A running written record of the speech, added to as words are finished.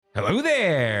Hello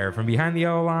there! From behind the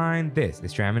yellow line, this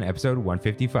is Trammin' episode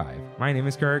 155. My name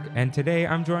is Kirk, and today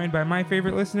I'm joined by my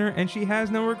favorite listener, and she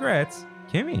has no regrets,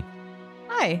 Kimmy.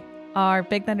 Hi. Our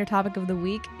Big Thunder topic of the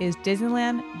week is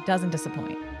Disneyland doesn't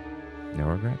disappoint. No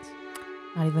regrets?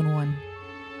 Not even one.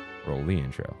 Roll the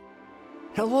intro.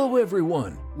 Hello,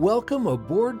 everyone. Welcome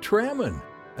aboard Trammin',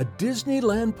 a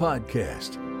Disneyland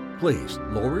podcast. Please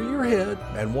lower your head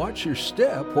and watch your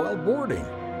step while boarding.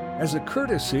 As a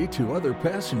courtesy to other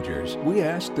passengers, we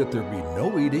ask that there be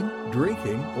no eating,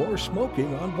 drinking, or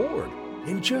smoking on board.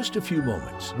 In just a few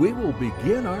moments, we will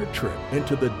begin our trip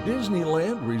into the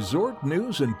Disneyland Resort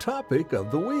news and topic of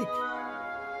the week.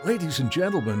 Ladies and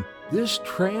gentlemen, this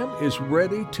tram is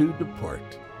ready to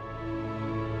depart.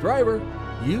 Driver,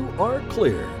 you are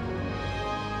clear.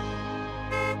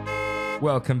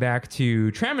 Welcome back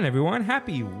to Trammin', everyone.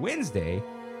 Happy Wednesday.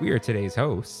 We are today's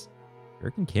hosts,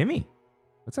 Kirk and Kimmy.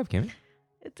 What's up, Kimmy?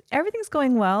 Everything's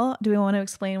going well. Do we want to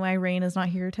explain why Rain is not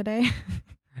here today?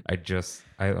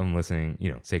 I'm listening,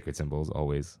 Sacred Symbols,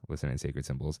 always listening to Sacred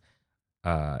Symbols.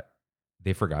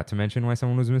 They forgot to mention why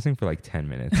someone was missing for like 10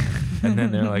 minutes. And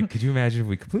then they're like, could you imagine if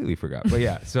we completely forgot? But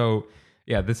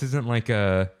this isn't like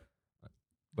a,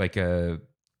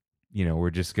 we're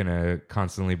just going to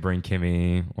constantly bring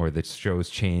Kimmy or the show's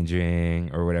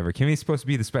changing or whatever. Kimmy's supposed to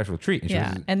be the special treat.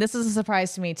 And this is a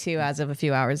surprise to me too, as of a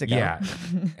few hours ago. Yeah.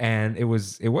 And it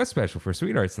was special for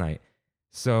Sweethearts Night.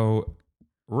 So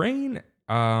Rain,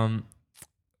 I'm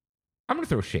going to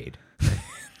throw shade.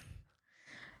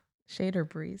 Shade or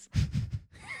Breeze?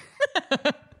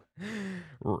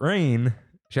 Rain,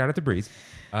 shout out to Breeze,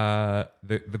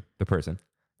 the person.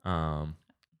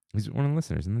 He's one of the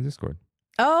listeners in the Discord.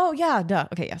 Oh, yeah, duh.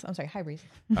 Okay, yes. I'm sorry. Hi, Breeze.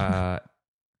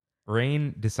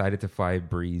 Rain decided to fly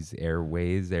Breeze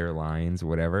Airlines,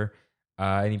 whatever,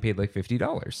 and he paid like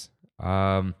 $50.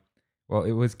 Well,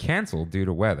 it was canceled due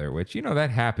to weather, which, that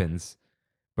happens.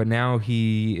 But now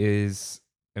it's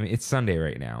Sunday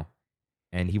right now,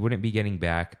 and he wouldn't be getting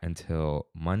back until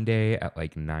Monday at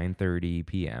like 9:30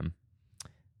 p.m.,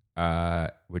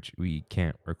 which we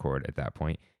can't record at that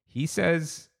point. He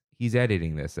says he's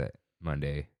editing this at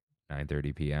Monday,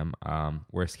 9:30 p.m.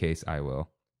 Worst case, I will.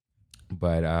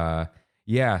 But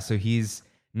so he's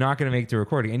not going to make the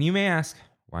recording. And you may ask,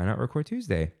 why not record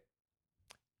Tuesday?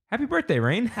 Happy birthday,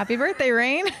 Rain. Happy birthday,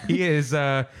 Rain. He is,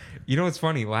 what's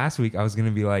funny? Last week, I was going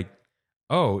to be like,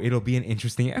 oh, it'll be an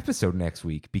interesting episode next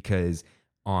week because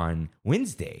on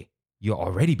Wednesday, you'll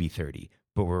already be 30,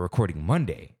 but we're recording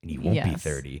Monday and you won't be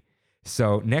 30.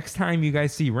 So next time you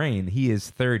guys see Rain, he is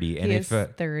 30. And he is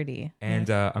 30. And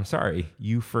I'm sorry,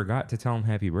 you forgot to tell him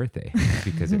happy birthday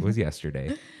because it was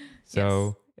yesterday.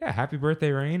 So happy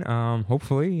birthday, Rain.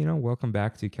 Hopefully, welcome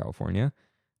back to California.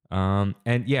 I'm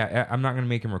not going to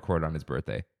make him record on his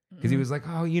birthday because he was like,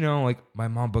 oh, my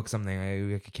mom booked something.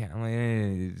 I can't.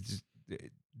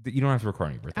 You don't have to record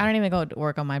on your birthday. I don't even go to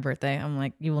work on my birthday. I'm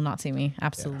like, you will not see me.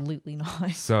 Absolutely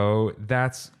not. So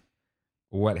that's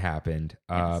what happened.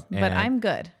 Yes. But I'm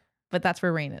good. But that's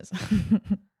where Rain is.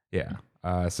 Yeah.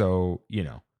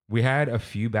 We had a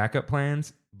few backup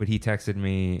plans, but he texted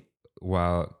me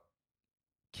while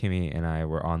Kimmy and I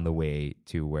were on the way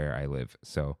to where I live.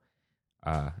 So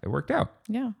it worked out.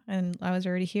 Yeah. And I was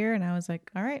already here and I was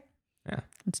like, all right,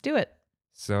 let's do it.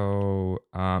 So,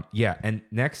 and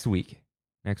next week,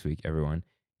 everyone,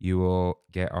 you will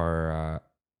get our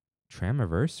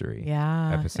Tramiversary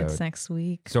episode. It's next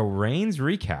week. So Rain's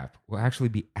recap will actually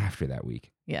be after that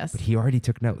week. Yes. But he already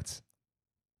took notes.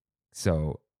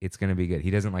 So it's going to be good.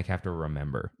 He doesn't have to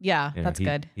remember. Yeah, that's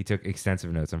good. He took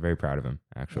extensive notes. I'm very proud of him,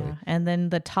 actually. Yeah. And then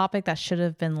the topic that should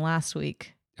have been last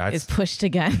week is pushed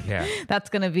again. Yeah. That's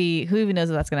going to be, who even knows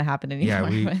if that's going to happen anymore.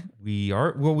 Yeah, we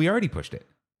already pushed it.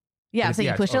 Yeah, so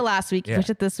you pushed it last week, you pushed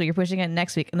it this week, you're pushing it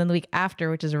next week, and then the week after,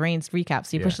 which is Rain's recap.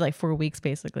 So you pushed it like 4 weeks,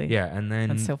 basically. Yeah, and then...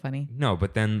 That's so funny. No,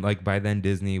 but then, by then,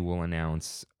 Disney will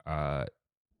announce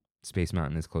Space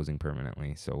Mountain is closing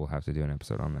permanently, so we'll have to do an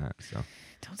episode on that, so...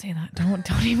 Don't say that.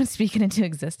 Don't even speak it into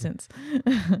existence.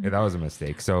 Yeah, that was a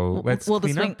mistake, so let's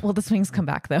clean up. Will the swings come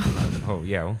back, though? Oh,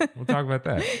 yeah, we'll talk about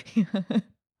that.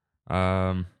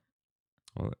 Well,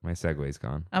 my segue's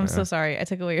gone. I'm so sorry. I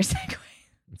took away your segue.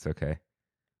 It's okay.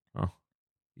 Oh,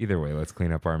 either way, let's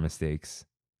clean up our mistakes.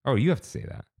 Oh, you have to say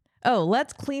that. Oh,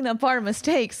 let's clean up our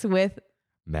mistakes with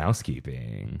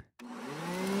mousekeeping.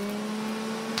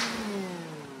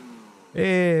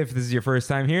 If this is your first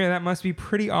time here, that must be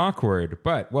pretty awkward.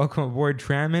 But welcome aboard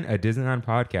Trammin', a Disneyland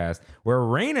podcast, where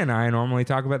Rain and I normally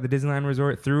talk about the Disneyland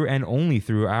Resort through and only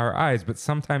through our eyes, but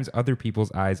sometimes other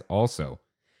people's eyes also.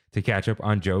 To catch up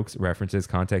on jokes, references,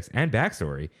 context, and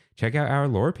backstory, check out our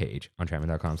lore page on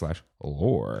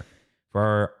trammin.com/lore.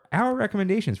 For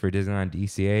recommendations for Disneyland,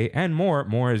 DCA, and more.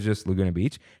 More is just Laguna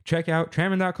Beach. Check out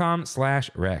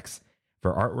Tramon.com/Rex.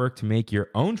 For artwork to make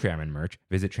your own Tramon merch,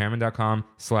 visit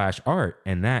Tramon.com/art,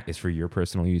 and that is for your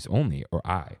personal use only, or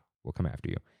I will come after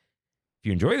you. If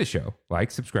you enjoy the show,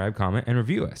 like, subscribe, comment, and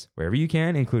review us wherever you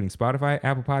can, including Spotify,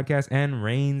 Apple Podcasts, and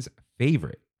Rain's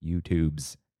favorite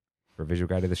YouTubes. For a visual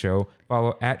guide of the show,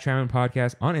 follow @Tramon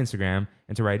Podcast on Instagram,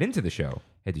 and to write into the show,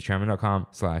 head to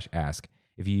Tramon.com/ask.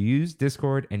 If you use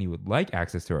Discord and you would like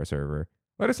access to our server,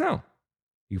 let us know.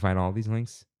 You can find all these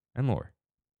links and more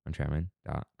on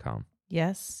Tramon.com.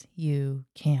 Yes, you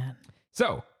can.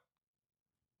 So,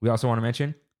 we also want to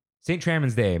mention St.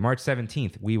 Tramon's Day, March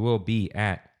 17th. We will be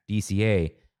at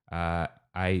DCA.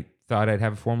 I thought I'd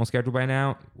have a formal schedule by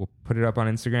now. We'll put it up on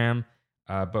Instagram.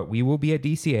 But we will be at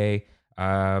DCA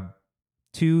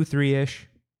 2, 3-ish,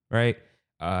 right?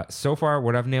 So far,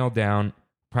 what I've nailed down,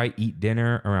 probably eat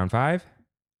dinner around 5.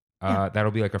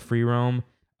 That'll be like a free roam.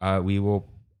 We will,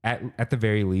 at the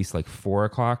very least, like 4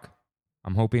 o'clock,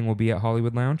 I'm hoping we'll be at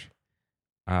Hollywood Lounge.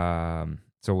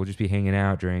 So we'll just be hanging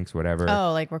out, drinks, whatever.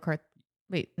 Oh, like we're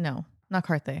wait, no, not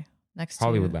Carthay. Next to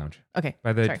Hollywood Lounge. Okay.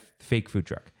 By the fake food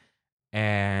truck.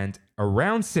 And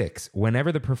around 6,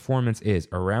 whenever the performance is,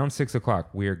 around 6 o'clock,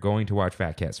 we are going to watch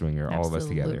Fat Cat Swinger, all of us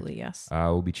together. Absolutely, yes.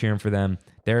 We'll be cheering for them.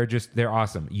 They're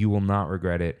awesome. You will not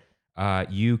regret it.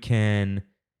 You can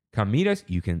come meet us.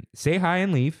 You can say hi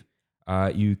and leave.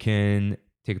 You can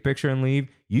take a picture and leave.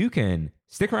 You can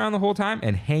stick around the whole time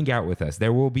and hang out with us.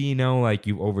 There will be no like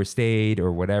you've overstayed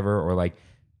or whatever, or like,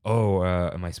 oh,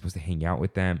 am I supposed to hang out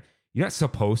with them? You're not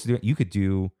supposed to do it. You could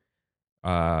do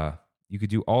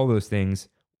all those things.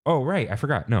 Oh, right. I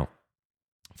forgot. No.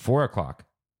 4 o'clock.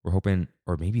 We're hoping,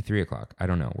 or maybe 3 o'clock. I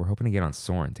don't know. We're hoping to get on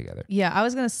Soarin' together. Yeah, I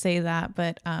was going to say that,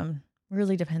 but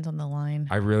really depends on the line.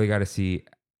 I really got to see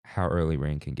how early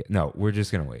Rain can get. No, we're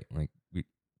just going to wait. Like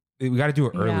we got to do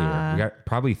it earlier. Yeah. We got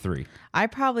probably 3. I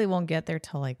probably won't get there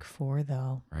till like 4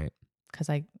 though. Right. Because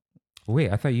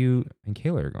Wait, I thought you and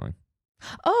Kayla are going.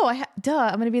 Oh, I'm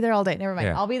going to be there all day. Never mind.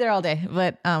 Yeah. I'll be there all day.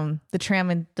 But the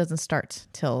tram doesn't start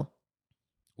till.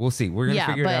 We'll see. We're going to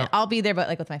figure it out. I'll be there, but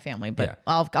like with my family. But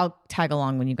I'll tag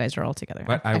along when you guys are all together.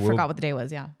 But I forgot what the day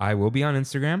was. Yeah. I will be on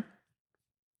Instagram.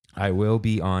 I will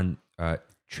be on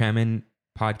Tramon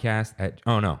Podcast at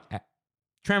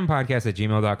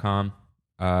TramonPodcast@gmail.com.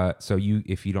 So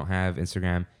if you don't have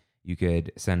Instagram, you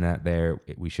could send that there.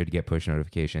 We should get push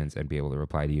notifications and be able to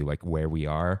reply to you like where we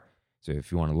are. So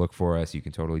if you want to look for us, you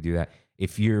can totally do that.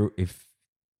 If you're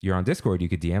on Discord, you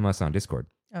could DM us on Discord.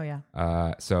 Oh yeah.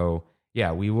 So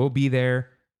yeah, we will be there.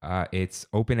 It's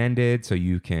open-ended, so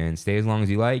you can stay as long as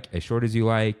you like, as short as you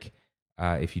like.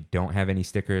 If you don't have any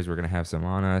stickers, we're going to have some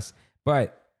on us.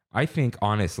 But I think,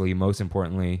 honestly, most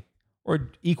importantly, or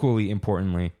equally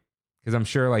importantly, because I'm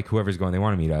sure like whoever's going, they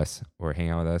want to meet us or hang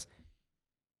out with us,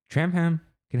 Tram Ham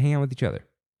can hang out with each other.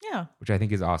 Yeah. Which I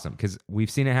think is awesome, because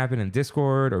we've seen it happen in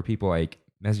Discord, or people like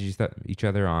message each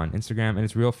other on Instagram, and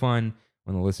it's real fun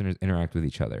when the listeners interact with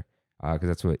each other, because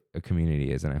that's what a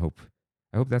community is, and I hope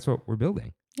that's what we're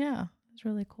building. Yeah, it's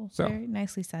really cool. So, very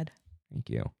nicely said. Thank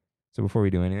you. So before we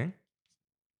do anything,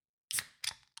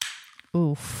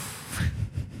 oof,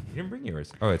 you didn't bring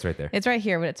yours. Oh, it's right there. It's right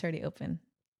here, but it's already open.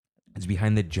 It's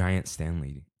behind the giant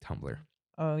Stanley tumbler.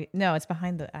 Oh no, it's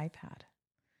behind the iPad.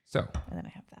 So, and then I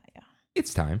have that. Yeah.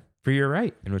 It's time for Your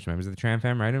Right, in which members of the Tram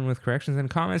Fam write in with corrections and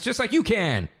comments, just like you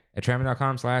can, at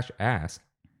Tramon.com/ask.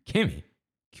 Kimmy,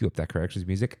 cue up that corrections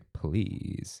music,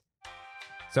 please.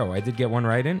 So I did get one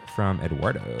write-in from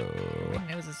Eduardo. My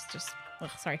nose is just,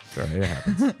 sorry. Sorry, it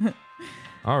happens.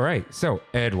 All right. So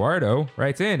Eduardo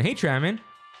writes in, "Hey Tramon,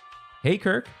 hey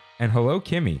Kirk, and hello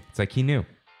Kimmy." It's like he knew.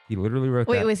 He literally wrote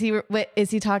that.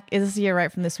 Is this Your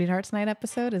Right from the Sweethearts Night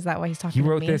episode? Is that why he's talking? He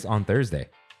wrote this on Thursday.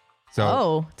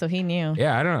 So he knew.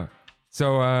 Yeah, I don't know.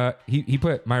 So he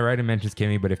put, "My write-in mentions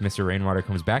Kimmy, but if Mr. Rainwater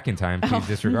comes back in time, please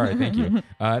disregard. Thank you."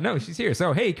 No, she's here.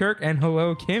 So hey Kirk, and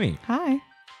hello Kimmy. Hi.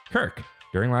 Kirk,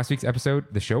 during last week's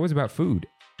episode, the show was about food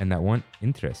and that one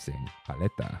interesting paleta.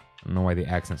 I don't know why the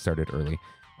accent started early.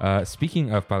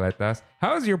 Speaking of paletas,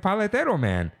 how's your paletero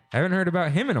man? I haven't heard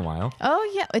about him in a while.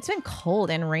 Oh yeah, it's been cold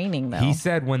and raining though. He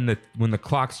said when the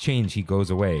clocks change, he goes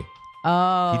away.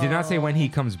 Oh. He did not say when he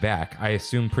comes back. I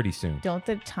assume pretty soon.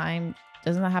 Doesn't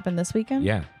that happen this weekend?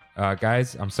 Yeah.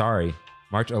 Guys, I'm sorry.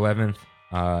 March 11th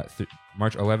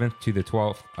to the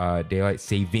 12th, daylight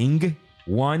saving.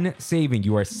 One saving.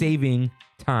 You are saving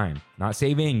time, not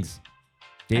savings.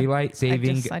 Daylight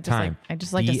saving time. I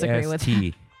just disagree with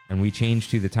that. And we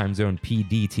changed to the time zone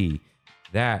PDT.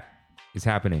 That is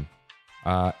happening.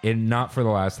 And not for the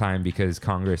last time, because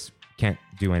Congress can't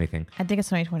do anything. I think it's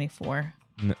 2024.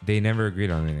 They never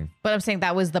agreed on anything. But I'm saying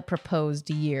that was the proposed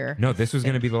year. No, this was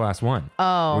going to be the last one.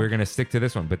 Oh. We were going to stick to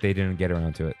this one, but they didn't get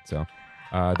around to it. So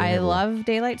I love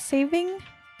daylight saving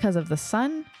because of the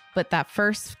sun, but that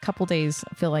first couple days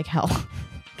feel like hell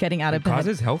getting out of bed. It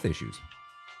causes health issues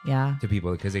Yeah. to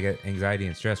people because they get anxiety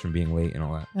and stress from being late and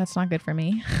all that. That's not good for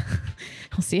me.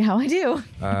 I'll see how I do.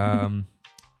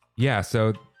 Yeah,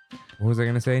 so what was I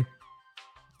going to say?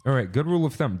 All right, good rule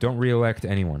of thumb. Don't reelect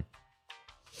anyone.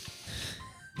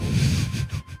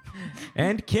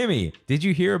 And Kimmy, did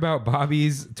you hear about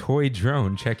Bobby's toy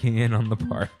drone checking in on the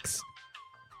parks?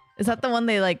 Is that the one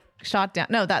they like shot down?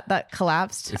 No, that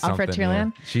collapsed It's on something,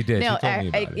 Frontierland. yeah. She did. No, She told me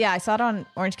about it. yeah, I saw it on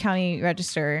Orange County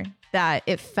Register that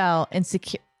it fell and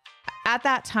at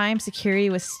that time, security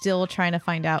was still trying to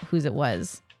find out whose it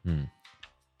was.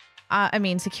 I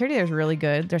mean, security there is really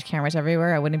good. There's cameras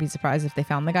everywhere. I wouldn't be surprised if they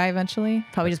found the guy eventually.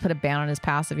 Probably just put a ban on his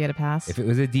pass if he had a pass. If it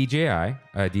was a DJI,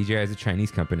 DJI is a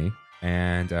Chinese company,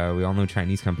 and we all know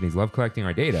Chinese companies love collecting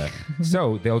our data.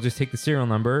 So they'll just take the serial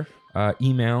number,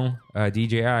 email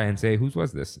DJI and say, whose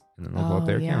was this? And then they'll pull up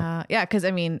their account. Yeah, because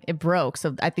I mean, it broke.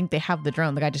 So I think they have the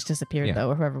drone. The guy just disappeared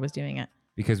though, or whoever was doing it.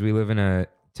 Because we live in a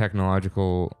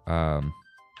technological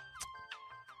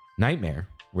nightmare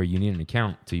where you need an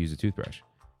account to use a toothbrush.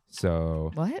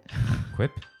 So What?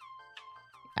 Quip?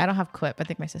 I don't have Quip. I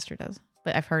think my sister does.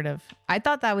 But I've heard of. I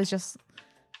thought that was just.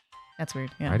 That's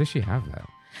weird. Yeah. Why does she have that?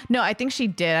 No, I think she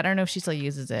did. I don't know if she still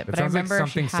uses it. It But I sounds like remember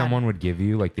something someone would give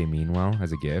you, like they mean well,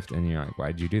 as a gift, and you're like, "Why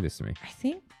did you do this to me?" I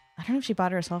think I don't know if she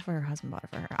bought it herself or her husband bought it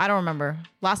for her. I don't remember.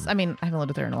 I mean, I haven't lived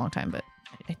with her in a long time, but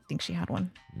I think she had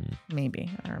one. Maybe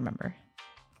I don't remember,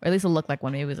 or at least it looked like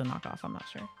one. Maybe it was a knockoff. I'm not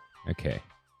sure. Okay,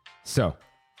 so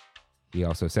he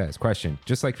also says, question,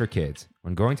 just like for kids,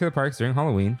 when going to the parks during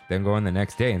Halloween, then going the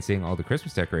next day and seeing all the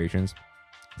Christmas decorations,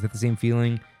 is that the same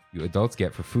feeling you adults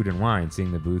get for food and wine,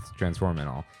 seeing the booth transform and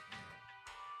all?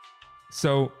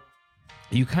 So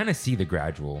you kind of see the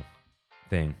gradual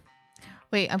thing.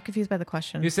 Wait, I'm confused by the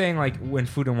question. You're saying like when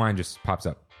food and wine just pops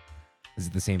up, is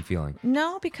it the same feeling?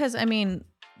 No, because I mean,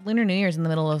 Lunar New Year's in the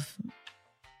middle of,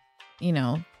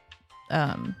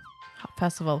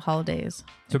 festival of holidays.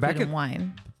 So food and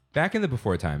wine. Back in the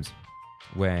before times,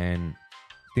 when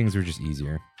things were just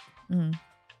easier,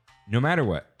 no matter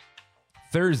what,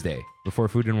 Thursday before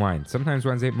food and wine, sometimes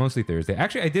Wednesday, mostly Thursday.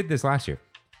 Actually, I did this last year.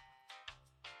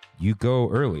 You go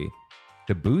early,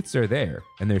 the booths are there,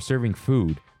 and they're serving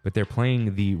food, but they're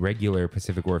playing the regular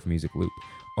Pacific Wharf music loop.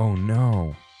 Oh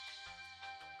no.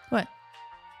 What?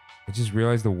 I just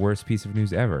realized the worst piece of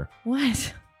news ever.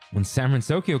 What? When San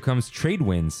Francisco comes, trade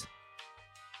winds.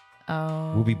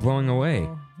 Oh. We'll be blowing away.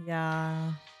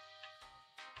 Yeah.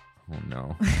 Oh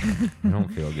no. I don't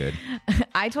feel good.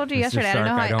 I told you Mr. yesterday.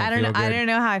 Shark, I don't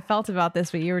know how I felt about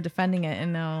this, but you were defending it,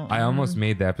 and no. I almost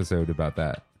made the episode about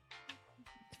that.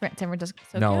 San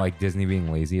Francisco. No, like Disney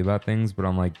being lazy about things, but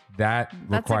I'm like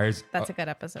requires. That's a good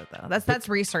episode though. That's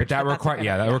research. But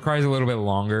that requires a little bit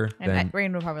longer. And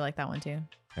Rain would probably like that one too.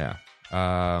 Yeah.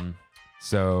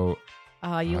 So.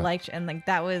 You liked, and like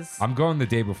that was. I'm going the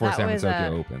day before San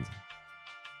Francisco opens.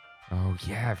 Oh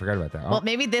yeah, I forgot about that. Well,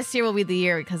 maybe this year will be the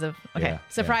year because of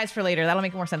surprise for later. That'll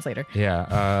make more sense later.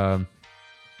 Yeah.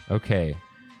 Okay.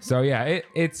 So yeah,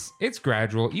 it's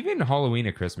gradual. Even Halloween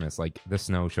and Christmas, like the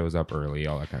snow shows up early,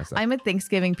 all that kind of stuff. I'm a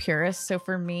Thanksgiving purist, so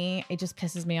for me, it just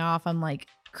pisses me off. I'm like,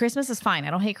 Christmas is fine. I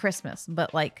don't hate Christmas,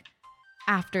 but like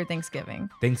after Thanksgiving.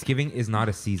 Thanksgiving is not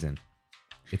a season.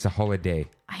 It's a holiday.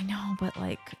 I know, but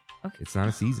like, okay. It's not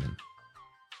a season.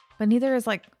 But neither is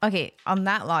like, okay, on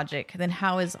that logic, then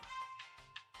how is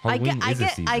Halloween is a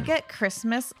season. I get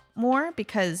Christmas more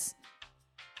because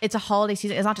it's a holiday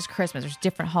season. It's not just Christmas. There's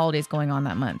different holidays going on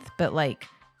that month. But like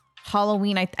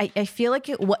Halloween, I feel like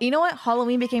you know what?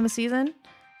 Halloween became a season.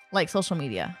 Like social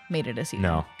media made it a season.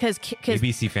 No, because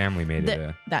ABC Family made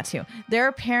it. That too. There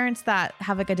are parents that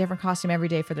have like a different costume every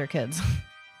day for their kids.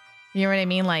 You know what I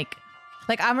mean? Like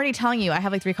I'm already telling you, I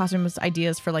have like 3 costume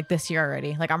ideas for like this year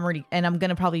already. Like I'm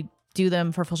gonna probably do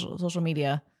them for social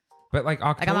media. But like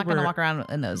October, like I'm not gonna walk around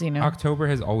in those. You know, October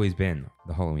has always been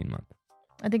the Halloween month.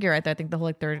 I think you're right. I think the whole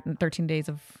like 13 days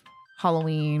of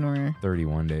Halloween or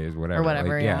 31 days, whatever. Or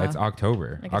whatever. Like, yeah, it's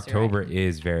October. October right.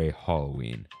 is very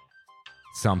Halloween.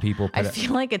 Some people. I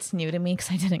feel like it's new to me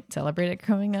because I didn't celebrate it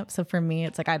growing up. So for me,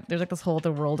 it's like there's like this whole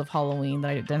other world of Halloween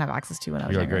that I didn't have access to when I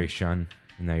was you're younger. Like very shun,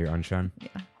 and now you're unshun.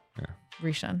 Yeah.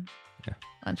 Reshun. Yeah.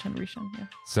 Unshun, reshun. Yeah.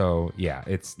 So yeah,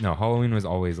 Halloween was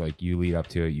always like you lead up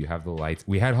to it. You have the lights.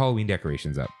 We had Halloween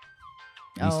decorations up.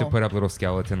 We used to put up little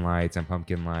skeleton lights and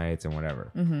pumpkin lights and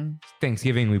whatever. Mm-hmm.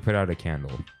 Thanksgiving, we put out a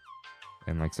candle.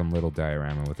 and like some little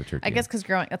diorama with a turkey. I guess because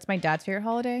that's my dad's favorite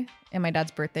holiday, and my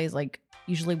dad's birthday is like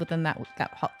usually within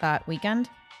that weekend.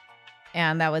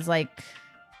 And that was like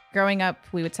growing up,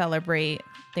 we would celebrate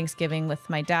Thanksgiving with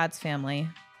my dad's family,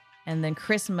 and then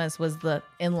Christmas was the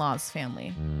in-laws'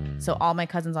 family. So all my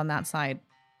cousins on that side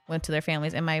went to their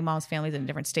families, and my mom's family's in a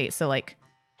different state. So like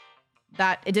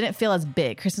that, it didn't feel as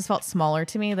big. Christmas felt smaller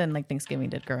to me than like Thanksgiving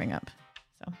did growing up.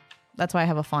 So that's why I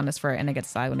have a fondness for it, and it gets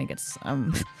sad when it gets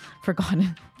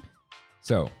forgotten.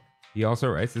 So he also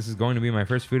writes, this is going to be my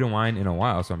first food and wine in a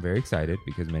while, so I'm very excited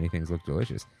because many things look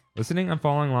delicious. Listening and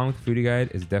following along with the foodie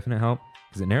guide is a definite help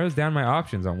because it narrows down my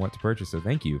options on what to purchase. So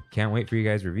thank you. Can't wait for you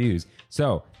guys' reviews.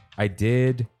 So I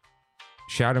did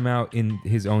shout him out in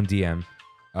his own DM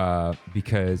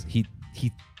because he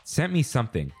sent me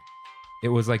something. It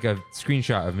was like a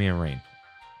screenshot of me and Rain.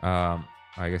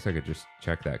 I guess I could just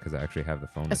check that because I actually have the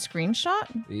phone. A screenshot?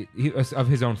 Of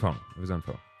his own phone. Of his own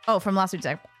phone. Oh, from last week's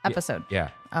episode.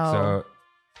 Yeah. Oh.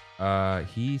 So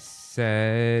he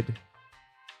said,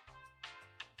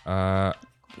 are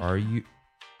you...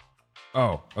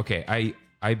 Oh, okay.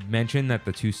 I mentioned that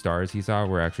the 2 stars he saw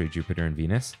were actually Jupiter and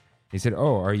Venus. He said,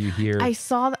 "Oh, are you here?" I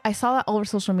saw that all over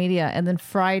social media, and then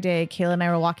Friday, Kayla and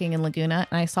I were walking in Laguna,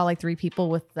 and I saw like 3 people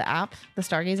with the app, the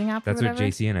stargazing app. That's what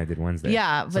JC and I did Wednesday.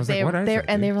 Yeah, so but they were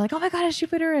like, "Oh my god, it's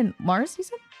Jupiter and Mars." You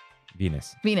said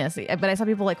Venus. But I saw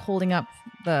people like holding up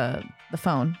the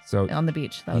phone on the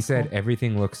beach. He said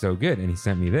everything looks so good, and he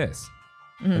sent me this,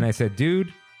 and I said,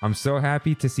 "Dude, I'm so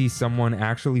happy to see someone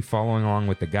actually following along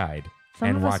with the guide."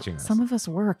 Watching us. Some of us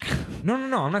work. No.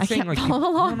 I'm not saying like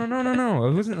No.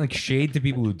 It wasn't like shade to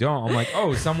people who don't. I'm like,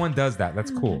 oh, someone does that.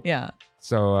 That's cool. Yeah.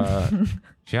 So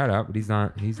shout out, but he's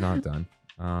not done.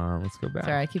 Let's go back.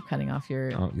 Sorry, I keep cutting off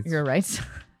your rights.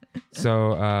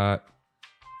 So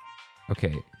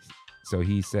okay. So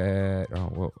he said,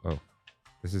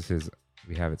 this is his.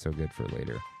 We have it so good for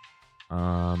later.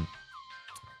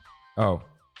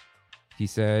 He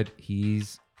said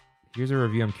here's a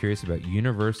review I'm curious about.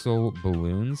 Universal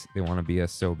balloons. They want to be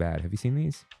us so bad. Have you seen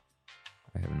these?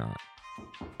 I have not.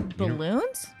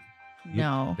 Balloons?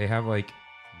 No. They have like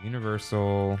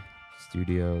Universal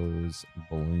Studios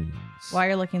balloons. While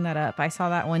you're looking that up, I saw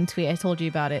that one tweet. I told you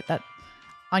about it. That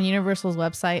on Universal's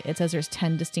website, it says there's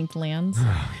 10 distinct lands.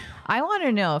 I want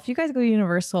to know, if you guys go to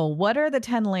Universal, what are the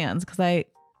 10 lands? Because they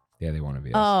want to be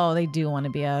us. Oh, they do want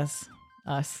to be us.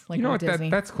 Like, you know what? Disney.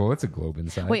 That's cool. It's a globe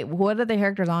inside. Wait, what are the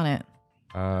characters on it?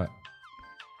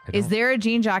 Is there a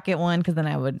jean jacket one? Because then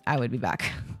I would be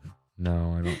back.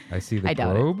 No, I don't. I see the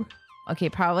globe. Okay,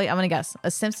 probably. I'm gonna guess a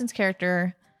Simpsons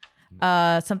character.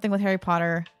 Something with Harry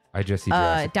Potter. I just see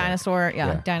Jurassic dinosaur. Park.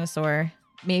 Yeah, dinosaur.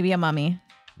 Maybe a mummy.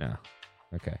 No.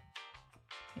 Okay.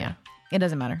 Yeah, it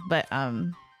doesn't matter. But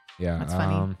yeah, that's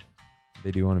funny.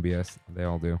 They do want to be us. They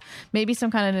all do. Maybe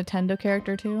some kind of Nintendo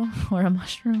character too, or a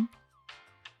mushroom.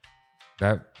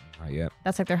 Not yet.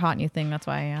 That's like their hot new thing. That's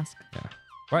why I ask. Yeah.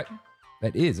 But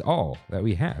that is all that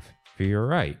we have for your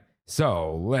right.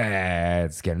 So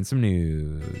let's get in some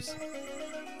news.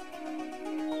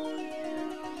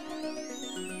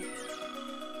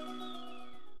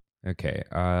 Okay.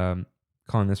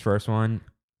 Calling this first one.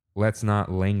 Let's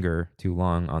not linger too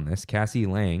long on this. Cassie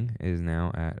Lang is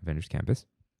now at Avengers Campus.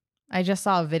 I just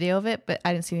saw a video of it, but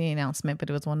I didn't see the announcement. But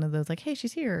it was one of those like, "Hey,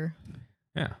 she's here."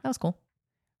 Yeah. That was cool.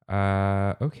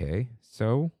 Okay.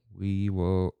 So we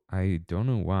will. I don't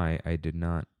know why I did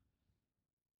not.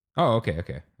 Oh,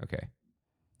 okay.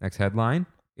 Next headline.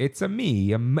 It's a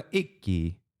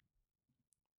Mickey.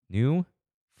 New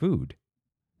food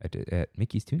at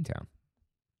Mickey's Toontown.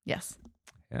 Yes.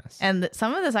 And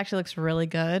some of this actually looks really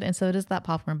good, and so does that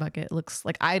popcorn bucket. It looks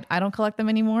like I don't collect them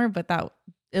anymore, but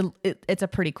it's a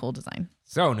pretty cool design.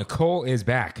 So Nicole is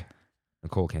back.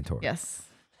 Nicole Cantor. Yes.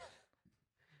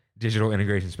 Digital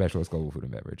Integration Specialist, Global Food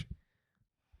and Beverage.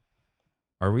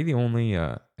 Are we the only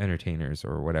entertainers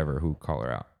or whatever who call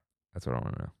her out? That's what I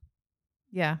want to know.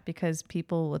 Yeah, because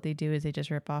people, what they do is they just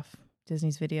rip off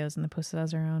Disney's videos and they post it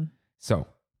as their own. So,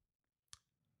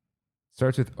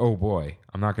 starts with, oh boy.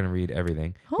 I'm not going to read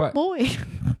everything. Oh boy.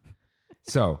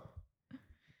 So,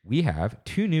 we have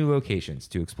 2 new locations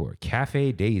to explore.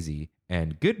 Cafe Daisy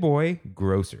and Good Boy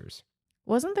Grocers.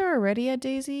 Wasn't there already a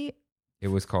Daisy? It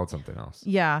was called something else.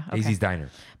 Yeah. Okay. Daisy's Diner.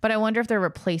 But I wonder if they're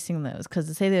replacing those because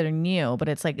they say they're new, but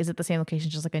it's like, is it the same location,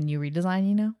 just like a new redesign,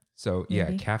 you know? So,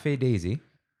 maybe? Yeah, Cafe Daisy.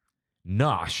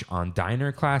 Nosh on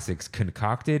diner classics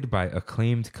concocted by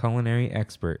acclaimed culinary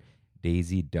expert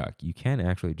Daisy Duck. You can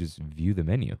actually just view the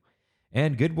menu.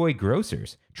 And Good Boy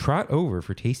Grocers. Trot over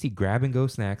for tasty grab-and-go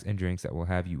snacks and drinks that will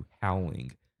have you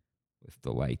howling with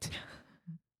delight.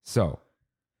 So,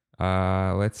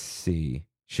 let's see.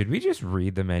 Should we just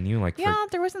read the menu like Yeah,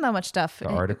 there wasn't that much stuff. for the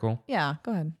article? Yeah,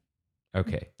 go ahead.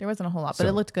 Okay. There wasn't a whole lot, but So-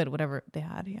 it looked good, whatever they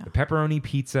had. Yeah. The pepperoni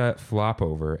pizza flop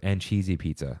over and cheesy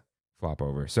pizza flop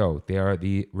over. So they are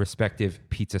the respective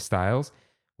pizza styles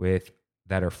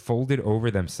that are folded over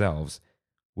themselves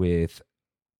with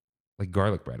like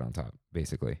garlic bread on top,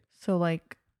 basically. So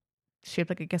like shaped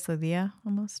like a quesadilla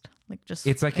almost, like just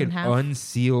It's like in an half.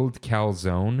 unsealed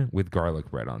calzone with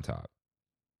garlic bread on top.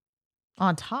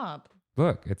 On top.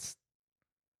 Look, it's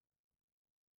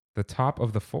the top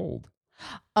of the fold.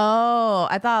 Oh,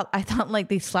 I thought like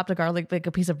they slapped a garlic, like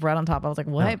a piece of bread on top. I was like,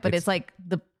 what? No, But it's- it's like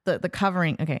the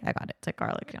covering. Okay, I got it. It's like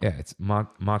garlic. Yeah, it's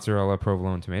mozzarella,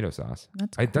 provolone, tomato sauce.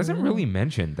 That's It doesn't cool. really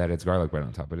mention that it's garlic bread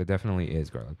on top, but it definitely is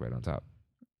garlic bread on top.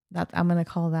 That I'm gonna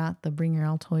call that the bring your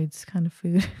Altoids kind of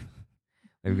food.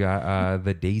 They've got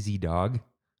the Daisy Dog,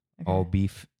 Okay. all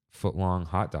beef footlong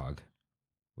hot dog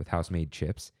with house-made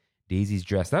chips. Daisy's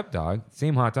dressed up dog,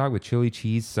 same hot dog with chili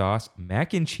cheese sauce,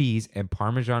 mac and cheese, and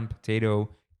Parmesan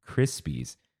potato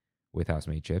crispies with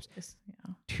house-made chips. Just,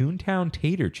 yeah. Toontown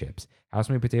tater chips,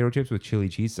 house-made potato chips with chili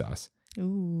cheese sauce.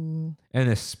 Ooh. And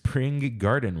a spring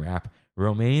garden wrap,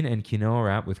 romaine and quinoa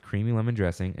wrap with creamy lemon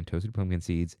dressing and toasted pumpkin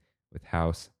seeds with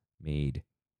house-made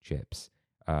chips.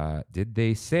 Did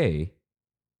they say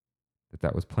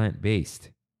that was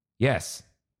plant-based? Yes,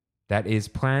 that is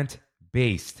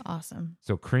plant-based. Awesome.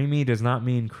 So creamy does not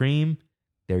mean cream.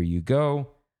 There you go.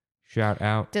 Shout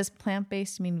out. Does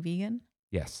plant-based mean vegan?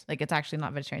 Yes, Like it's actually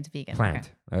not vegetarian, it's vegan.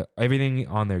 plant. Everything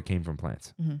on there came from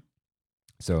plants. Mhm.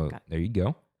 So Got it. there you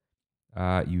go.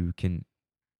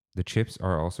 The chips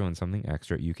are also in something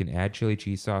extra. You can add chili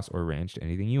cheese sauce or ranch to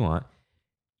anything you want.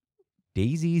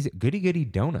 Daisy's Goody Goody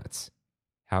Donuts,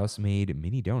 house-made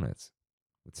mini donuts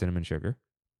with cinnamon sugar.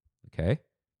 Okay,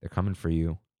 they're coming for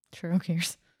you. Sure, who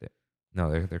cares? No,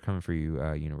 they're coming for you.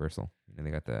 Universal. You know,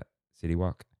 they got that City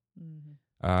Walk.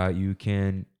 Mhm. You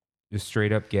can just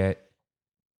straight up get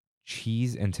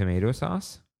cheese and tomato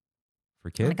sauce for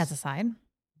kids. Like as a side?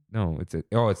 No,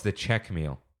 it's the check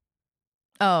meal,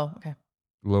 Oh, okay.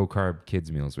 low carb kids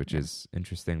meals, which Yeah. is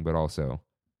interesting, but also,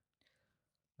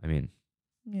 I mean,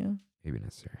 Yeah. maybe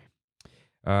necessary.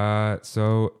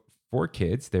 So for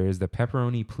kids, there is the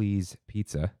pepperoni please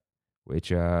pizza,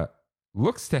 which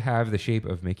looks to have the shape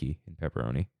of Mickey in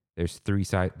pepperoni. There's two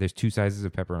sizes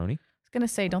of pepperoni. I was gonna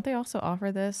say, don't they also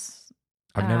offer this?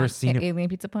 I've never seen it. Alien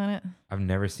Pizza Planet. I've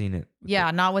never seen it. with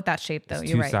Yeah, not with that shape though. There's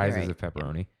You're two right. sizes you're of right.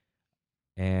 pepperoni,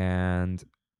 and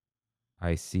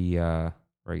I see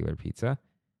regular pizza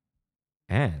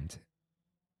and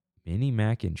mini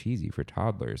mac and cheesy for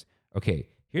toddlers. Okay,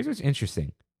 here's what's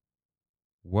interesting.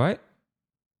 What?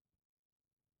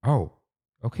 Oh,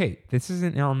 okay. This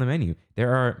isn't on the menu.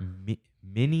 There are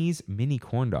mini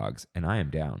corn dogs, and I am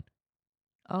down.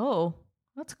 Oh,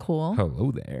 that's cool.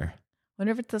 Hello there.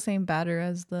 Wonder if it's the same batter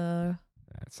as the.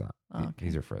 That's not. Oh, okay.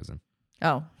 These are frozen.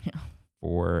 Oh, yeah.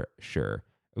 For sure.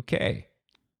 Okay.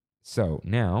 So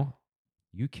now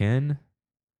you can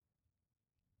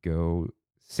go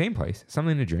same place,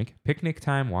 something to drink. Picnic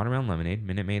time watermelon lemonade,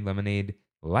 Minute Maid lemonade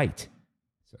light.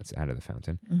 So it's out of the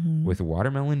fountain Mhm. with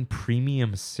watermelon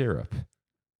premium syrup,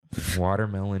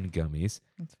 watermelon gummies,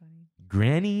 That's funny.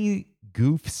 Granny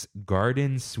Goof's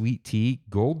Garden sweet tea,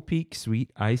 Gold Peak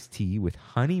sweet iced tea with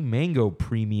honey mango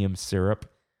premium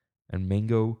syrup and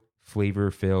mango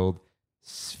flavor filled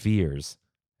spheres.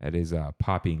 That is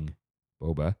popping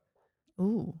boba,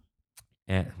 Ooh.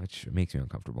 and which makes me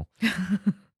uncomfortable.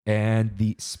 And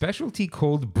the specialty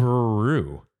cold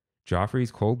brew,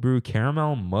 Joffrey's cold brew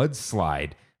caramel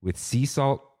mudslide with sea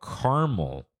salt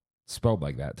caramel, spelled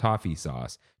like that, toffee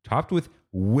sauce, topped with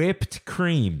whipped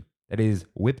cream. That is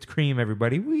whipped cream,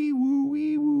 everybody. Wee woo,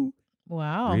 wee woo.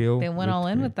 Wow. Real They went all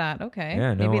whipped in cream. with that. Okay.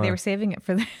 Yeah, no, Maybe they were saving it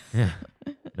for this. Yeah,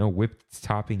 no whipped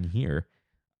topping here.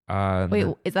 Wait,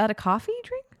 The is that a coffee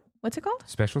drink? What's it called?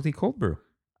 specialty cold brew.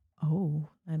 Oh,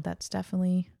 and that's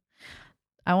definitely.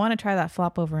 I want to try that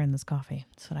flop over in this coffee.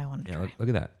 That's what I want to Yeah, try. look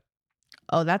at that.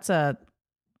 Oh, that's a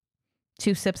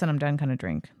 2 sips and I'm done kind of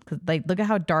drink. Because like, look at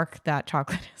how dark that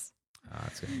chocolate is.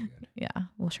 That's gonna be good. Yeah,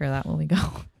 we'll share that when we go.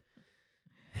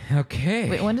 Okay.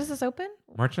 Wait, when does this open?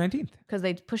 March 19th. Because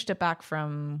they pushed it back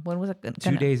from when was it?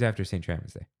 2 days after St.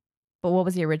 Travis Day. But what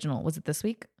was the original? Was it this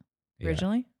week Yeah.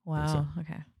 originally? so. Wow.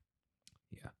 Okay.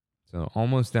 So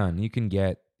almost done. You can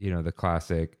get, the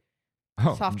classic.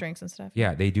 Oh, Soft drinks and stuff.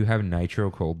 Yeah, they do have nitro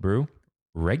cold brew,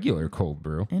 regular cold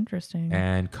brew, Interesting.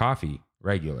 and coffee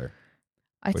regular.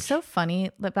 It's which- so funny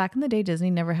that back in the day, Disney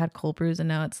never had cold brews, and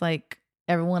now it's like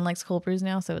everyone likes cold brews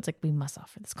now. So it's like we must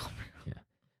offer this cold brew.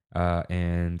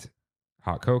 And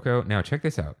hot cocoa. Now check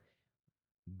this out.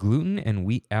 Gluten and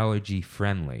wheat allergy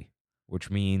friendly which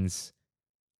means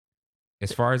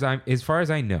as far as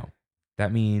I know,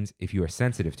 that means if you are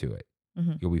sensitive to it,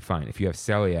 you'll be fine. If you have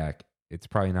celiac, it's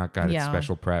probably not got its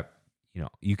special prep.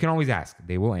 You can always ask.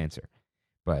 They will answer.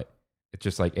 But it's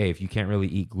just like, hey, if you can't really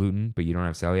eat gluten, but you don't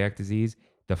have celiac disease,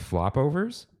 the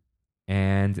flopovers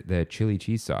and the chili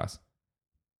cheese sauce,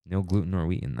 no gluten or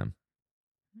wheat in them.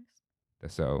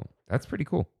 So that's pretty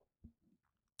cool.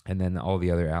 And then all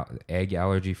the other egg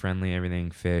allergy friendly,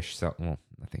 everything, fish.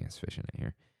 Nothing has fish in it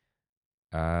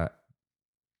here.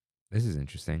 This is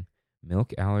interesting.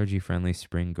 Milk allergy friendly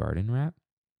spring garden wrap.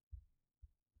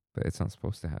 But it's not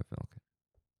supposed to have milk.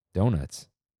 Donuts.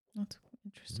 That's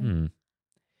interesting.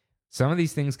 Some of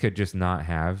these things could just not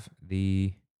have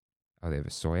they have a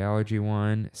soy allergy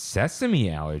one. Sesame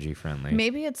allergy friendly.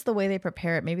 Maybe it's the way they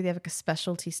prepare it. Maybe they have like a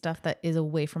specialty stuff that is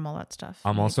away from all that stuff.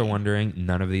 I'm also wondering,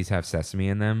 none of these have sesame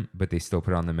in them, but they still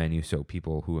put it on the menu so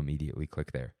people who immediately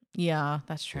click there. Yeah,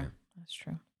 that's true. Yeah. That's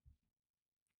true.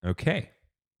 Okay.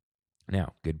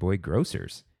 Now, Good Boy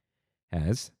Grocers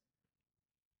has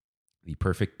the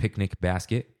perfect picnic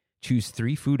basket. Choose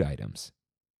 3 food items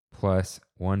plus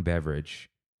 1 beverage.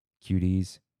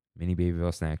 Cuties, mini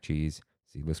Babybel snack cheese,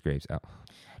 seedless grapes. Oh.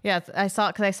 Yeah, I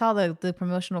saw the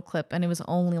promotional clip and it was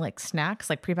only like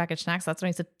snacks, like prepackaged snacks. That's when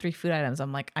I said 3 food items.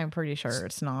 I'm like, I'm pretty sure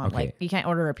it's not Okay. like you can't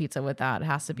order a pizza with that. It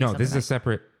has to be. No, this is a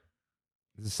separate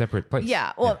place.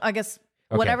 Yeah. Well, I guess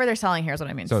whatever they're selling here is what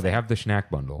I mean. So they have the snack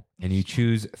bundle, and you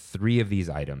choose 3 of these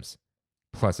items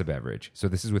plus a beverage. So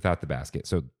this is without the basket.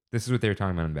 So this is what they were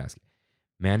talking about in the basket: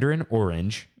 mandarin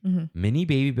orange, mini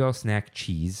Babybel snack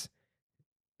cheese,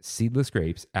 seedless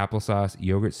grapes, applesauce,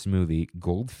 yogurt smoothie,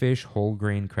 goldfish whole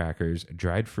grain crackers,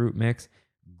 dried fruit mix,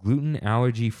 gluten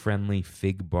allergy friendly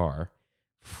fig bar,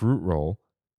 fruit roll,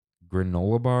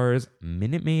 granola bars,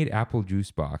 Minute Maid apple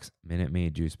juice box,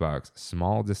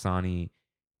 small Dasani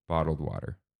bottled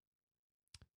water.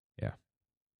 Yeah.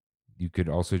 You could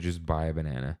also just buy a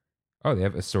banana. Oh, they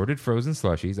have assorted frozen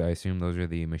slushies. I assume those are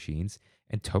the machines.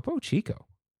 And Topo Chico.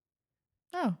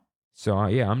 Oh. So,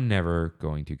 yeah, I'm never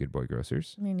going to Good Boy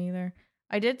Grocers. Me neither.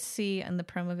 I did see in the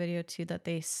promo video, too, that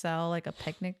they sell like a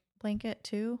picnic blanket,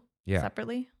 too,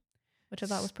 separately, which I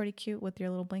thought was pretty cute with your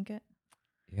little blanket.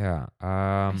 Yeah.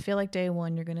 I feel like day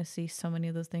one, you're going to see so many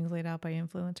of those things laid out by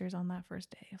influencers on that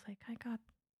first day. Of like, I got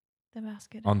the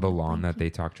basket. On the lawn that they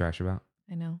talk trash about?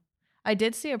 I know. I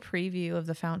did see a preview of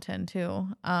the fountain, too.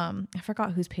 I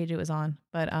forgot whose page it was on,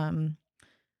 but do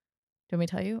you want me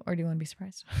to tell you, or do you want to be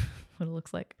surprised what it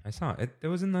looks like? I saw it. It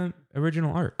was in the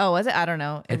original art. Oh, was it? I don't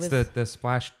know. It's the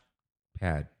splash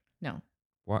pad. No.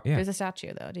 What? Yeah. There's a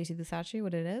statue, though. Do you see the statue,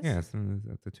 what it is? Yeah, it's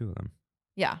the 2 of them.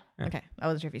 Yeah. Yeah. Okay. I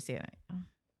wasn't sure if you see it.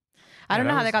 I don't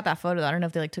know how they got that photo. I don't know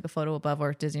if they like took a photo above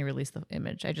or if Disney released the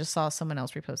image. I just saw someone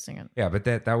else reposting it. Yeah, but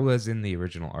that was in the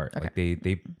original art. Okay. Like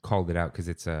they called it out because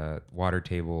it's a water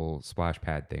table splash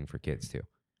pad thing for kids too.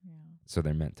 Yeah. So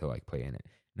they're meant to like play in it.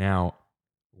 Now,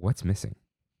 what's missing?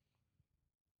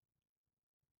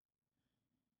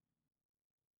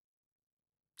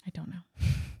 I don't know.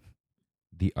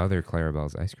 The other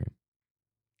Clarabelle's ice cream.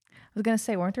 I was gonna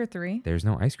say, weren't there 3? There's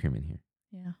no ice cream in here.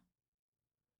 Yeah.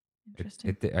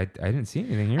 Interesting. I didn't see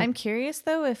anything here. I'm curious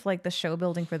though if like the show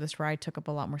building for this ride took up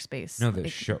a lot more space. No,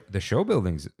 like, the show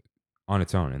building's on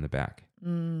its own in the back.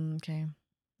 Okay.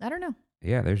 I don't know.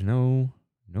 Yeah, there's no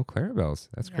Clarabelle's.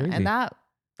 That's crazy. And that,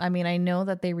 I mean, I know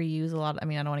that they reuse a lot. I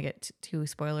mean, I don't want to get too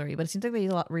spoilery, but it seems like they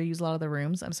reuse a lot of the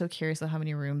rooms. I'm so curious of how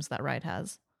many rooms that ride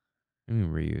has. I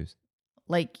mean, reused.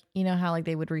 Like, you know how like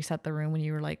they would reset the room when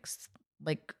you were like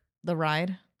the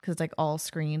ride because it's like all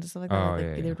screens and stuff like that. Oh, like,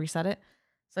 yeah, they would reset it.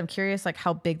 So I'm curious like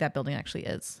how big that building actually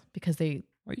is because you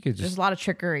could there's a lot of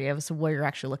trickery of where you're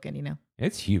actually looking. You know,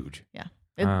 it's huge. Yeah,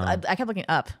 I kept looking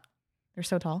up. They're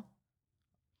so tall.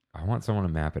 I want someone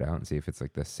to map it out and see if it's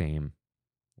like the same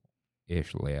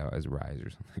ish layout as Rise or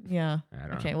something. Yeah. I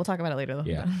don't know. Okay, we'll talk about it later though.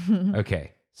 Yeah.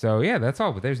 Okay. So yeah, that's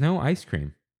all. But there's no ice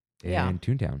cream in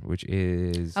Toontown, which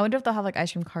is. I wonder if they'll have like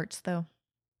ice cream carts though.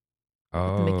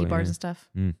 Oh, with the Mickey bars and stuff.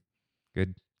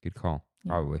 Good call. Yeah.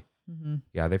 Probably. Mm-hmm.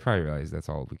 Yeah, they probably realize that's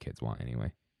all the kids want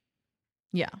anyway.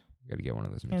 Yeah. Got to get one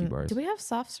of those Mickey bars. Do we have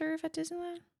soft serve at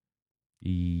Disneyland?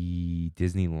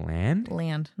 Disneyland?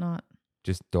 Land, not.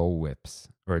 Just Dole Whips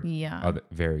or Yeah. other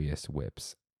various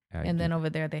whips. And then over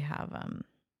there they have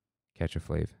Catch a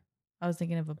Flav. I was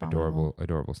thinking of Abominable.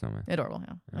 Adorable snowman. Adorable,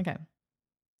 yeah. Okay.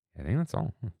 I think that's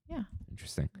all. Yeah.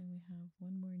 Interesting. And we have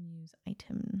one more news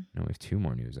item. No, we have 2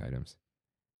 more news items.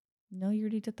 No, you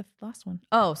already did the last one.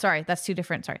 Oh, sorry. That's 2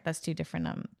 different. Sorry. That's 2 different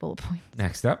bullet points.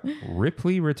 Next up,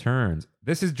 Ripley returns.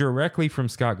 This is directly from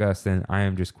Scott Gustin. I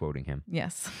am just quoting him.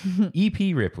 Yes.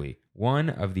 EP Ripley, one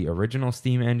of the original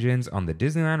steam engines on the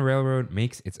Disneyland Railroad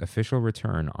makes its official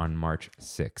return on March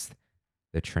 6th.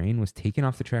 The train was taken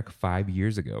off the track 5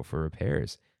 years ago for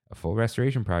repairs. A full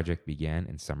restoration project began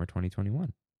in summer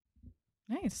 2021.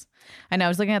 Nice. I know. I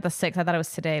was looking at the 6th. I thought it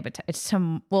was today, but it's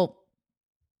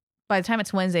by the time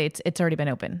it's Wednesday, it's already been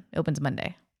open. It opens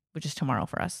Monday, which is tomorrow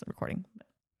for us recording.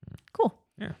 Cool.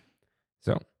 Yeah.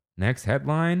 So next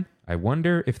headline: I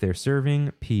wonder if they're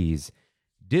serving peas.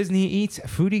 Disney eats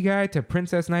foodie guide to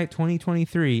Princess Night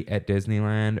 2023 at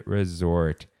Disneyland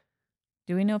Resort.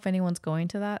 Do we know if anyone's going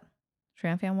to that?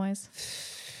 Tram Fam wise?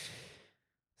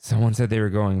 Someone said they were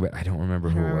going, but I don't remember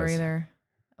who it was. Either.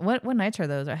 What nights are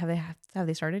those? Have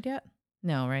they started yet?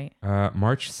 No, right?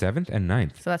 March 7th and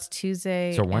 9th. So that's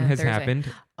Tuesday. So one and has Thursday.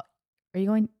 happened. Are you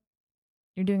going?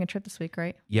 You're doing a trip this week,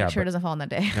 right? Yeah. Make sure it doesn't fall on that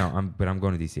day. No, I'm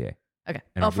going to DCA. Okay.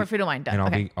 And For Food and Wine. Done. And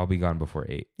Okay. I'll be gone before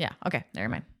 8. Yeah. Okay. Never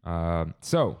mind.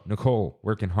 So Nicole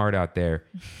working hard out there.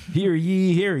 Hear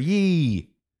ye, hear ye.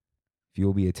 If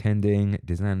you'll be attending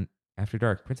Disneyland After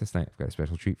Dark Princess Night, I've got a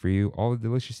special treat for you. All the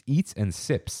delicious eats and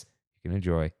sips you can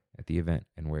enjoy at the event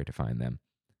and where to find them.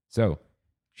 So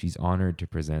she's honored to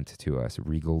present to us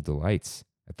Regal Delights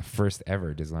at the first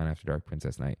ever Disneyland After Dark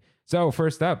Princess Night. So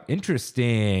first up,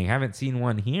 interesting. Haven't seen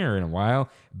one here in a while.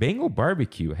 Bengal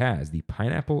Barbecue has the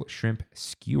pineapple shrimp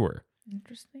skewer.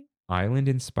 Interesting.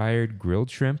 Island-inspired grilled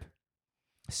shrimp,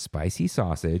 spicy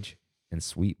sausage, and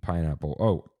sweet pineapple.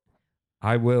 Oh,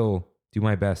 I will do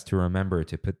my best to remember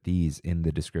to put these in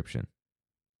the description.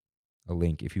 A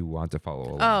link if you want to follow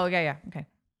along. Oh, yeah. Okay.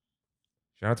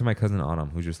 Shout out to my cousin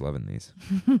Autumn, who's just loving these.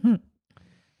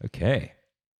 Okay.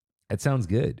 That sounds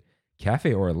good.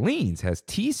 Cafe Orleans has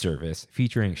tea service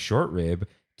featuring short rib,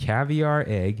 caviar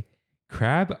egg,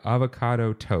 crab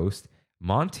avocado toast,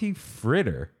 Monty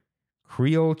fritter,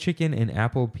 Creole chicken and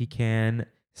apple pecan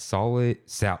salad,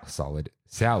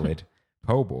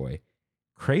 po' boy,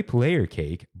 crepe layer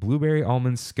cake, blueberry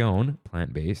almond scone,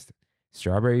 plant-based,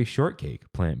 strawberry shortcake,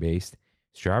 plant-based,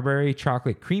 strawberry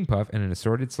chocolate cream puff, and an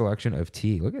assorted selection of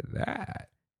tea. Look at that.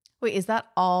 Wait, is that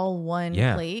all one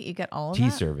Yeah. plate? You get all of Tea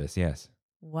that? service, yes.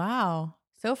 Wow.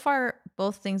 So far,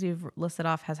 both things we've listed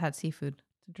off has had seafood.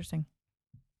 It's interesting.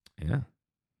 Yeah.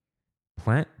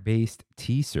 Plant-based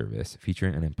tea service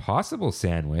featuring an impossible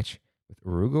sandwich with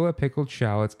arugula, pickled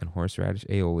shallots, and horseradish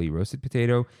aioli, roasted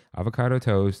potato, avocado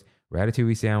toast,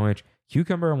 ratatouille sandwich,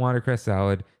 cucumber and watercress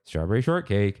salad, strawberry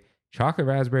shortcake, chocolate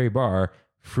raspberry bar,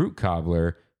 fruit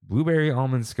cobbler, blueberry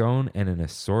almond scone, and an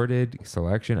assorted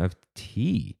selection of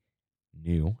tea.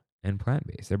 New and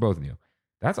plant-based. They're both new.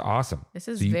 That's awesome. This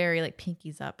is So you- very like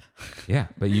pinkies up. Yeah,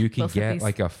 but you can Both of get these.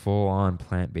 like a full-on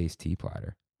plant-based tea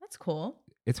platter. That's cool.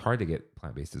 It's hard to get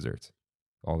plant-based desserts.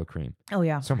 All the cream. Oh,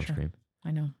 yeah. So for much sure. cream.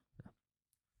 I know.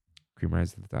 Cream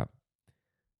rise at the top.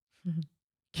 Mhm.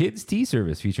 Kids tea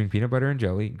service featuring peanut butter and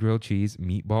jelly, grilled cheese,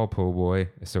 meatball po' boy,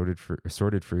 assorted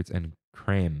fruits, and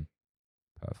creme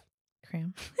puff.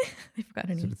 Cram. I forgot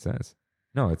her That's what name. it says.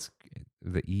 No, it's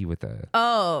the E with the.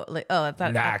 I thought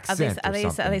An accent or they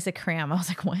something. said cram. I was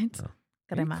like, what? No.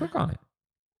 You Crema. click on it.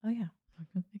 Oh yeah. I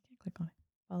can't click on it.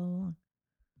 Follow along.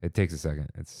 It takes a second.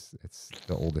 It's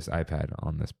the oldest iPad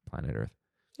on this planet Earth.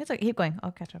 It's like keep going.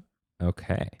 I'll catch up.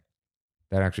 Okay,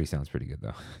 that actually sounds pretty good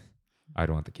though. I'd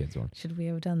want the kids one. Should we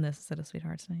have done this instead of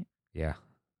Sweethearts Night? Yeah.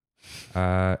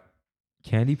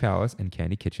 Candy Palace and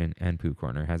Candy Kitchen and Pooh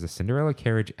Corner has a Cinderella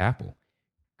carriage apple.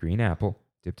 Green apple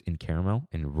dipped in caramel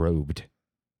and robed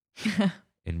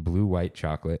in blue white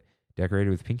chocolate, decorated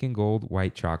with pink and gold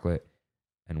white chocolate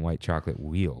and white chocolate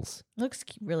wheels. Looks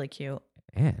really cute.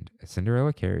 And a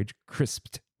Cinderella carriage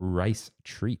crisped rice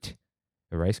treat.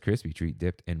 A Rice Krispie treat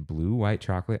dipped in blue white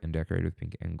chocolate and decorated with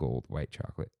pink and gold white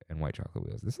chocolate and white chocolate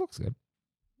wheels. This looks good.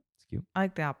 It's cute. I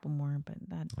like the apple more, but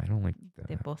that I don't like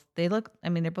they look. I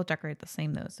mean, they're both decorated the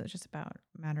same though, so it's just about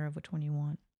a matter of which one you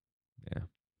want. Yeah.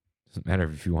 Doesn't matter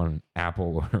if you want an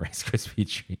apple or a Rice Krispie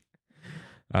treat.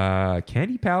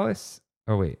 Candy Palace.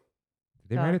 Oh, wait. Did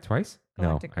they write it twice?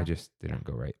 Galactic No, I Grill. just didn't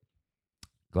go right.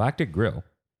 Galactic Grill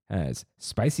has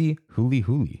spicy huli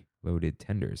huli loaded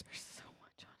tenders. There's so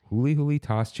much on Huli huli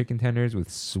tossed chicken tenders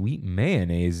with sweet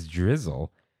mayonnaise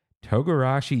drizzle,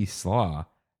 togarashi slaw,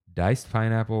 diced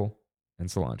pineapple, and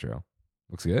cilantro.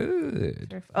 Looks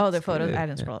good. it. Oh, the Looks photos. good. I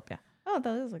didn't Yeah. scroll up. Yeah. Oh, that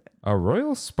does look good. A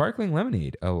royal sparkling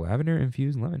lemonade, a lavender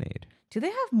infused lemonade. Do they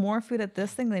have more food at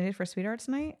this thing than they did for Sweethearts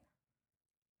Night?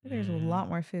 I think there's a lot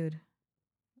more food.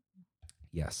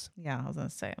 Yes. Yeah, I was gonna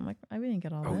say. I'm like, I didn't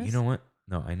get all Oh, this. you know what?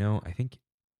 No, I know. I think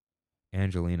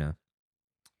Angelina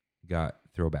got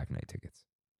throwback night tickets.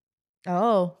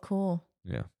 Oh, cool.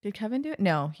 Yeah. Did Kevin do it?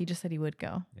 No, he just said he would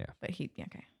go. Yeah. But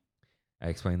okay. I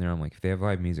explained there, I'm like, if they have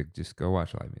live music, just go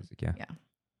watch live music. Yeah. Yeah.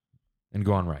 And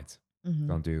go on rides. Mhm.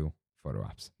 Don't do photo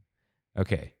ops.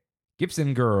 Okay.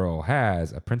 Gibson Girl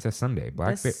has a Princess Sundae.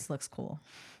 This looks cool.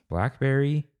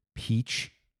 Blackberry,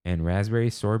 peach, and raspberry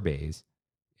sorbets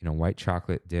in a white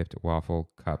chocolate dipped waffle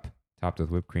cup topped with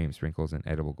whipped cream, sprinkles, and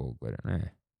edible gold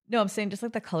glitter. No, I'm saying just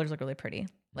like the colors look really pretty.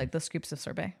 Like the scoops of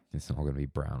sorbet. It's all going to be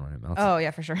brown when it melts. Oh,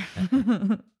 yeah, for sure.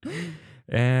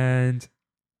 And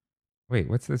wait,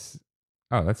 what's this?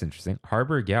 Oh, that's interesting.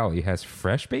 Harbor Galley has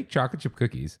fresh baked chocolate chip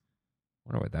cookies.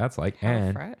 Wonder what that's like. How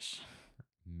and fresh.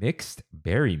 mixed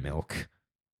berry milk.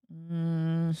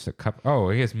 Mm. Just a cup. Oh,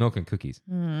 I guess milk and cookies.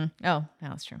 Mm. Oh, yeah,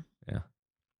 that's true. Yeah.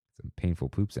 Some painful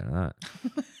poops out of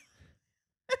that.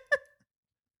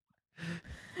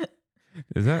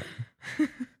 Is that?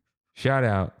 Shout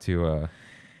out to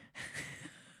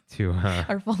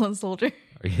Our fallen soldier.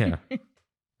 yeah.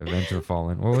 Avenge the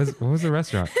Fallen. What was the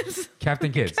restaurant?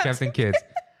 Captain Kids. Captain Kids.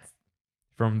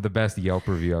 From the best Yelp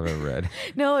review I've ever read.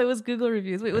 No, it was Google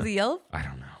reviews. Wait, was it Yelp? I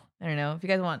don't know. I don't know. If you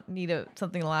guys need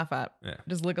something to laugh at, Yeah.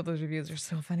 just look up those reviews. They're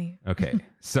so funny. Okay.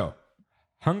 So,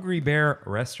 Hungry Bear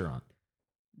Restaurant.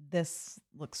 This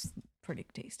looks pretty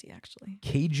tasty, actually.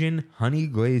 Cajun honey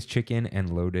glazed chicken and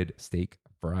loaded steak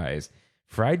fries.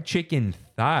 Fried chicken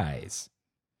thighs.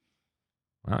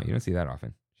 Wow, you don't see that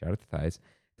often. Shout out to thighs.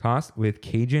 Tossed with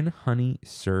Cajun honey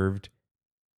served.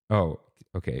 Oh,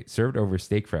 okay. Served over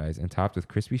steak fries and topped with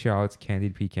crispy shallots,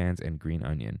 candied pecans, and green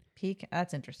onion.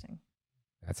 That's interesting.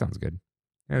 That sounds good.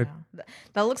 Yeah.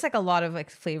 That looks like a lot of like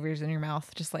flavors in your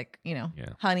mouth. Just like, Yeah.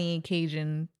 honey,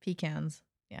 Cajun, pecans.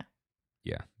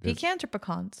 Yeah. Pecans or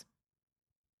pecans?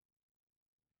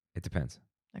 It depends.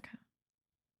 Okay.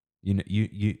 You know,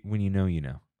 you when you know, you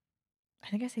know. I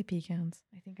think I say pecans.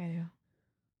 I think I do.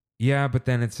 Yeah, but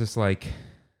then it's just like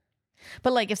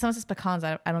But like if someone says pecans,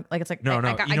 I don't like. It's like no. I You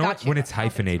know got what? you. When it's Okay,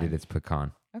 hyphenated, fine. it's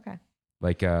pecan. Okay.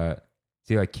 Like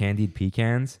see, like candied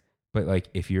pecans, but like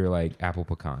if you're like apple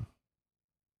pecan,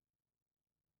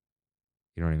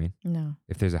 you know what I mean? No.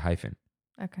 If there's a hyphen,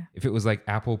 Okay. if it was like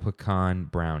apple pecan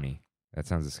brownie, that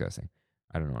sounds disgusting.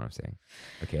 I don't know what I'm saying.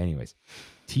 Okay, anyways,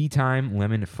 tea time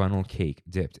lemon funnel cake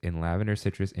dipped in lavender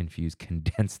citrus infused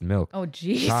condensed milk, Oh,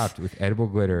 geez. topped with edible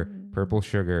glitter, purple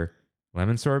sugar,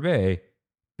 lemon sorbet,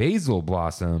 basil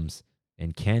blossoms,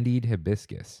 and candied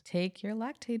hibiscus. Take your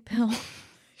lactate pill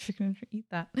if you're going to eat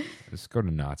that. Just go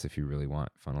to Knott's if you really want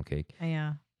funnel cake.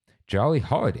 Yeah. Jolly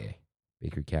Holiday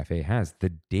Bakery Cafe has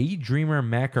the Daydreamer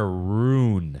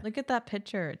Macaroon. Look at that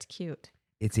picture. It's cute.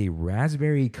 It's a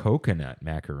raspberry coconut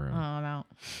macaroon Oh, I'm out.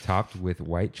 topped with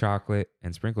white chocolate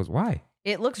and sprinkles. Why?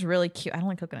 It looks really cute. I don't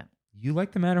like coconut. You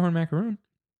like the Matterhorn macaroon?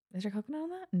 Is there coconut on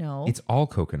that? No. It's all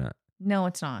coconut. No,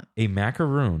 it's not. A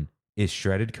macaroon is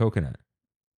shredded coconut,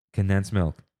 condensed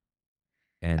milk,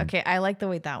 and Okay, I like the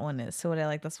way that one is. So would I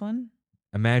like this one?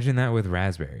 imagine that with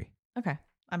raspberry. Okay,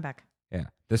 I'm back. Yeah,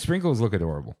 the sprinkles look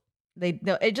adorable.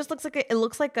 It just looks like it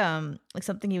looks like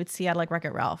something you would see at like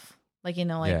Wreck-It Ralph, like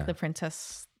Yeah. the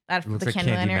princess at It looks the like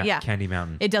Candy Liner. Yeah, Candy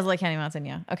Mountain. it does look like Candy Mountain.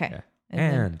 Yeah. Okay. Yeah.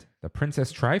 then And the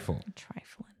Princess Trifle,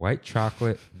 trifling. white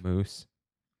chocolate mousse,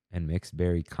 and mixed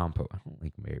berry compote. I don't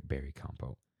like berry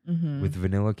compote. Mm-hmm. With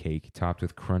vanilla cake topped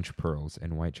with crunch pearls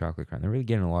and white chocolate crown. They're really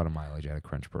getting a lot of mileage out of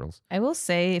crunch pearls. I will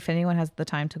say, if anyone has the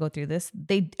time to go through this,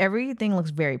 everything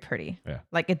looks very pretty. Yeah.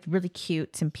 Like it's really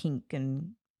cute and pink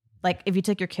and like if you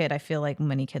took your kid, I feel like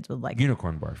many kids would like.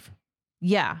 Unicorn barf.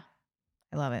 Yeah,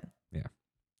 I love it.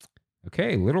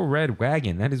 Okay, Little Red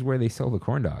Wagon. That is where they sell the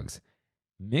corn dogs.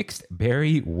 Mixed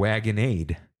berry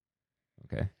wagonade.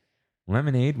 Okay.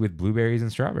 Lemonade with blueberries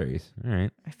and strawberries. All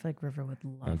right. I feel like River would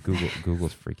love.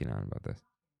 Google's freaking out about this.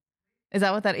 Is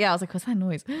that what that? Yeah, I was like, what's that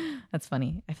noise? That's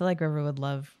funny. I feel like River would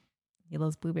love. He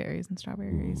loves blueberries and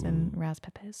strawberries and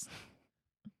raspberries.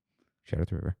 Shout out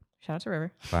to River. Shout out to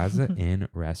River. Plaza Inn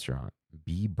Restaurant.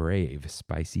 Be Brave.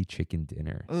 Spicy chicken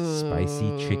dinner.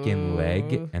 Spicy chicken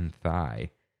leg and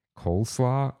thigh.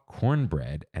 Coleslaw,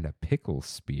 cornbread, and a pickle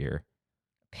spear.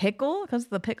 Pickle? Because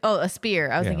the pickle. Oh, a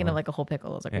spear. I was Yeah, thinking of like- like a whole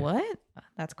pickle. I was like, Yeah. what?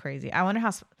 That's crazy. I wonder how.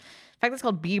 In fact, it's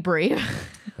called Be Brave.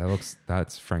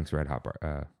 That's Frank's Red Hot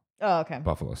Oh, okay.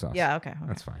 buffalo sauce. Yeah, okay.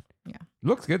 That's fine. Yeah. It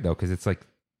looks good though, because it's like,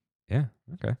 yeah,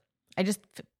 okay. I just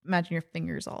imagine your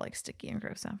fingers all like sticky and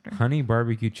gross after. Honey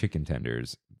barbecue chicken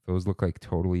tenders. Those look like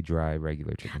totally dry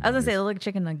regular chicken I was gonna say they tenders. look like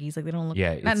chicken nuggies. Like they don't look.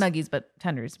 Yeah, not it's- nuggies, but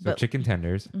tenders. So but chicken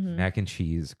tenders, Mhm. mac and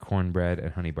cheese, cornbread,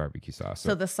 and honey barbecue sauce.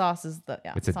 so the sauce is the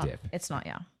It's a not- dip. It's not.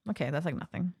 Yeah. Okay, that's like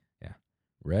nothing.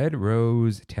 Red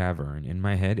Rose Tavern. In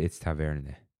my head, it's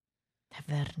Taverne.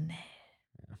 Taverne.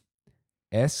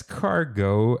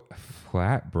 escargot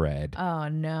flatbread. Oh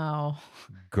no.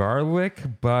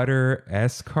 Garlic butter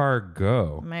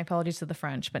escargot. My apologies to the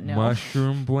French, but no.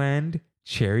 Mushroom blend,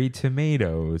 cherry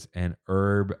tomatoes, and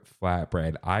herb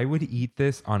flatbread. I would eat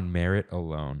this on merit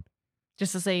alone.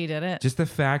 Just to say you did it. Just the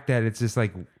fact that it's just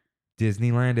like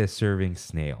Disneyland is serving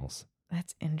snails.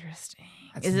 That's interesting.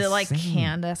 That's Is it like insane.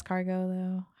 canned escargot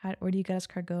though? Where do you get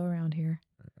escargot around here?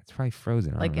 It's probably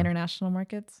frozen. I Like don't know. international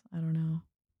markets? I don't know.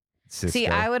 See,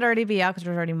 Cisco. I would already be out because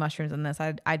there's already mushrooms in this.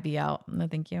 I'd be out. No,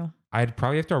 thank you. I'd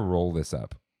probably have to roll this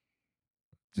up,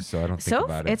 just so I don't think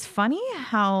about it. It's funny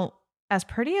how, as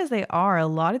pretty as they are, a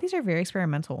lot of these are very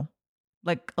experimental.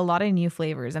 Like a lot of new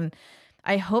flavors, and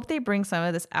I hope they bring some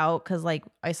of this out because, like,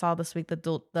 I saw this week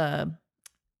the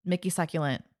Mickey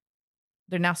succulent.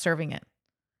 They're now serving it,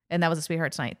 and that was a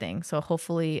Sweethearts Night thing. So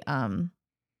hopefully,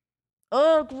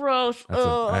 oh, gross!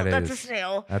 That's a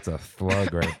snail. That's a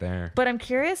slug right there. But I'm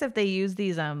curious if they use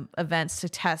these events to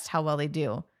test how well they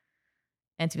do,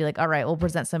 and to be like, all right, we'll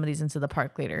present some of these into the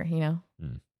park later. You know,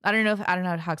 I don't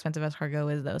know how expensive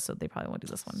escargot is though, so they probably won't do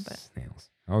this one. But Snails.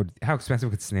 Oh, how expensive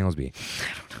could snails be?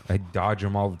 I don't know. I dodge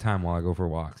them all the time while I go for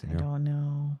walks. You I know? don't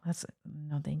know.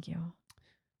 No, thank you.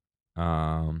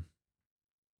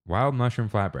 Wild mushroom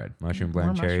flatbread, mushroom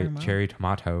blend, More mushroom, huh? cherry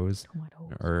tomatoes,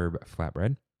 Tomatoes. herb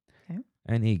flatbread, Okay.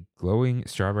 and a glowing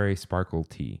strawberry sparkle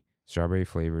tea, strawberry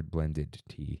flavored blended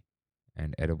tea,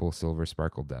 and edible silver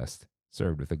sparkle dust,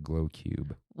 served with a glow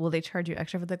cube. Will they charge you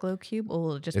extra for the glow cube, or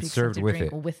will it just It's be served expensive with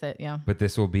drink it. With it, yeah. But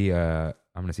this will be I'm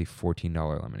gonna say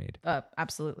 $14 lemonade.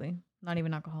 Absolutely. Not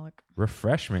even alcoholic.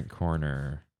 Refreshment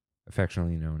corner,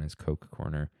 affectionately known as Coke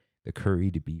corner. The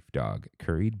curried beef dog,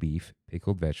 curried beef,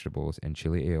 pickled vegetables, and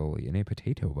chili aioli in a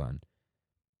potato bun.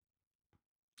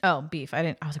 Oh, beef.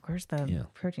 I was like, where's the Yeah.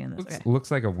 protein in this? Okay.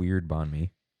 Looks like a weird banh mi.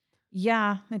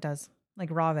 Yeah, it does. Like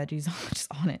raw veggies just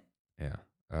on it. Yeah.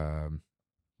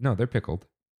 No, they're pickled.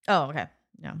 Oh, okay.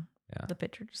 Yeah. Yeah. The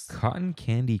picture just. Cotton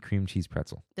candy cream cheese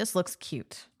pretzel. This looks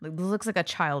cute. Like, this looks like a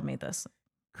child made this.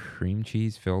 Cream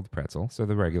cheese filled pretzel. So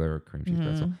the regular cream cheese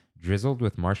pretzel. Drizzled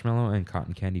with marshmallow and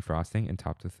cotton candy frosting and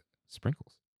topped with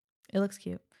sprinkles. It looks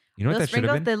cute. You know what Those that should have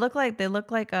sprinkles, been? they look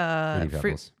like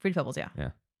Fruity Pebbles, yeah.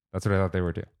 Yeah. That's what I thought they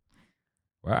were too.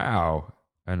 Wow.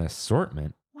 An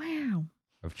assortment Wow.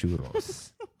 of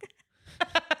churros.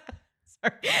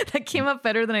 Sorry. That came up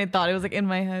better than I thought. It was like in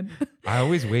my head. I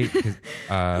always wait because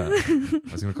I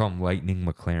was going to call him Lightning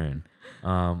McLaren.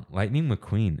 Lightning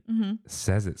McQueen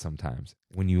says it sometimes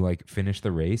when you like finish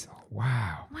the race. Oh,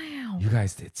 wow. Wow. You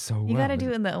guys did so well. You got to do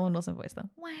it in the Owen Wilson voice though.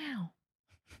 Wow.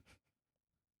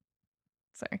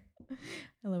 Sorry.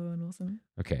 I love Owen Wilson.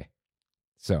 Okay.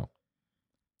 So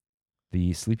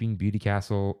the Sleeping Beauty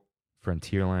Castle,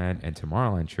 Frontierland, and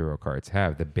Tomorrowland churro carts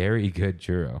have the Berry Good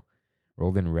churro,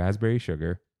 rolled in raspberry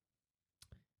sugar,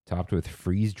 topped with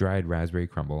freeze-dried raspberry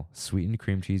crumble, sweetened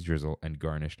cream cheese drizzle, and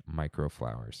garnished micro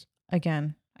flowers.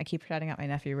 Again, I keep shouting out my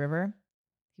nephew River.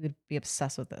 He would be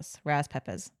obsessed with this.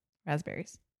 Raspberries.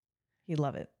 He'd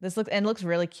love it. This looks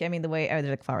really cute. I mean, the way there's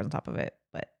like flowers on top of it,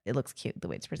 but it looks cute the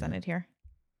way it's presented here.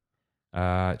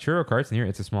 Churro carts near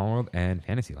It's a Small World and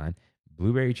Fantasyland.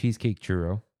 Blueberry cheesecake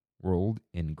churro, rolled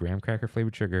in graham cracker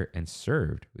flavored sugar and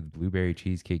served with blueberry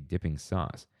cheesecake dipping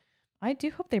sauce. I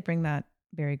do hope they bring that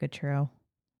very good churro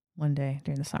one day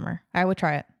during the summer. I would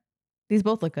try it. These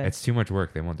both look good. It's too much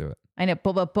work. They won't do it. I know,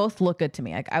 but both look good to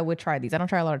me. Like I would try these. I don't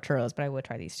try a lot of churros, but I would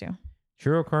try these too.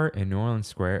 Churro cart in New Orleans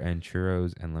Square and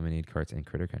churros and lemonade carts in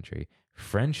Critter Country.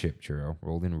 Friendship churro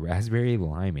rolled in raspberry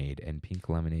limeade and pink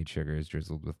lemonade sugars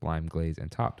drizzled with lime glaze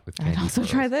and topped with candy. I'd also swirls.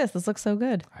 try this. This looks so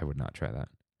good. I would not try that.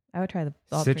 I would try the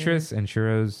all three of Citrus these. and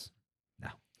churros. No.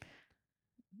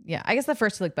 Yeah, I guess the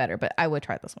first two look better, but I would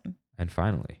try this one. And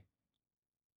finally,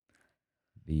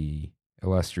 the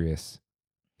illustrious,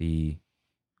 the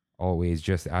always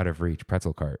just out of reach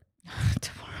pretzel cart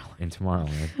in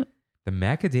Tomorrowland. The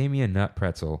macadamia nut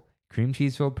pretzel, cream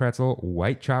cheese filled pretzel,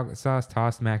 white chocolate sauce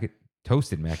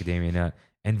toasted macadamia nut,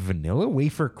 and vanilla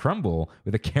wafer crumble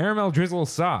with a caramel drizzle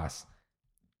sauce.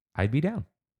 I'd be down.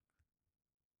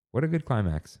 What a good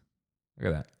climax.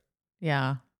 Look at that.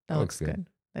 Yeah, that looks looks good. good.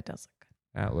 That does look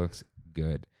good. That looks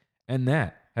good. And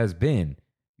that has been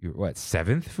your,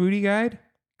 seventh foodie guide?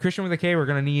 Christian with a K, we're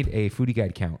going to need a foodie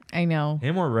guide count. I know.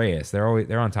 Him or Reyes, they're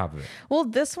on top of it. Well,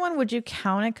 this one, would you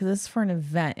count it? Because this is for an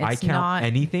event. It's I count not.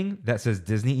 anything that says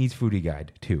Disney Eats Foodie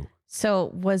Guide too.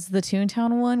 So was the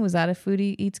Toontown one? Was that a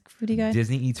foodie eats foodie guide?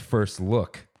 Disney Eats First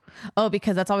Look. Oh,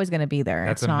 because that's always going to be there.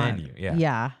 That's It's a not, menu, yeah.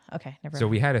 Yeah. Okay. Never So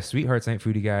mind. we had a Sweethearts Night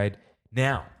Foodie Guide.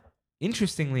 Now,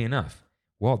 interestingly enough,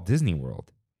 Walt Disney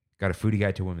World got a foodie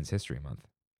guide to Women's History Month.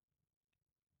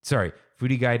 Sorry,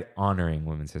 foodie guide honoring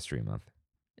Women's History Month.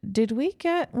 Did we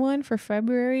get one for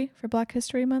February for Black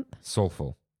History Month?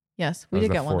 Soulful. Yes, That we was did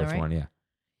the get one, though, fourth right? one, yeah.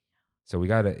 So we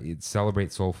got to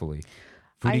celebrate soulfully.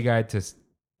 Foodie guide to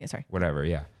Yeah, sorry. whatever,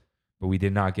 yeah. But we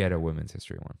did not get a women's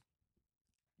history one.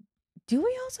 Do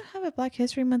we also have a Black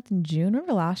History Month in June?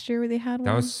 Remember last year where they had one?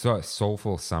 That was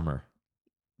soulful summer.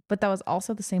 But that was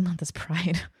also the same month as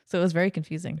Pride. So it was very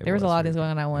confusing. It There was a was lot of very things going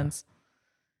on at once.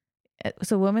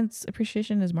 So Women's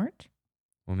Appreciation is March?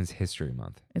 Women's History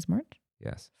Month. Is March?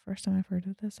 Yes. First time I've heard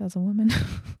of this as a woman.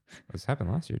 This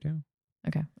happened last year too.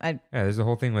 Okay. Yeah, there's a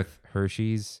whole thing with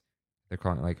Hershey's. They're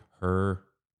calling it like her.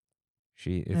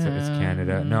 It's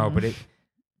Canada. No, but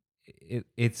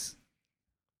it's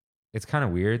kind of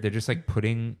weird. They're just like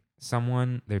putting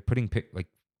like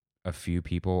a few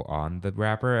people on the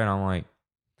wrapper, and I'm like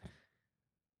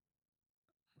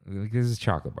this is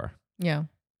chocolate bar. Yeah.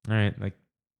 All right, like,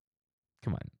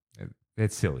 come on,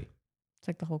 it's silly. It's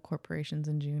like the whole corporations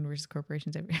in June versus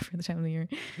corporations every the time of the year.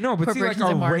 No, but see, like Corporations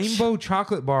in a March. rainbow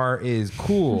chocolate bar is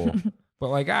cool, but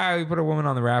like we put a woman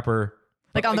on the wrapper.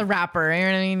 Like on the wrapper, you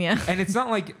know what I mean? Yeah. And it's not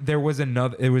like there was a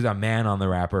man on the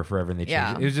wrapper forever and they changed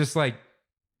Yeah. it. It was just like,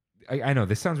 I know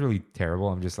this sounds really terrible.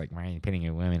 I'm just like, why are you putting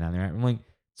a woman on the wrapper? I'm like,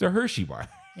 it's a Hershey bar.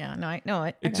 Yeah. No, I know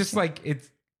it. It's just like,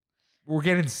 we're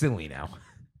getting silly now.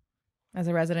 As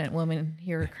a resident woman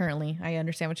here currently, I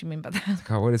understand what you mean by that.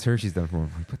 God, what has Hershey's done for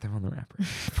them? We put them on the wrapper.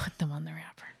 Put them on the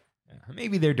wrapper. Yeah,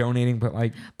 maybe they're donating, but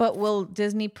like. But will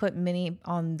Disney put Minnie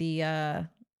on the, that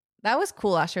was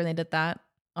cool last year when they did that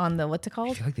on the, what's it I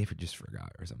called? feel like they just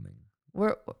forgot or something.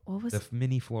 What was The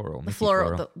mini floral. the Mickey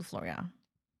floral? The floral, yeah.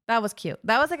 That was cute.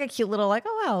 That was like a cute little, like,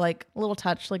 oh wow, like a little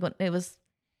touch. Like when it was,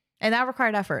 and that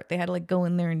required effort. They had to like go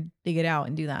in there and dig it out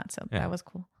and do that. So Yeah. that was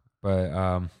cool.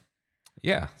 But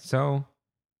yeah, so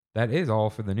that is all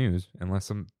for the news, unless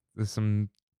something's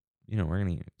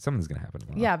gonna happen.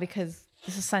 tomorrow. Yeah, because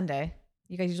this is Sunday.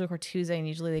 You guys usually record Tuesday, and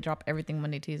usually they drop everything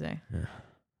Monday, Tuesday. Yeah.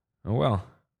 Oh well,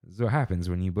 this is what happens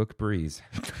when you book Breeze.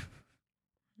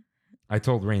 I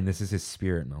told Rain this is his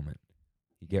spirit moment.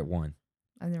 You get one.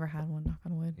 I've never had one, knock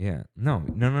on wood. Yeah.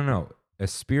 No. A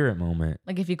spirit moment.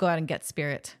 Like if you go out and get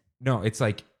spirit. No, it's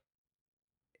like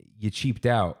you cheaped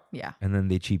out. Yeah. And then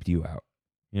they cheaped you out.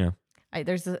 You know?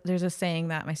 There's a saying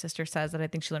that my sister says that I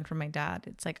think she learned from my dad.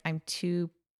 It's like, I'm too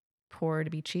poor to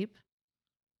be cheap.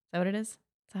 Is that what it is? Is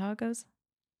that how it goes?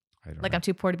 I don't Like know. I'm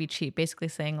too poor to be cheap. Basically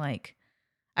saying like,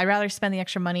 I'd rather spend the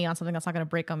extra money on something that's not going to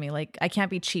break on me. Like I can't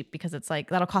be cheap because it's like,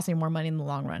 that'll cost me more money in the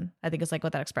long run. I think it's like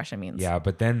what that expression means. Yeah,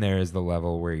 but then there is the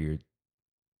level where you're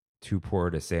too poor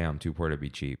to say I'm too poor to be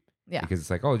cheap. Yeah. Because it's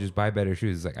like, oh, just buy better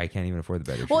shoes. It's like, I can't even afford the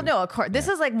better shoes. Well, no, of course. This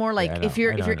Yeah. is like more like Yeah, I know, if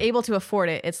you're I know, if you're I know. able to afford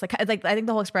it, it's like I think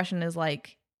the whole expression is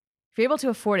like if you're able to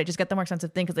afford it, just get the more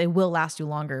expensive thing because they will last you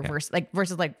longer. Yeah.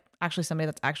 Versus like actually somebody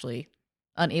that's actually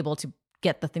unable to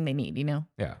get the thing they need. You know?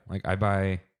 Yeah, like I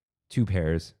buy 2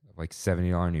 pairs of like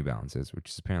 $70 New Balances, which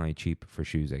is apparently cheap for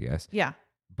shoes, I guess. Yeah.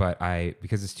 But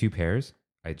because it's 2 pairs,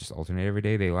 I just alternate every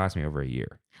day. They last me over a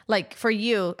year. Like for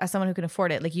you, as someone who can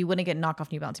afford it, like you wouldn't get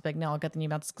knockoff New Balance. You'd be like, no, I'll get the New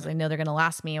Balance because I know they're going to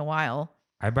last me a while.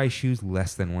 I buy shoes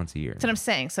less than once a year. That's what I'm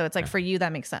saying. So it's like Yeah. for you,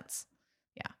 that makes sense.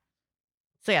 Yeah.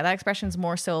 So yeah, that expression is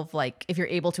more so of like if you're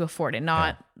able to afford it,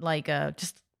 not like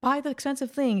just buy the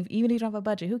expensive thing, even if you don't have a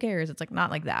budget. Who cares? It's like not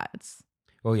like that. It's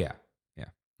Well, yeah.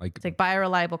 Like, it's like buy a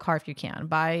reliable car if you can.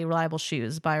 Buy reliable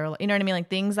shoes. You know what I mean? Like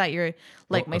things that you're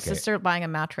like Well, my okay. sister buying a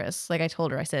mattress. Like I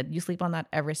told her, I said, you sleep on that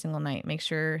every single night. Make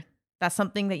sure that's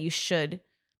something that you should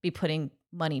be putting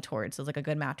money towards. So it's like a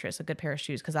good mattress, a good pair of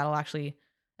shoes, because that'll actually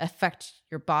affect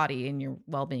your body and your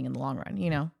well-being in the long run, you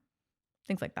know?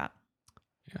 Things like that.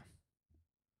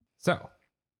 so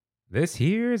this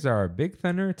here is our Big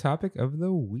Thunder topic of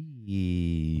the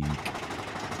week.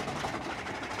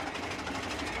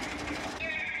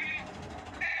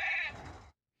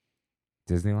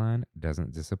 Disneyland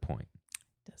doesn't disappoint.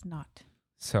 Does not.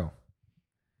 So,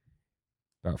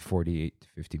 about 48 to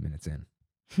 50 minutes in,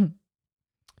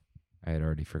 I had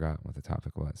already forgotten what the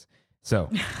topic was. So,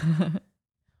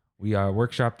 we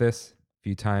workshopped this a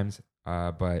few times,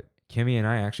 but Kimmy and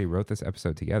I actually wrote this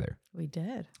episode together. We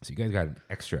did. So, you guys got an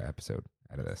extra episode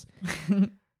out of this.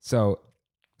 So,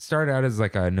 started out as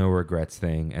like a no regrets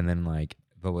thing, and then like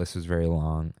the list was very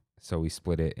long. So, we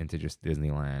split it into just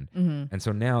Disneyland. Mm-hmm. And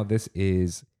so now this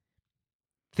is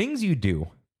things you do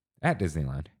at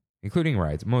Disneyland, including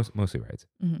rides, mostly rides,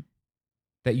 Mhm.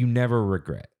 that you never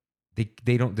regret.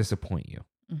 They don't disappoint you,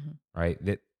 Mm-hmm. right?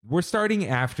 That we're starting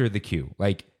after the queue.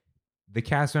 Like the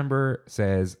cast member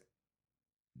says,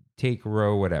 take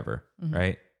row whatever, Mhm.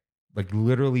 right? Like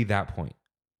literally that point.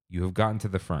 You have gotten to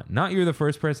the front. Not you're the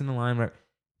first person in line, but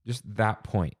just that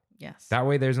point. Yes. That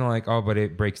way there's no like, oh, but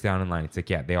it breaks down in line. It's like,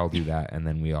 yeah, they all do that. And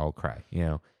then we all cry, you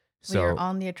know? We So are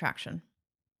on the attraction.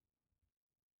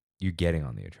 you're getting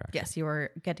on the attraction. Yes, you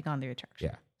are getting on the attraction.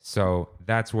 Yeah. So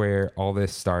that's where all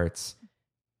this starts.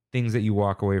 Things that you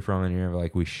walk away from and you're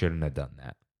like, we shouldn't have done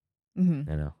that.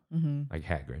 Mm-hmm. You know? Mm-hmm. Like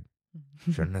Hagrid.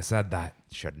 Shouldn't have said that.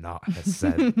 Should not have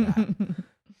said that.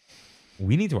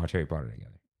 We need to watch Harry Potter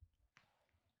together.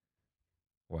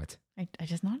 What? I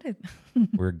just nodded.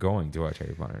 We're going to watch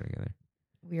Harry Potter together.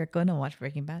 We are going to watch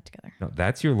Breaking Bad together. No,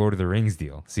 that's your Lord of the Rings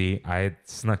deal. See, I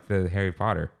snuck the Harry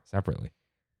Potter separately.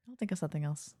 I'll think of something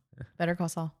else. Better Call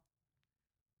Saul.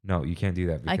 No, you can't do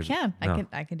that. I Because, can. No,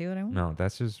 I can do what I want. no,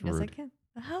 that's just Yes, rude. I can.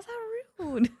 How's that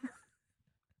rude?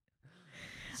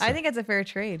 I So- think it's a fair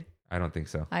trade. I don't think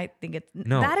so. I think it's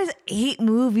No. That is 8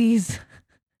 movies.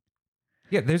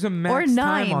 Yeah, there's a max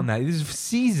time 9. on that. This is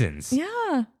seasons.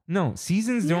 Yeah. No,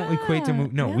 seasons don't equate to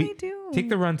movie. No, yeah, we they do. take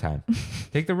the runtime.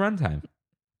 Take the runtime.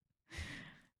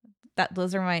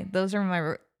 Those are my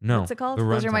No, what's it called? the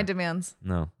Those are my runtime. demands.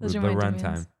 No, Those the are my runtime.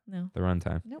 demands. No. The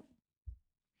runtime. Nope.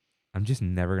 I'm just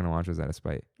never gonna watch those out of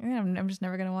spite. Yeah, I'm just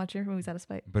never gonna watch your movies out of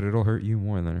spite. But it'll hurt you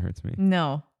more than it hurts me.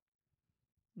 No,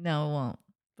 it won't.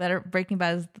 Breaking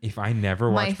Bad is If I never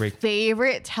my watch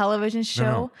favorite television show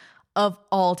No. of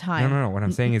all time. No. What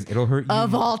I'm saying is it'll hurt you.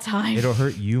 Of all time. It'll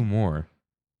hurt you more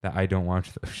that I don't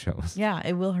watch those shows. Yeah,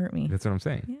 it will hurt me. That's what I'm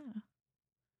saying. Yeah.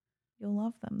 You'll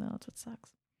love them though. That's what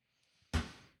sucks.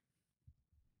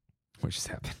 What just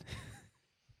happened?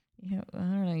 I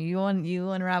don't know. You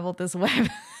unraveled this web.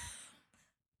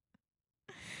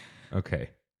 Okay.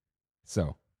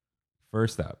 So,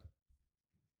 first up,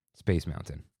 Space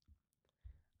Mountain.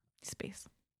 Space.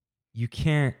 You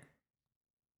can't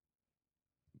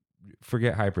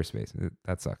forget hyperspace.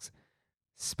 That sucks.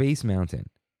 Space Mountain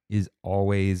is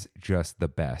always just the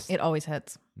best. It always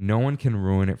hits. No one can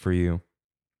ruin it for you.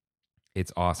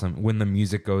 It's awesome. When the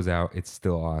music goes out, it's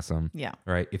still awesome. Yeah.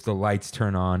 Right? If the lights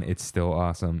turn on, it's still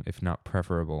awesome, if not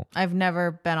preferable. I've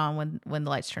never been on when the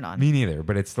lights turn on. Me neither,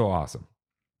 but it's still awesome.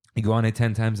 You go on it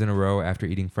 10 times in a row after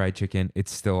eating fried chicken,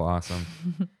 it's still awesome.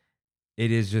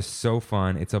 It is just so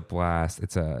fun. It's a blast.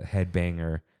 It's a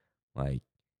headbanger. Like,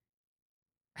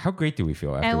 how great do we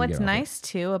feel after And we what's get off it? nice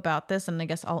too about this, and I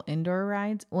guess all indoor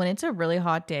rides, when it's a really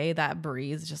hot day, that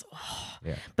breeze just,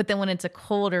 Yeah. But then when it's a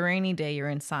cold or rainy day, you're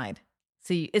inside.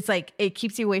 So it's like, it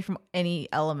keeps you away from any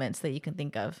elements that you can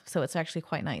think of. So it's actually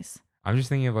quite nice. I'm just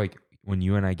thinking of like when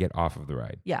you and I get off of the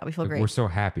ride. Yeah, we feel Like, great. we're so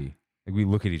happy. Like we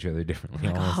look at each other differently.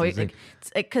 Like, almost. oh, It's like-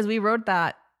 because we rode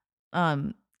that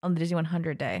on the Disney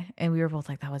 100 day, and we were both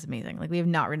like, that was amazing. Like, we have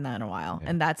not ridden that in a while, Yeah.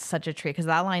 and that's such a treat because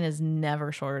that line is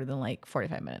never shorter than like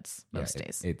 45 minutes yeah, most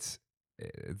days. it's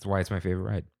why it's my favorite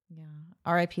ride. Yeah.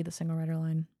 R.I.P. the single rider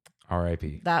line.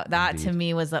 R.I.P. That to Indeed.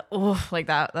 me was like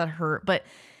that hurt. But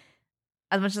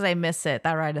as much as I miss it,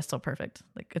 that ride is still perfect.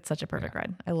 Like, it's such a perfect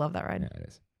ride. I love that ride. Yeah, it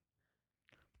is.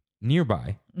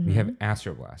 Nearby, we have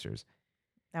Astro Blasters.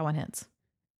 That one hits.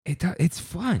 It's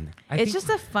fun. It's just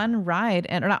a fun ride,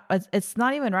 and or not. It's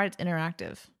not even a ride. It's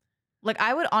interactive. Like,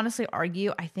 I would honestly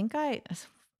argue, I think I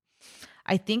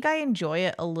enjoy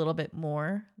it a little bit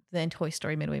more than Toy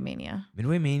Story Midway Mania.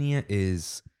 Midway Mania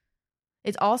is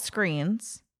It's all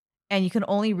screens, and you can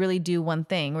only really do one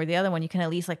thing, where the other one you can at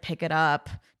least like pick it up,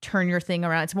 turn your thing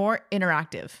around. It's more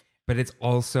interactive. but it's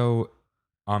also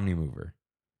Omnimover.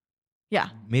 Yeah.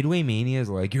 Midway Mania is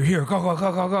like, you're here, go, go,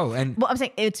 go, go, go. And Well, I'm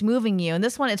saying it's moving you, and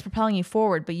this one it's propelling you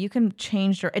forward, but you can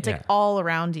change it's like Yeah. all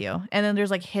around you, and then there's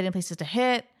like hidden places to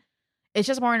hit. It's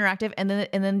just more interactive, and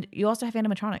then you also have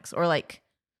animatronics, or like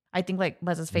I think like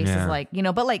Buzz's face Yeah. is like,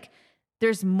 but like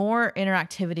there's more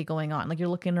interactivity going on. Like, you're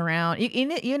looking around,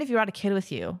 even if you had a kid with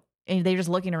you and they're just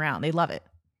looking around, they love it.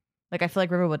 Like, I feel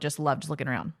like River would just love just looking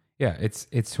around. yeah, it's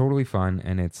totally fun.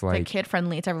 And it's It's like like, kid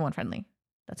friendly. It's everyone friendly.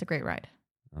 That's a great ride.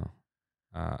 What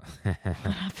no,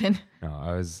 happened?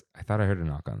 I thought I heard a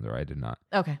knock on the door. I did not.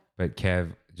 Okay. But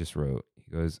Kev just wrote,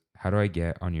 he goes, how do I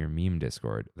get on your meme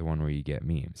Discord? The one where you get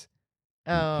memes.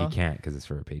 Oh, He can't because it's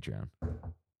for a Patreon.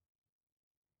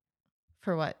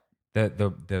 for what?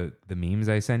 The memes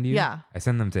I send you, Yeah. I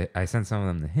send some of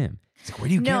them to him. He's like, where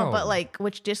do you get all No, of but them? like,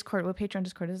 which Discord? What Patreon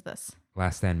Discord is this?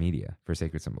 Last Stand Media for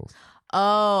Sacred Symbols.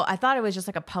 Oh, I thought it was just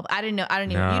like a pub. I didn't know. I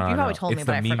didn't even. No, You probably no. told me, It's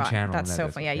but the I meme forgot. channel That's on so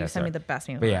that funny. Yeah, Discord. you Yeah, sent me sorry. the best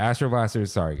memes. But yeah, Astro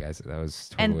Blasters, sorry guys. That was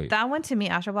totally. And that one to me,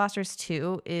 Astro Blasters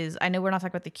 2 is, I know we're not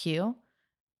talking about the queue,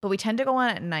 but we tend to go on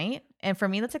at night. And for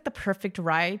me, that's like the perfect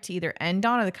ride to either end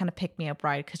on or the kind of pick me up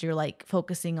ride, because you're like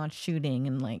focusing on shooting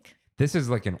and like, This is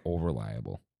like an old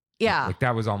reliable. yeah. Like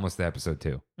that was almost the episode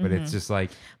 2. But it's just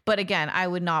like, But again, I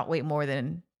would not wait more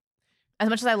than As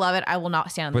much as I love it, I will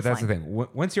not stand on But this that's line. the thing.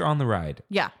 Once you're on the ride,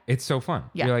 Yeah. it's so fun.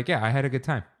 Yeah. You're like, yeah, I had a good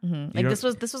time. Mm-hmm. Like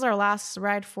this was our last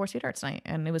ride for Sweethearts night,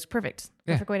 and it was perfect.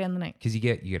 Yeah. Perfect way to end the night. Because you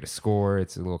get a score.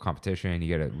 It's a little competition. You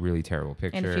get a really terrible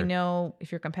picture. And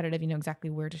if you're competitive, you know exactly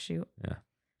where to shoot. Yeah.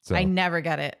 So I never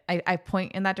get it. I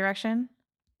point in that direction,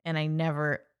 and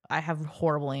I have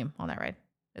horrible aim on that ride.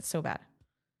 It's so bad.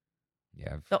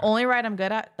 yeah. The only ride I'm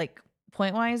good at, like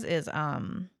point wise, is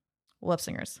Lip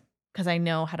Singers, because I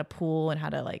know how to pull and how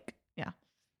to like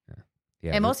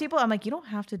yeah. And most people, I'm like, you don't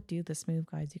have to do this move,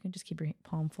 guys. You can just keep your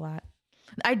palm flat.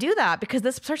 I do that because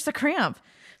this starts to cramp.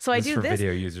 So I do for this.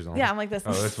 video users only. Yeah, I'm like this. Oh,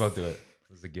 let's both do it.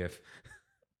 This is a GIF.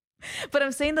 But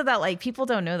I'm saying that like people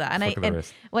don't know that. Flick of the And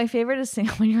wrist. my favorite is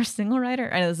when you're a single rider.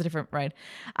 I know this is a different ride.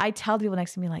 I tell the people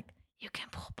next to me like, you can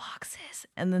pull boxes.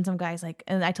 And then some guys like,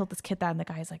 and I told this kid that, and the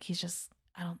guy's like, he's just,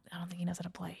 I don't think he knows how to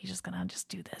play. He's just gonna just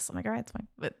do this. I'm like, all right, it's fine.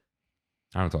 But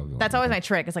I don't tell people. that's always my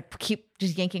trick. It's like keep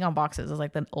just yanking on boxes is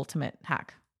like the ultimate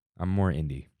hack. I'm more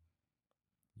indie.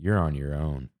 You're on your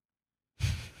own.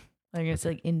 Like it's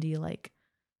like indie, like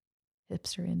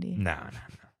hipster indie. No.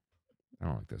 I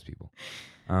don't like those people.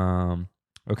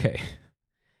 Okay.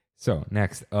 So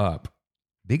next up,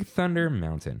 Big Thunder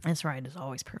Mountain. This ride is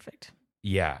always perfect.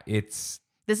 Yeah, This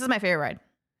is my favorite ride.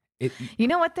 it. You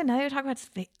know what? Then now you're talking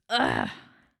about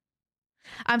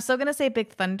I'm still gonna say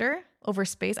Big Thunder over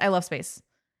Space. I love Space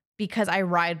because I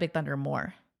ride Big Thunder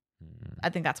more. I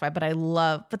think that's why. But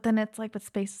then it's like, but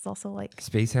Space is also like.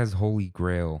 Space has Holy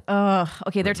Grail. Oh,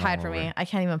 okay. They're Written tied all for me. over. I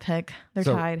can't even pick. They're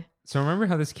So- tied. So remember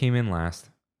how this came in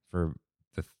last for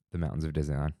the Mountains of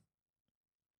Disneyland?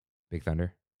 Big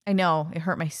Thunder. I know it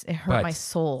hurt my But- my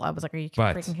soul. I was like, are you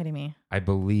but- freaking kidding me? I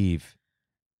believe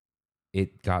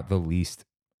it got the least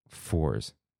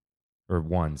 4s or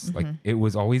 1s. Like Mhm. it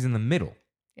was always in the middle.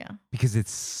 Yeah. Because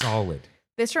it's solid.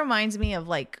 This reminds me of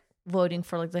like voting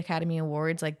for like the Academy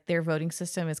Awards. Like their voting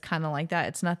system is kind of like that.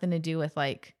 It's nothing to do with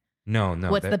like No.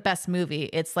 what's the best movie.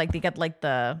 It's like they get like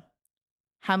the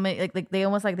how many like they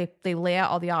almost like they lay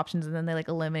out all the options and then they like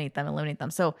eliminate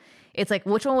them. So it's like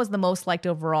which one was the most liked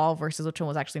overall versus which one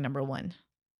was actually number one.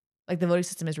 Like the voting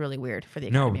system is really weird for the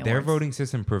Academy No, their Awards. voting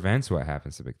system prevents what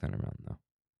happens to Big Thunder Mountain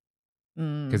though.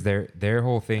 Mm, Because their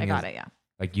whole thing I is got it. Yeah.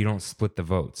 like you don't split the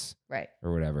votes Right.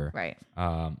 or whatever. Right.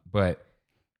 But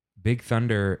Big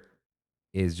Thunder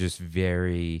is just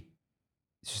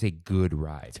it's just a good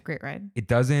ride. It's a great ride. It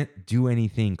doesn't do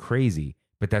anything crazy,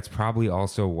 but that's probably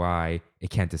also why it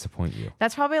can't disappoint you.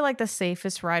 That's probably like the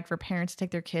safest ride for parents to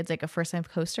take their kids, like a first time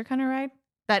coaster kind of ride.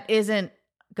 That isn't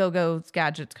Go-Go's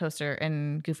Gadgets coaster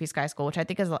and Goofy Sky School, which I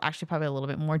think is actually probably a little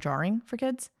bit more jarring for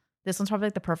kids. This one's probably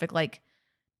like the perfect, like,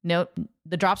 no,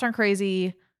 the drops aren't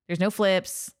crazy. There's no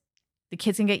flips. The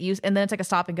kids can get used, and then it's like a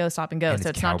stop and go. And So it's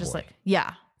it's not just cowboy. like,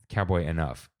 yeah. Cowboy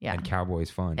enough. Yeah. And Cowboy's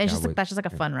fun. And it's just Cowboy- that's just like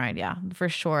a fun ride. Yeah, for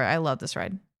sure. I love this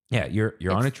ride. Yeah, you're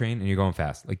on a It's- train and you're going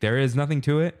fast. Like there is nothing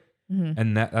to it. Mhm.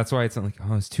 And that's why it's not like,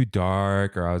 oh, it's too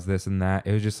dark or I was this and that.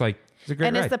 It was just like, it's a great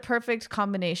And ride. it's the perfect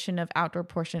combination of outdoor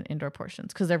portion, indoor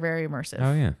portions because they're very immersive.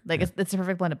 Oh, yeah. Like Yeah. it's a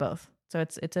perfect blend of both. So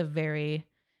it's a very,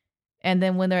 and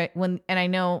then when I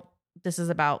know this is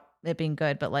about it being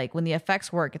good, but like when the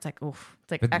effects work, it's like oof,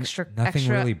 it's like But nothing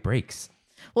extra. really breaks.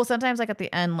 Well, sometimes like at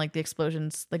the end, like the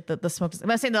explosions, like the smoke. I'm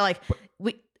not saying that like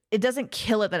it doesn't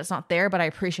kill it that it's not there, but I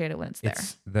appreciate it when it's there.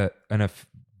 It's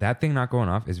that thing not going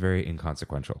off is very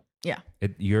inconsequential. Yeah.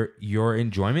 Your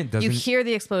enjoyment doesn't You hear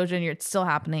the explosion, it's still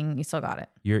happening. You still got it.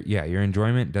 your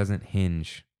enjoyment doesn't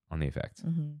hinge on the effects.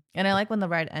 And I like when the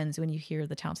ride ends when you hear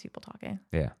the townspeople talking.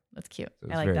 Yeah. That's cute. So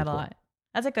it's I like very that a cool. lot.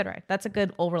 That's a good ride. That's a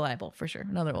good old reliable for sure.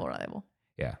 Another old reliable.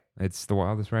 Yeah. It's the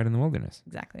wildest ride in the wilderness.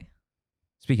 Exactly.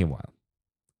 Speaking of wild,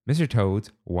 Mr.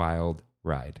 Toad's Wild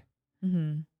Ride.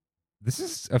 Mm-hmm. This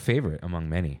is a favorite among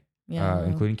many, Yeah.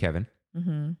 including Kevin.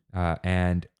 Mm-hmm.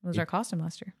 And It was our costume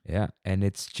last year. yeah, and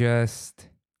it's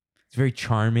very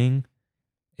charming.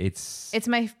 It's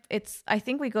I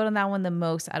think we go to that one the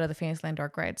most out of the Fantasyland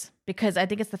dark rides because I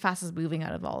think it's the fastest moving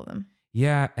out of all of them.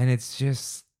 yeah, and it's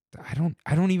just I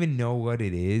don't even know what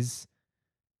it is.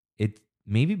 It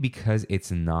maybe because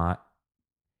it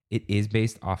is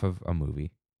based off of a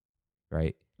movie,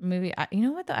 right? Movie. You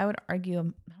know what? Though I would argue.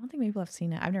 I don't think people have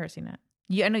seen it. I've never seen it.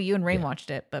 I know you and Rain Yeah. watched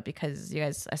it, but because you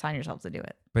guys assigned yourselves to do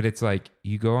it. But it's like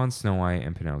you go on Snow White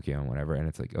and Pinocchio and whatever, and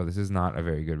it's like, oh, this is not a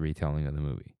very good retelling of the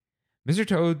movie. Mr.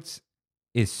 Toad's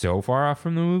is so far off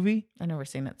from the movie I've never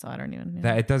seen it, so I don't even know.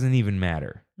 that it doesn't even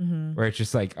matter. Mm-hmm. Where it's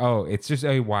just like, oh, it's just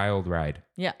a wild ride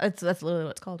Yeah, that's literally what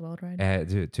it's called, Wild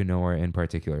Ride. to nowhere in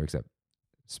particular, except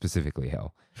specifically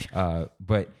hell.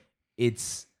 But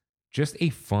it's just a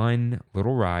fun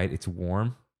little ride. It's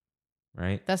warm.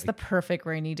 right? That's the perfect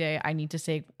rainy day. I need to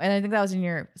say, and I think that was in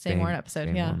your Staying Warm episode.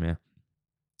 Staying Yeah. Warm, yeah.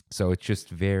 So it's just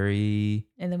very.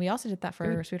 And then we also did that for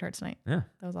Good. Sweethearts Night. Yeah.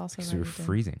 That was also. Because we were really good.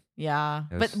 freezing. Yeah,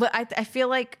 It but was- I feel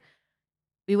like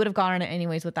we would have gone on it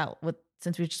anyways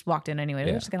since we just walked in anyway.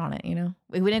 Yeah. We just get on it, you know.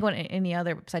 We didn't go on any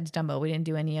other besides Dumbo. We didn't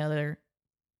do any other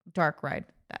dark ride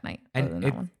that night. other than And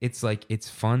that one. it's like, it's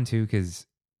fun too because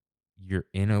you're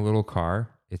in a little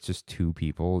car. It's just two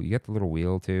people. You get the little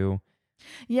wheel too.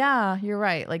 Yeah, you're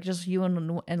right. Like just you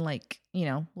and like, you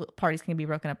know, parties can be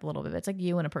broken up a little bit. It's like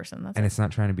you and a person. That's And it. it's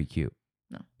not trying to be cute.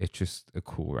 No. It's just a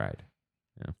cool ride.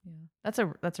 Yeah. That's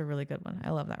a really good one.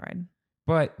 I love that ride.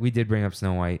 But we did bring up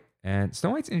Snow White. And Snow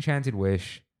White's Enchanted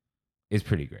Wish is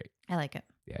pretty great. I like it.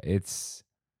 Yeah, it's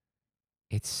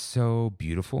so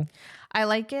beautiful. I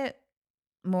like it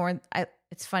more.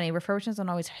 It's funny. Refurbishments don't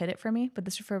always hit it for me, but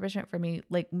this refurbishment for me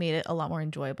like made it a lot more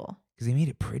enjoyable. Because they made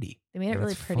it pretty. They made it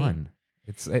really it's pretty. Fun.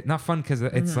 It's not fun because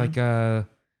it's Mhm. like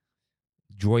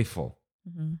joyful.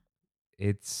 Mm-hmm.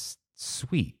 It's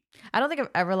sweet. I don't think I've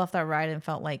ever left that ride and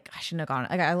felt like I shouldn't have gone.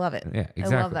 Like I love it. Yeah,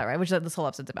 exactly. I love that ride, which this whole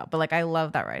episode's about. But like I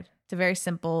love that ride. It's a very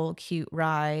simple, cute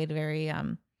ride. Very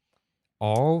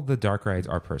All the dark rides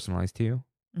are personalized to you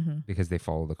mhm, because they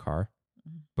follow the car.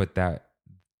 Mhm. But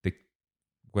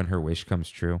when her wish comes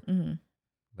true, mhm.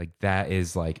 like that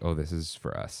is like, oh, this is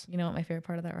for us. You know what my favorite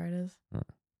part of that ride is?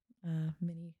 Huh.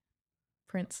 Mini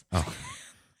Prince. Oh,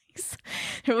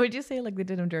 Would you say like they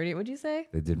did him dirty? Would you say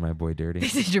they did my boy dirty. they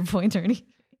did your boy dirty?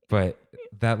 But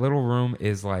that little room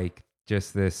is like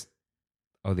just this.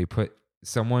 Oh, they put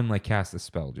someone like cast a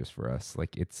spell just for us.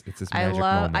 Like it's this magic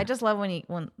moment. I just love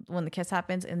when the kiss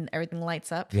happens and everything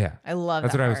lights up. Yeah, I love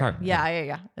That's that what I was part. talking Yeah, about.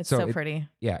 yeah. It's So so it- pretty.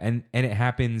 yeah, and it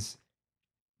happens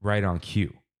right on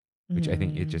cue, which I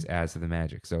think it Mhm. just adds to the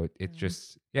magic. So it's Mhm.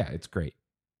 just it's great.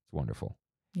 It's wonderful.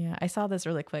 Yeah, I saw this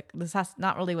really quick. This has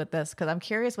not really with this because I'm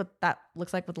curious what that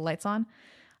looks like with the lights on.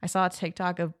 I saw a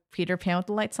TikTok of Peter Pan with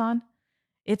the lights on.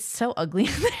 It's so ugly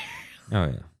in there. Oh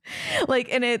yeah,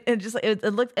 Like, and it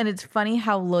looked, and it's funny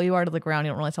how low you are to the ground.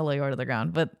 You don't realize how low you are to the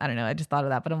ground, but I don't know. I just thought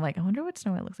of that, but I'm like, I wonder what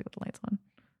Snow White looks like with the lights on.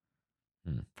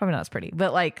 Probably not as pretty,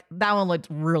 but like that one looked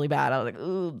really bad. I was like,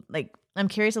 ooh, like I'm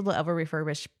curious if they'll ever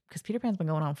refurbish because Peter Pan's been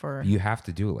going on for. you have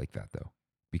to do it like that though,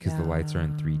 because the lights are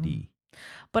in 3D.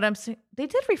 But they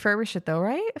did refurbish it though,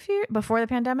 right? Before the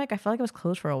pandemic, I feel like it was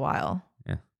closed for a while.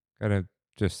 Gotta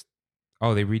just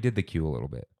they redid the queue a little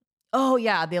bit. Oh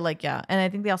yeah, and I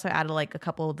think they also added like a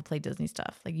couple of the Play Disney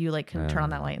stuff. Like you like can turn on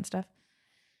that light and stuff.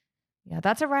 Yeah,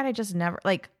 that's a ride I just never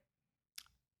like.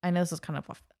 I know this is kind of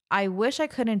off. I wish I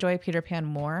could enjoy Peter Pan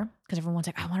more because everyone's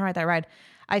like, I want to ride that ride.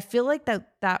 I feel like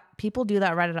that people do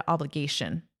that ride at an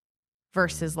obligation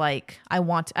versus like I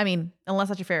mean, unless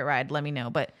that's your favorite ride, let me know.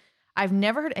 But I've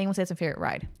never heard anyone say it's a favorite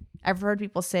ride. I've heard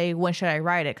people say, when should I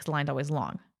ride it? Because the line's always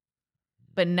long.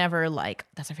 But never like,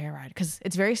 that's a favorite ride. Because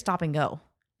it's very stop and go.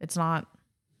 It's not.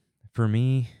 For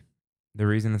me, the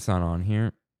reason it's not on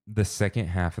here, the second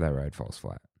half of that ride falls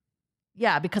flat.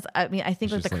 Yeah, because I mean, I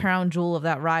think It's like the just like- crown jewel of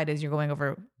that ride is you're going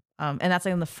over, and that's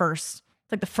like in it's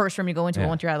like the first room you go into Yeah.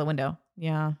 once you're out of the window.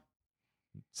 Yeah.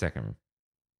 Second room.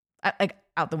 Like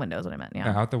out the window is what I meant.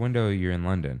 Yeah. Out the window, you're in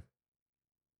London.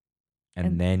 And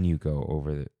And- then you go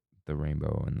over the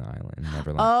rainbow and the island in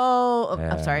Neverland. Oh, I'm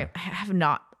Yeah. sorry. I have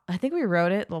not. I think we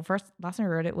rode it. Well, last time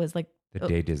we rode it was like the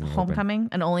day Disney opened. Homecoming,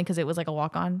 and only because it was like a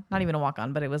walk on. Not even a walk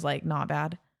on, but it was like not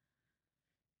bad.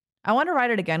 I want to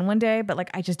ride it again one day, but like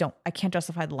I can't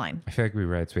justify the line. I feel like we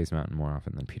ride Space Mountain more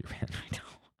often than Peter Pan. I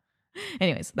know.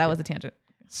 Anyways, that was a tangent.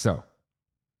 So,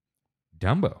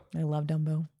 Dumbo. I love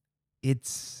Dumbo.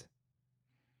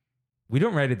 We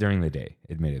don't ride it during the day,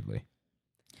 admittedly.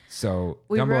 So,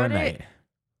 We Dumbo rode at it night.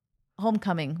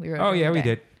 Homecoming. We rode. Oh, during yeah, the we day.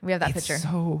 did. We have that It's picture.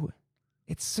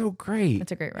 It's so great.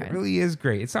 It's a great ride. It really is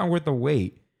great. It's not worth the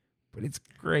wait, but it's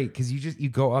great because you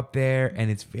go up there and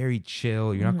it's very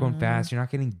chill. You're not going Mhm. fast. You're not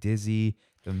getting dizzy.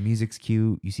 The music's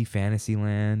cute. You see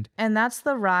Fantasyland. And that's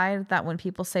the ride that when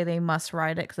people say they must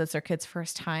ride it because it's their kid's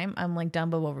first time, I'm like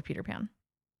Dumbo over Peter Pan.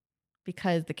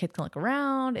 Because the kid can look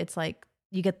around. It's like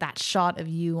you get that shot of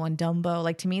you on Dumbo.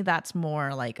 Like to me, that's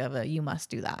more like of a you must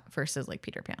do that versus like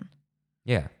Peter Pan.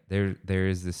 Yeah, there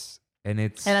is this, and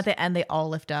it's And at the end, they all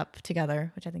lift up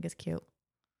together, which I think is cute.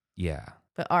 yeah,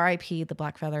 But R.I.P. the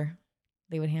black feather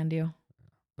they would hand you.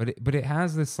 but it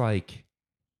has this like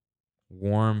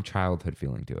warm childhood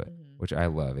feeling to it, Mhm. which I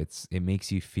love. It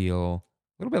makes you feel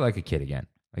a little bit like a kid again.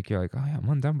 Like you're like, oh yeah, I'm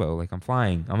on Dumbo. Like I'm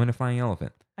flying. I'm in a flying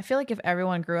elephant. I feel like if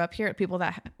everyone grew up here, people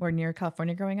that were near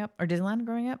California growing up or Disneyland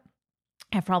growing up,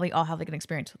 have probably all had like an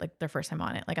experience with like their first time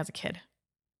on it, like as a kid.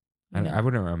 I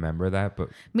wouldn't remember that, but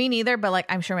Me neither, but like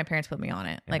I'm sure my parents put me on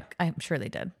it. Yeah. Like I'm sure they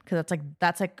did because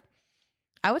that's like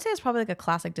I would say it's probably like a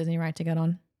classic Disney ride to get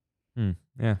on.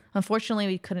 yeah. Unfortunately,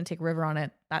 we couldn't take River on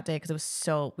it that day because it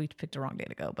was we picked the wrong day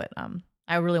to go. But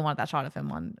I really wanted that shot of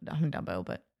him on Dumbo,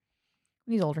 but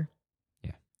he's older.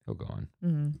 Yeah, he'll go on.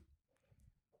 Mm-hmm.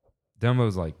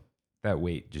 Dumbo's like that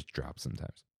weight just drops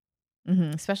sometimes.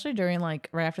 Mm-hmm. Especially during like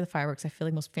right after the fireworks, I feel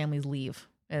like most families leave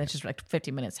and it's just like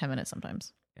 15 minutes, 10 minutes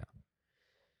sometimes. Yeah.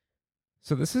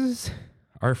 So this is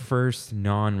our first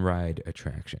non-ride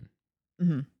attraction.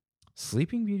 Mm-hmm.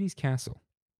 Sleeping Beauty's Castle.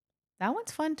 That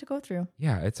one's fun to go through.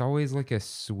 Yeah, it's always like a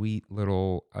sweet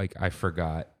little, like, I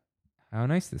forgot how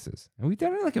nice this is. And we've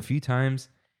done it like a few times.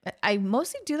 I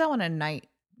mostly do that one at night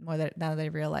now that I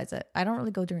realize it. I don't really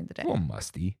go during the day. A little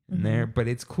musty in there, but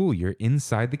it's cool. You're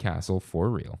inside the castle for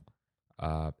real.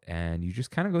 And you just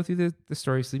kind of go through the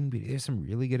story of Sleeping Beauty. There's some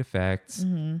really good effects.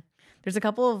 Mm-hmm. There's a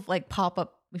couple of like pop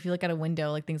up. If you look at a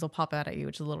window, like things will pop out at you,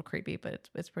 which is a little creepy, but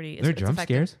it's pretty. There are jump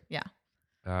effective. scares.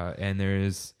 Yeah. And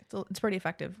there's It's pretty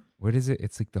effective. what is it?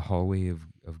 It's like the hallway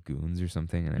of goons or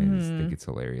something, and I just think it's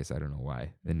hilarious. I don't know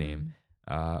why the name.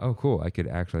 Oh, cool! I could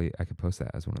post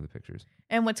that as one of the pictures.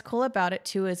 And what's cool about it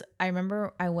too is I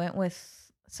remember I went with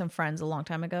some friends a long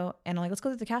time ago, and I'm like, let's go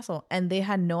to the castle, and they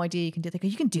had no idea you can do. They go,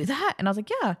 you can do that, and I was like,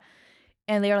 yeah.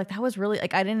 And they were like, that was really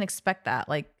like I didn't expect that,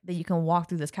 like that you can walk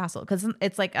through this castle because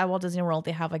it's like at Walt Disney World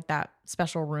they have like that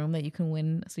special room that you can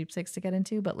win sweepstakes to get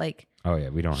into, but like Oh yeah,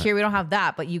 we don't. we don't have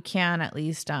that, but you can at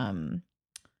least. Isn't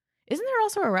there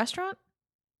also a restaurant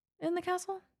in the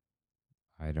castle?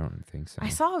 I don't think so. I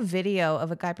saw a video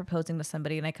of a guy proposing to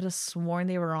somebody, and I could have sworn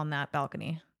they were on that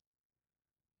balcony.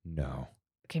 No.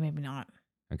 Okay, maybe not.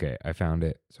 Okay, I found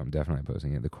it, so I'm definitely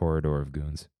posting it. The Corridor of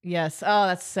Goons. Yes. Oh,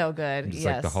 that's so good. Just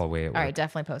yes. like the hallway at work. All right,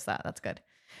 definitely post that. That's good.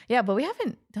 Yeah, but we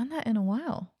haven't done that in a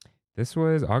while. This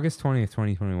was August 20th,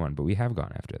 2021, but we have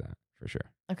gone after that for sure.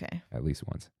 Okay. At least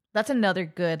once. That's another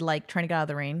good, like, trying to get out of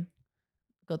the rain.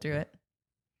 Go through it.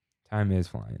 Time is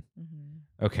flying.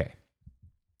 Mm-hmm. Okay.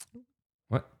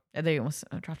 What? There you almost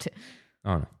dropped it.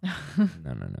 Oh, no.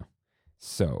 No.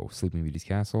 So, Sleeping Beauty's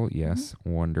Castle, yes,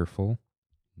 wonderful.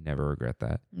 Never regret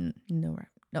that. No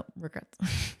regrets.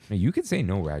 No, you could say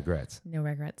no regrets. No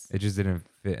regrets. It just didn't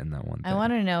fit in that one thing. I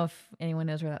want to know if anyone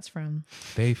knows where that's from.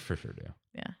 They for sure do.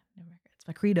 Yeah, no regrets.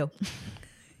 My credo.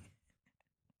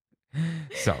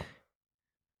 So,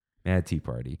 Mad Tea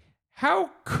Party. How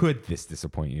could this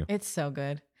disappoint you? It's so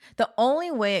good. The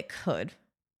only way it could,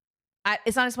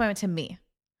 it's not a disappointment to me.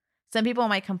 Some people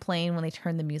might complain when they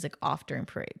turn the music off during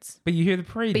parades. But you hear the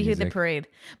parade But you hear music. the parade.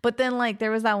 But then, like,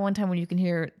 there was that one time when you can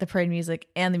hear the parade music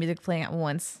and the music playing at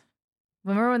once.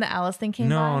 Remember when the Alice thing came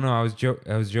by? No, I was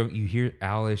joking. You hear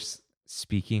Alice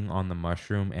speaking on the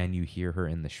mushroom, and you hear her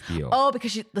in the spiel. Oh,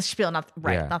 because the spiel, not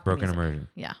right, yeah, not Broken the music. Immersion.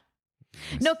 Yeah.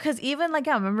 Yes. No, because even like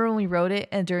remember when we wrote it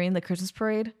and during the Christmas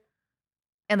parade,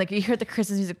 and like you heard the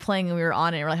Christmas music playing and we were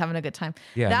on it, and we're like having a good time.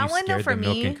 Yeah, that and you one though scared for the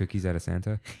milk me, and cookies out of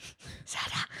Santa.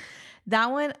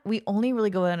 that one we only really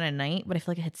go out at night, but I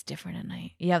feel like it hits different at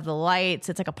night. You have the lights;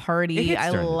 it's like a It party. hits I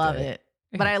during the love day. it,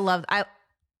 but I love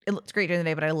it looks great during the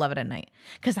day, but I love it at night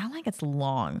because that like it's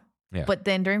long. Yeah. But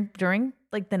then during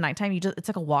like the nighttime, it's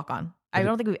like a walk on. I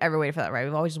don't think we've ever waited for that ride.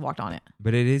 We've always just walked on it.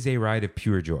 But it is a ride of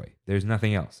pure joy. There's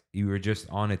nothing else. You were just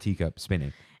on a teacup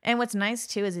spinning. And what's nice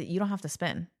too is that you don't have to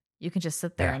spin. You can just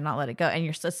sit there Yeah. and not let it go. And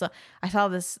you're so I saw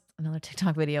another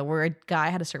TikTok video where a guy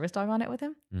had a service dog on it with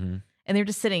him. Mm-hmm. And they were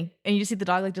just sitting and you just see the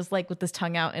dog just like with this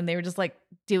tongue out and they were just like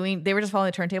they were just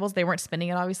following the turntables. They weren't spinning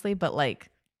it obviously, but like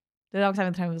the dog's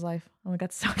having the time of his life. Oh my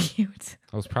God, so cute.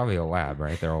 It was probably a lab,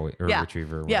 right? They're always or a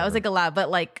retriever. Or Yeah, it was whatever. like a lab, but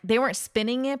like they weren't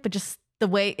spinning it, but just the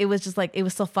way it was just like it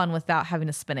was still fun without having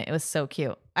to spin it. It was so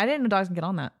cute. I didn't know dogs can get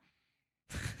on that.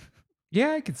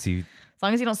 Yeah, I could see. As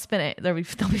long as you don't spin it, they'll be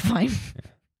fine.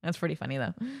 That's pretty funny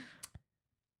though.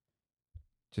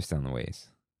 Just down the ways.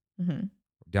 Mm-hmm.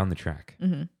 Down the track.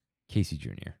 Mm-hmm. Casey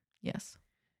Jr. Yes.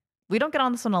 We don't get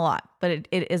on this one a lot, but it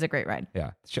is a great ride.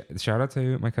 Yeah. Shout out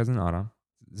to my cousin Autumn.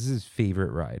 This is his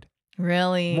favorite ride.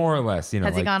 Really? More or less, Has he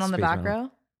like gone on the Space back Mountain.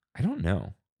 row? I don't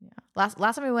know. Yeah. Last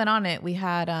time we went on it, we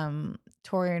had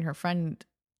Tori and her friend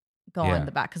go Yeah. on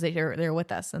the back because they were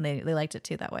with us and they liked it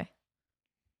too that way.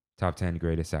 Top 10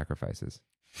 greatest sacrifices.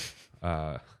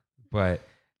 But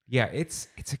yeah, it's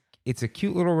a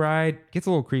cute little ride. Gets a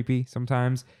little creepy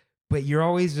sometimes, but you're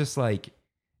always just like,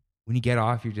 when you get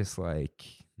off, you're just like,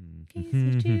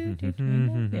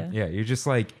 yeah, you're just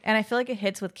like, And I feel like it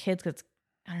hits with kids because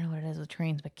I don't know what it is with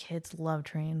trains, but kids love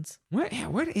trains. what? Yeah,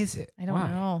 what is it? I don't Why?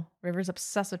 know. River's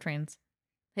obsessed with trains.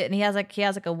 And he has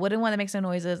like a wooden one that makes no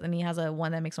noises, and he has a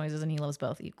one that makes noises, and he loves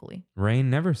both equally. Rain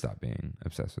never stopped being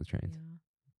obsessed with trains. Yeah.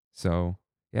 So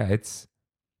yeah,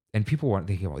 and people want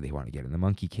to get in the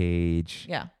monkey cage,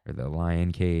 Yeah. or the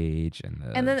lion cage, and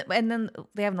then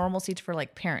they have normal seats for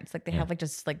like parents. Like they have like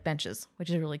just like benches, which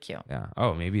is really cute. yeah.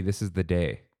 Oh, maybe this is the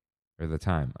day or the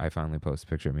time I finally post a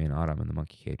picture of me and Autumn in the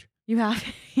monkey cage. You have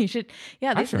you should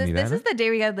I've shown you that, this is the day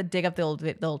we got to dig up the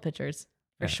old pictures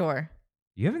for Yeah. sure.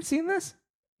 You haven't seen this?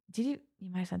 Did you? You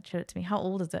might have showed it to me. How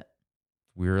old is it?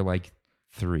 We were like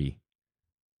 3.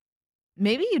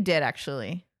 Maybe you did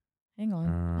actually. Hang on,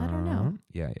 I don't know.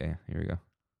 Yeah. Here we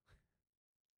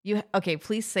go. Okay?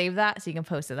 Please save that so you can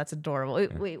post it. That's adorable.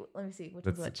 Wait, Yeah. wait, let me see which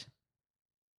is That's- which.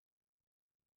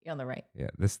 Yeah, on the right. Yeah.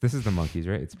 This is the monkeys,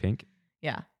 right? It's pink.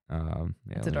 Yeah, Yeah, that's let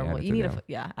me add adorable. it You to need the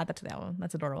to album. add that to that one.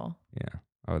 That's adorable. Yeah.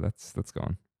 Oh, that's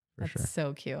going for That's sure.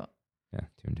 so cute. Yeah,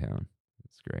 Toontown.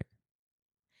 That's great.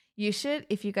 You should,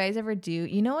 if you guys ever do,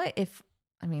 you know what? This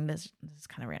is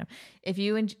kind of random. If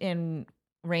you and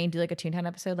Rain do like a Toontown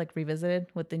episode, like revisited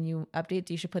with the new updates,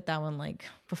 you should put that one like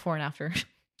before and after.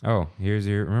 Oh,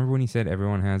 remember when you said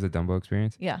everyone has a Dumbo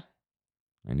experience? Yeah,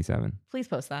 97. please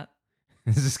post that.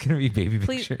 Is this going to be baby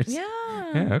Please, pictures? yeah.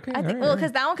 Yeah, okay, I think all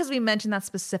right, because we mentioned that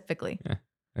specifically.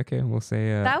 Okay, we'll say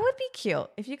That would be cute.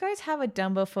 If you guys have a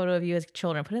Dumbo photo of you as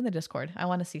children, put it in the Discord. I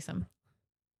want to see some.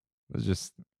 it was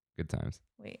just good times.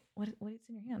 Wait, what is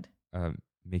in your hand?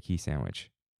 Mickey sandwich.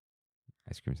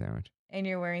 Ice cream sandwich. And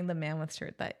you're wearing the Mammoth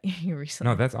shirt that you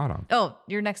recently. No, that's Autumn. Oh,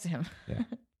 you're next to him. Yeah.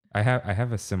 I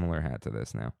have a similar hat to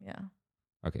this now. Yeah.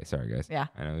 Okay, sorry guys. Yeah.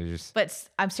 I know, it's just But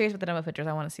I'm serious with the Dumbo pictures.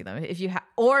 I want to see them. If you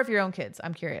if your own kids,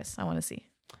 I'm curious. I want to see.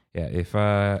 yeah.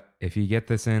 If you get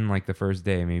this in like the first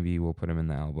day, maybe we'll put them in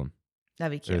the album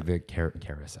That'd be or cute. the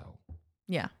carousel.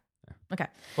 Yeah. Okay.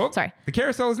 Well, Sorry. The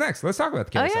carousel is next. Let's talk about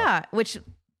the carousel. Oh yeah. Which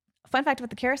fun fact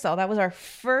about the carousel? That was our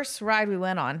first ride we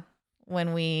went on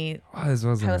when we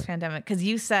Wasn't post it? pandemic. Because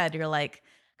you said you're like,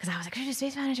 because I was like, should I do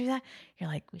Space Mountain? Should I do that? You're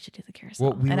like, we should do the carousel.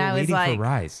 Well, we and were I was waiting like, for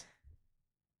Rise.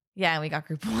 yeah, and we got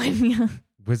group one.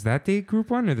 Was that the group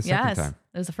one or the second Yes, time?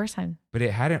 it was the first time. But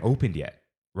it hadn't opened yet.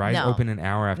 Rise No. opened an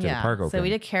hour after the park opened. So we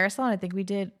did carousel, and I think we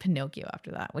did Pinocchio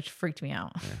after that, which freaked me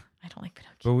out. Yeah. I don't like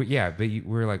Pinocchio. But we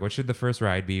were like, what should the first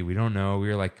ride be? We don't know. We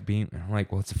were like I'm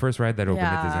like, well, it's the first ride that opened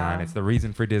at Yeah. Disneyland. It's the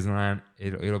reason for Disneyland.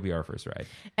 It'll be our first ride.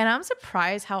 And I'm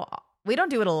surprised how we don't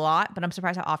do it a lot, but I'm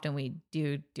surprised how often we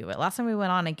do it. Last time we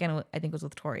went on, again, I think it was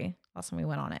with Tori. Last time we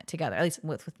went on it together, at least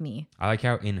with me. I like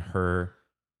how in her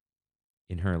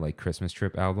like Christmas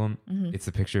trip album, Mhm. it's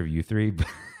a picture of you three,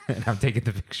 and I'm taking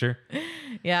the picture.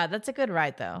 Yeah, that's a good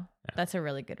ride though. Yeah. That's a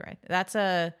really good ride.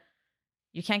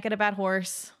 You can't get a bad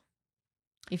horse.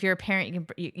 If you're a parent,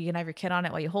 you can have your kid on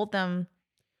it while you hold them.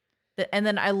 And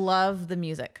then I love the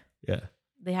music. Yeah,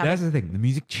 They have, that's the thing. The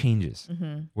music changes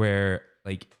Mhm. where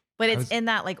like, but I it's was- in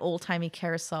that like old timey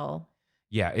carousel.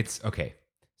 yeah, it's okay.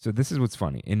 So this is what's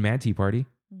funny. In Mad Tea Party,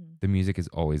 Mhm. the music is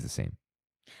always the same.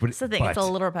 But That's the thing. It's a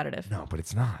little repetitive. No, but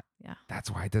it's not. Yeah.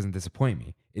 That's why it doesn't disappoint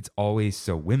me. It's always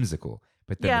so whimsical.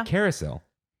 But then Yeah. the carousel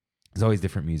is always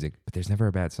different music, but there's never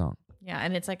a bad song. Yeah,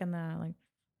 and it's like in the like.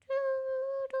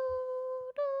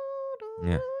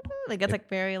 Yeah. Like it's like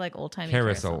very like old timey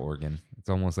Carousel organ. It's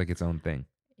almost like its own thing.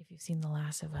 If you've seen The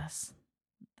Last of Us,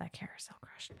 that carousel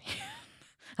crushed me.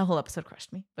 A whole episode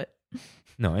crushed me, but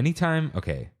No, anytime.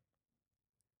 Okay.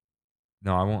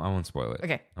 No, I won't spoil it.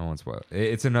 okay. I won't spoil it.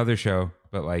 It's another show,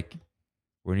 but like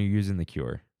when you're using the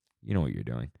Cure, you know what you're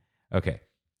doing. Okay.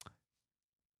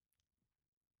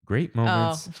 Great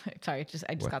moments. Oh, sorry. I just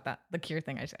What? got that. The Cure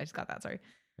thing. I just got that. Sorry.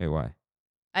 Wait, why?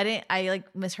 I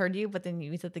like misheard you, but then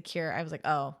you said The Cure. I was like,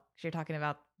 oh, 'cause you're talking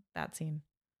about that scene.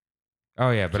 Oh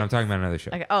yeah, but I'm talking about another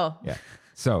show. Okay. Oh, Yeah.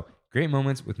 So great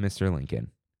moments with Mr.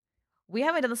 Lincoln. we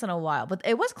haven't done this in a while, but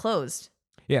it was closed.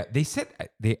 Yeah, they said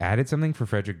they added something for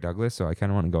Frederick Douglass, so I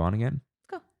kind of want to go on again.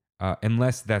 Go.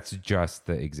 Unless that's just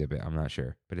the exhibit, I'm not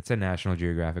sure. But it said National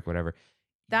Geographic, whatever.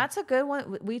 That's a good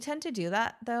one. We tend to do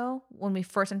that though when we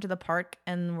first enter the park,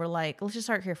 and we're like, let's just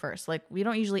start here first. Like we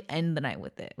don't usually end the night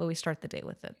with it, but we start the day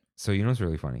with it. So you know what's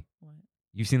really funny? What?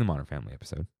 You've seen the Modern Family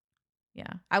episode.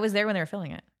 Yeah, I was there when they were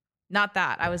filming it. Not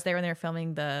that I was there when they were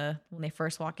filming when they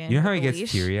first walk in. You know how with he the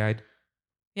gets leash. teary-eyed?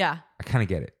 Yeah, I kind of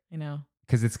get it. I know.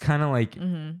 Because it's kind of like,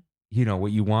 Hmm. you know,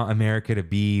 what you want America to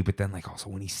be, but then like also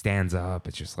when he stands up,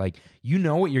 it's just like, you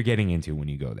know what you're getting into when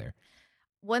you go there.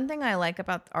 One thing I like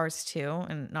about ours too,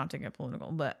 and not to get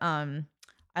political, but I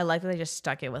like that they just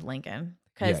stuck it with Lincoln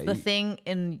because Yeah, the thing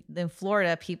in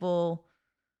Florida, people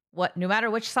no matter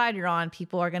which side you're on,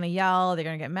 people are going to yell, they're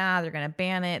going to get mad, they're going to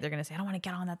ban it, they're going to say, I don't want to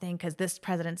get on that thing because this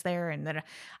president's there. And then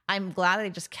I'm glad they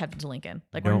just kept it to Lincoln.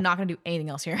 Like, we're not going to do anything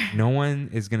else here. No one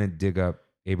is going to dig up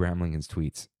Abraham Lincoln's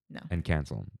tweets and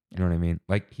cancel him. You know what I mean?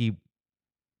 Like, he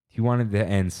wanted to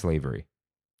end slavery.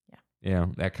 Yeah. You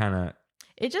know, that kind of.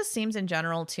 It just seems in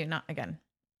general to not, again,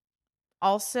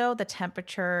 also the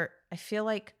temperature, I feel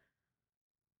like,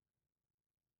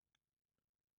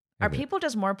 are people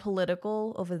just more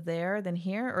political over there than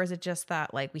here? Or is it just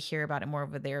that, like, we hear about it more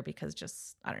over there because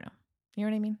just, I don't know. You know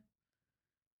what I mean?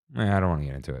 I don't want to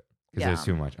get into it because there's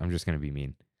too much. I'm just going to be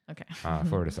mean. Okay.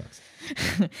 Florida sucks.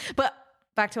 But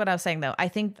back to what I was saying, though. I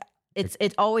think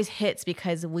it always hits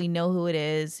because we know who it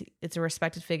is. It's a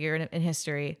respected figure in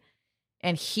history.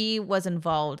 And he was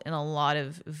involved in a lot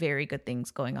of very good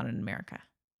things going on in America.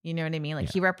 You know what I mean? Like,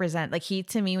 he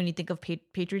to me, when you think of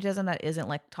patriotism that isn't,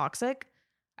 like, toxic,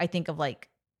 I think of, like,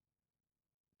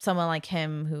 someone like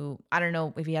him who, I don't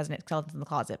know if he has an skeleton in the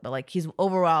closet, but, like, he's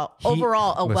overall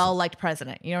a well-liked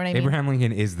president. You know what I mean? Abraham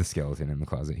Lincoln is the skeleton in the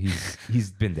closet.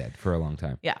 He's been dead for a long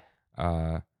time. Yeah.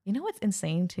 You know what's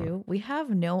insane too? We have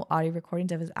no audio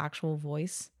recordings of his actual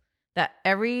voice. That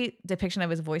every depiction of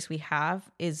his voice we have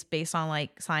is based on,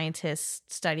 like, scientists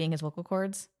studying his vocal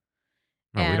cords.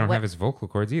 No, we don't have his vocal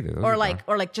cords either. Or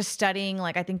like just studying,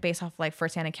 like, I think based off, like,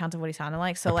 firsthand accounts of what he sounded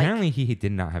like. So apparently he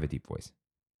did not have a deep voice.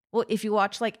 Well, if you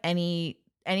watch, like, any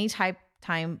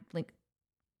time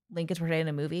Lincoln's portrayed in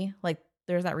a movie, like,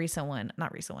 there's that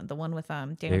the one with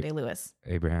Daniel Day-Lewis.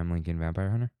 Abraham Lincoln Vampire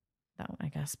Hunter? That one, I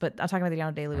guess. But I'm talking about the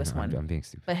Daniel Day-Lewis one. I'm being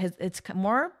stupid. But it's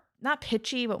more, not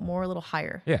pitchy, but more a little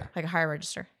higher. Yeah. Like a higher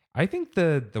register. I think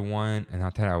the one, and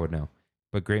not that I would know,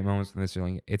 but Great Moments with Mr.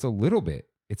 Lincoln, it's a little bit.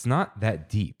 It's not that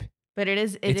deep. But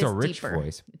it's a rich deeper.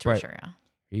 Voice. It's richer, yeah.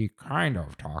 He kind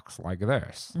of talks like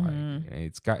this.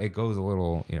 Mm-hmm. Like, it goes a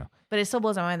little, you know. But it still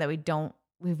blows my mind that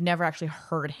we've never actually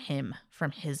heard him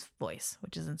from his voice,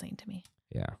 which is insane to me.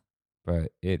 Yeah.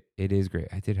 But it is great.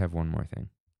 I did have one more thing.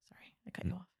 Sorry, I cut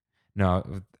you off.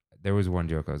 No, there was one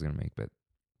joke I was going to make, but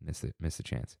missed the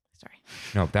chance. Sorry.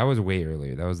 No, that was way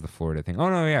earlier. That was the Florida thing. Oh,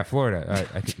 no, yeah, Florida.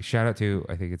 I think shout out to,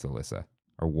 I think it's Alyssa,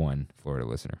 or one Florida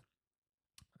listener.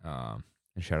 And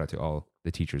shout out to all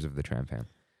the teachers of the Tram Fam,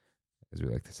 as we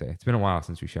like to say. It's been a while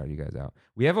since we shouted you guys out.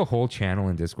 We have a whole channel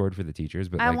in Discord for the teachers,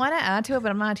 but I want to add to it, but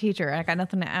I'm not a teacher. I got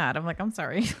nothing to add. I'm like, I'm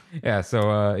sorry. Yeah,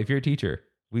 so if you're a teacher,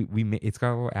 it's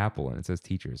got a little apple and it says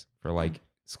teachers for, like,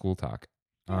 school talk.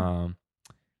 Yeah.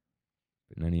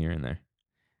 But none of you are in there.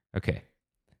 Okay.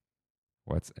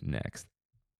 What's next?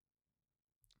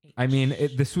 I mean,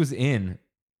 this was in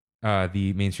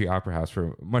the Main Street Opera House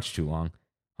for much too long.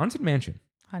 Haunted Mansion.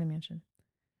 Haunted Mansion.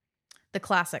 The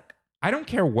classic. I don't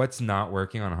care what's not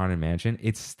working on Haunted Mansion.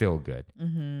 It's still good.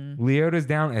 Mm-hmm. Leota's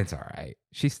down. It's all right.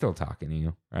 She's still talking to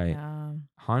you, right? Yeah.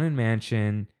 Haunted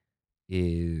Mansion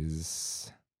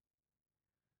is...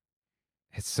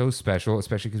 It's so special,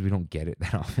 especially because we don't get it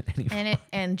that often anymore.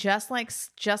 And just like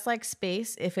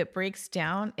Space, if it breaks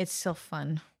down, it's still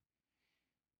fun.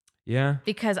 Yeah.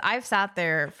 Because I've sat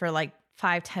there for like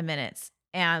 5-10 minutes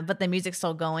but the music's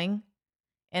still going.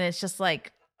 And it's just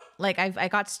like I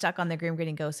got stuck on the Grim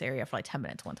Grinning Ghost area for like 10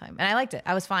 minutes one time. And I liked it.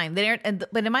 I was fine.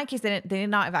 But in my case, they did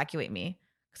not evacuate me.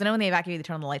 Because I know when they evacuate, they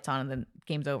turn the lights on and then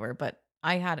game's over. But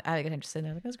I had a good time just sitting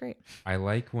there. Like, it was great. I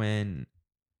like when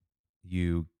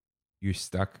you're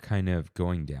stuck kind of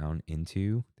going down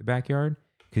into the backyard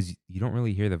because you don't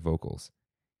really hear the vocals.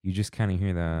 You just kind of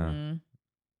hear the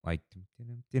like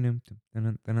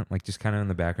just kind of in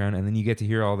the background. And then you get to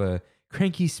hear all the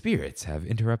cranky spirits have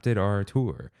interrupted our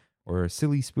tour, or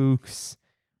silly spooks,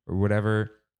 or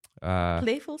whatever.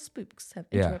 Playful spooks have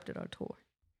interrupted our tour.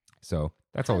 So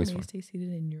that's always fun. Stay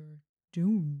seated in your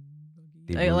doom.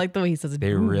 I like the way he says it.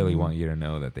 They really want you to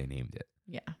know that they named it.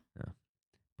 Yeah.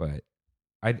 But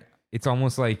it's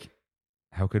almost like,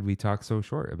 how could we talk so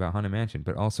short about Haunted Mansion?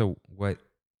 But also, what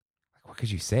could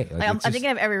you say? I'm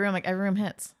thinking of every room. Like, every room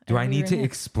hits. Do I need to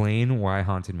explain why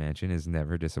Haunted Mansion is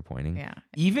never disappointing? Yeah.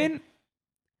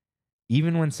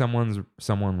 Even when someone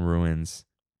ruins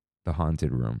the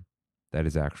haunted room, that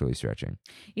is actually stretching.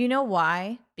 You know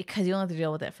why? Because you only have to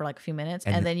deal with it for like a few minutes,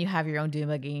 and then you have your own doom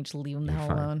buggy, and you just leave them the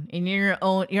hell alone. And you're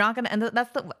not gonna. And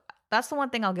that's the one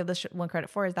thing I'll give this one credit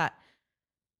for, is that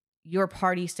your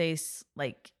party stays,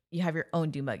 like, you have your own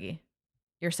doom buggy.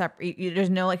 You're separate. There's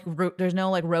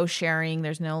no row sharing.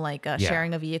 There's no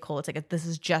sharing a vehicle. It's like, this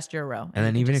is just your row. And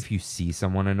then even if you see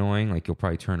someone annoying, like, you'll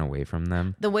probably turn away from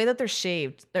them. The way that they're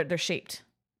shaped.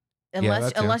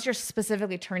 Unless you're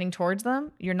specifically turning towards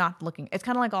them, you're not looking. It's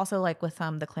kind of like also like with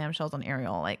the clamshells on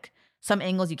Ariel. Like, some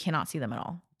angles you cannot see them at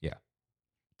all. Yeah,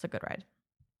 it's a good ride.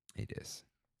 It is.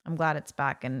 I'm glad it's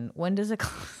back. And when does it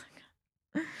close?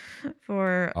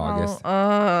 For August.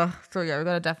 So yeah, we're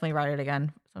gonna definitely ride it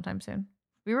again sometime soon.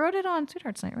 We rode it on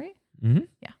Sweethearts Night, right? Mm-hmm.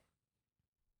 Yeah.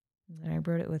 And then I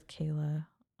rode it with Kayla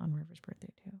on River's birthday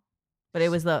too. But it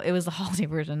was the holiday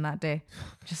version that day.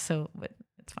 Just so, but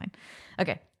it's fine.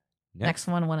 Okay. Next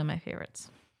one of my favorites.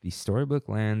 The Storybook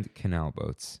Land canal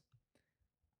boats.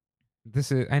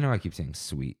 This is, I know I keep saying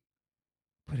sweet,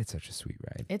 but it's such a sweet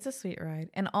ride. It's a sweet ride.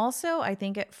 And also, I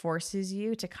think it forces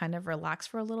you to kind of relax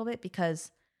for a little bit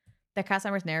because the cast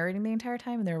member is narrating the entire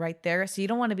time and they're right there. So you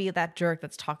don't want to be that jerk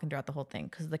that's talking throughout the whole thing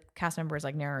because the cast member is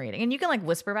like narrating. And you can like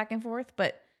whisper back and forth,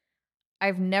 but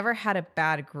I've never had a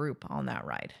bad group on that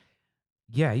ride.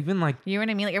 Yeah, even like, you know what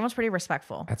I mean? Like everyone's pretty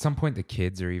respectful. At some point, the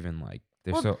kids are even like,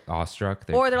 they're so awestruck.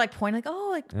 Or they're like pointing like, oh,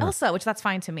 like Elsa, which that's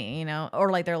fine to me, you know? Or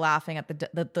like they're laughing at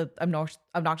the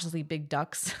obnoxiously big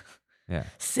ducks. Yeah.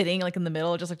 Sitting like in the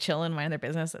middle, just like chilling, minding their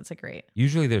business. It's like great.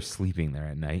 Usually they're sleeping there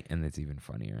at night and it's even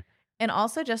funnier. And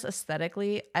also just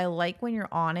aesthetically, I like when you're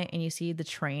on it and you see the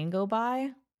train go by.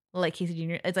 Like Casey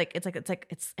Jr.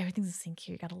 It's everything's the same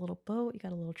here. You got a little boat, you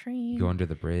got a little train. You go under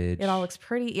the bridge. It all looks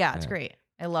pretty. Yeah, it's great.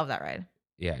 I love that ride.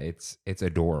 Yeah, it's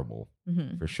adorable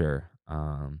for sure.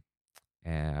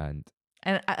 And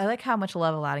I like how much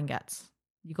love Aladdin gets.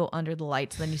 You go under the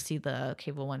lights, then you see the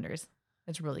Cave of Wonders.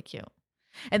 It's really cute.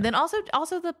 And then also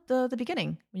the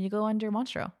beginning when you go under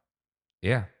Monstro.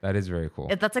 Yeah, that is very cool.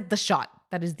 That's like the shot.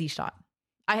 That is the shot.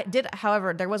 I did,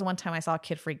 however, there was one time I saw a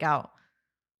kid freak out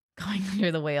going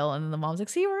under the whale, and then the mom's like,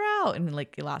 "See, we're out," and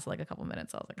like it lasted like a couple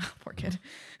minutes. So I was like, "Oh, poor kid."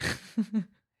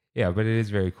 Yeah, but it is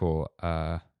very cool.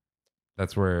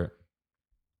 That's where.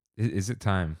 Is it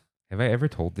time? Have I ever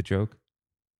told the joke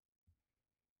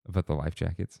about the life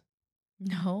jackets?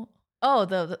 No. Oh,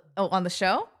 the on the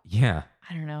show? Yeah.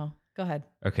 I don't know. Go ahead.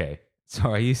 Okay.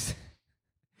 So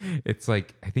it's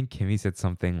like, I think Kimmy said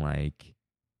something like,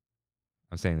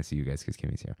 I'm saying this to you guys because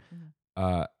Kimmy's here.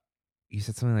 Mm-hmm. You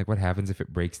said something like, what happens if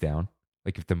it breaks down?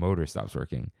 Like if the motor stops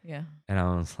working. Yeah. And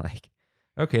I was like,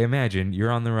 okay, imagine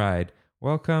you're on the ride.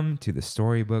 Welcome to the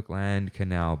Storybook Land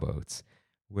canal boats,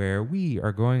 where we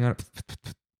are going on.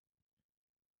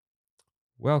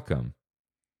 Welcome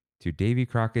to Davy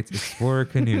Crockett's Explorer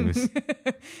Canoes.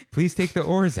 Please take the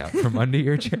oars out from under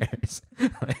your chairs.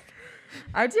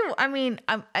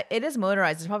 It is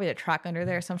motorized. There's probably a track under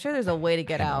there, so I'm sure there's a way to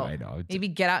get out. I know. Maybe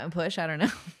get out and push. I don't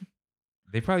know.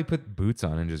 They probably put boots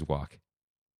on and just walk.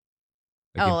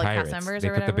 Like cast members they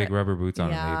or put whatever? the big rubber boots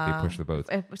on and they push the boats.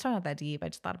 It's not that deep. I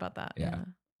just thought about that. Yeah.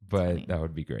 But that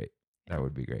would be great. That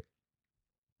would be great.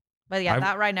 But yeah,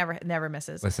 that ride never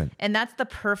misses. Listen. And that's the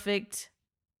perfect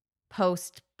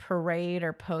post parade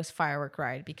or post firework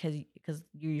ride because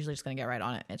you're usually just gonna get right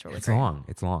on it. It's really great. Long.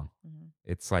 It's long. Mm-hmm.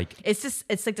 It's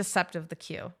like deceptive, the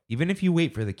queue. Even if you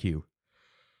wait for the queue,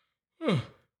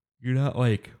 you're not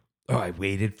like, oh, I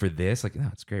waited for this. Like, no,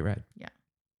 it's a great ride. Yeah.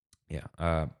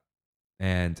 Yeah.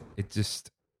 And it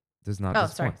just does not. Oh,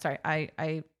 sorry.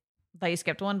 I thought you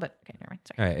skipped one, but okay, never mind.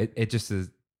 Sorry. All right. It just is.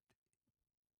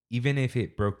 Even if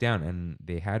it broke down and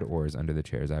they had oars under the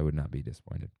chairs, I would not be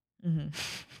disappointed. Mm-hmm.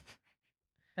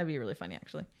 That'd be really funny,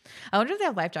 actually. I wonder if they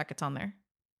have life jackets on there,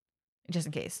 just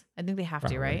in case. I think they have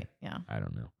to, right? Yeah. I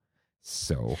don't know.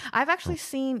 So I've actually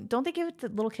seen. Don't they give it to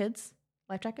little kids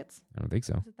life jackets? I don't think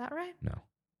so. Is that right? No.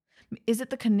 Is it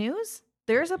the canoes?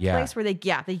 There's a place where they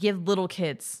give little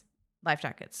kids life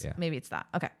jackets. Yeah. Maybe it's that.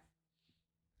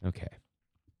 Okay.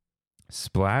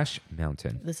 Splash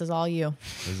Mountain. This is all you.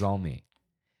 This is all me.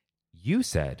 You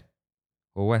said,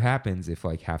 well, what happens if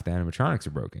like half the animatronics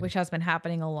are broken? Which has been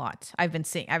happening a lot. I've been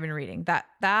reading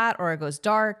that, or it goes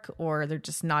dark, or they're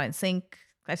just not in sync.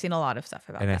 I've seen a lot of stuff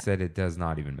about that. And I said it does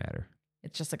not even matter.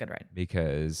 It's just a good ride.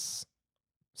 Because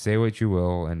say what you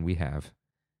will, and we have,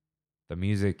 the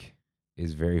music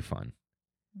is very fun.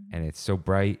 Mm-hmm. And it's so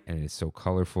bright, and it is so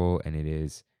colorful, and it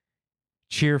is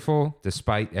cheerful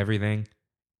despite everything.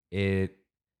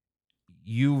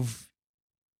 You've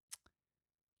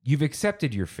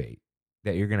accepted your fate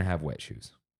that you're gonna have wet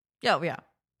shoes. Oh yeah.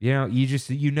 You know,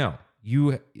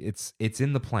 it's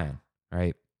in the plan,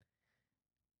 right?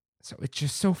 So it's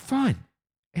just so fun.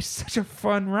 It's such a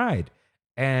fun ride.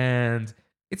 And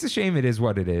it's a shame it is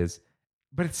what it is,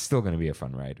 but it's still gonna be a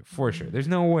fun ride for sure. There's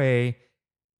no way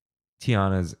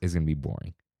Tiana's is gonna be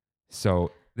boring.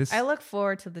 So I look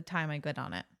forward to the time I get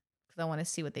on it because I want to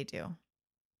see what they do.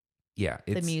 Yeah,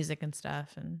 the music and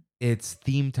stuff, and it's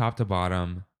themed top to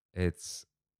bottom. It's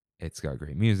got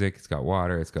great music. It's got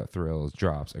water. It's got thrills,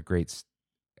 drops.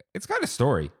 It's got a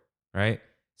story, right?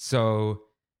 So,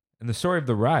 and the story of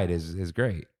the ride is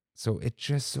great. So it's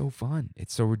just so fun.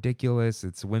 It's so ridiculous.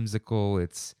 It's whimsical.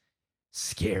 It's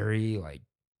scary. Like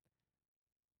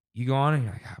you go on and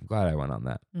you're like, I'm glad I went on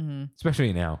that. Mm-hmm.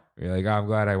 Especially now. You're like, I'm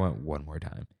glad I went one more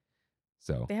time.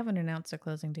 So They haven't announced a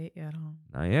closing date yet, huh?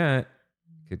 not yet.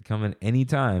 Could come in any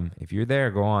time. If you're there,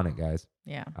 go on it, guys.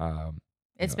 Yeah.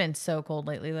 It's been so cold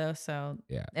lately, though. So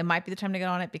yeah. It might be the time to get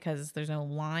on it because there's no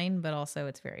line, but also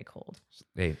it's very cold.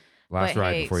 Hey, last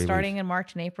ride before you starting leave. in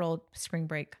March and April, spring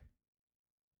break.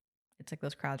 It's like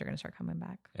those crowds are going to start coming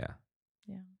back. Yeah.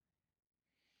 Yeah.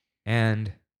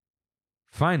 And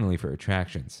finally, for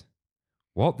attractions,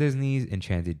 Walt Disney's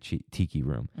Enchanted Tiki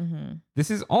Room. Mm-hmm. This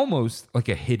is almost like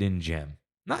a hidden gem.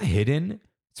 Not hidden,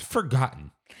 it's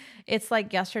forgotten. It's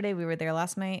like yesterday, we were there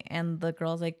last night, and the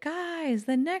girl's like, guys,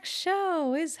 the next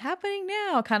show is happening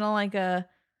now. Kind of like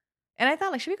and I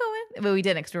thought, like, should we go in? But we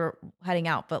didn't because we were heading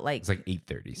out. But like, It's like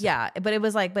 8:30. So. yeah, but it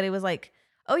was like,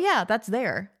 oh yeah, that's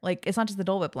there. Like, it's not just the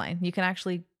Dole Whip line. You can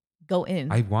actually go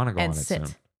in. I want to go and on it sit.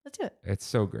 soon. Let's do it. It's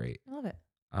so great. I love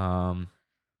it.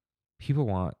 People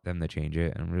want them to change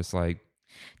it, and I'm just like,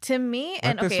 To me, let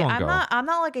and this okay, one I'm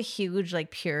go. not like a huge like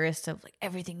purist of like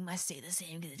everything must stay the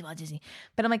same because it's Walt Disney.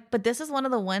 But I'm like, but this is one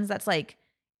of the ones that's like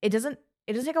it doesn't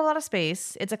take up a lot of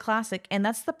space. It's a classic, and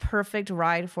that's the perfect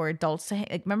ride for adults to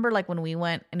like. Remember, like when we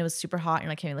went and it was super hot, and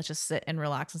you're like, hey, let's just sit and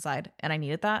relax inside, and I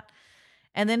needed that.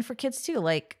 And then for kids too,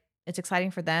 like it's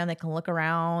exciting for them. They can look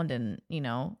around, and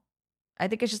I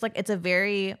think it's just like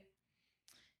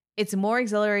it's more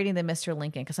exhilarating than Mr.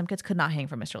 Lincoln because some kids could not hang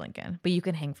for Mr. Lincoln, but you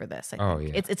can hang for this. I think. Oh,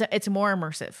 yeah. It's more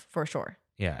immersive for sure.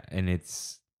 yeah, and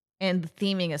And the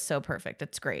theming is so perfect.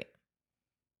 It's great.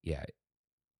 yeah.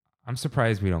 I'm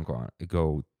surprised we don't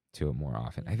go to it more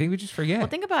often. I think we just forget. Well,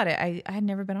 think about it. I had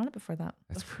never been on it before that.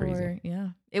 That's crazy. Yeah.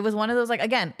 It was one of those, like,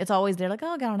 again, it's always there, like, oh,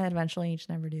 I'll get on it eventually. You just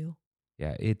never do.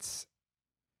 Yeah,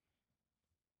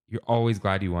 you're always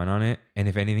glad you went on it, and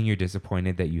if anything, you're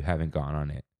disappointed that you haven't gone on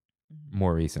it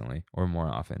more recently or more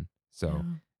often. So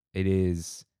it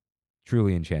is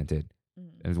truly enchanted.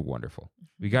 It's wonderful.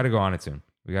 We got to go on it soon.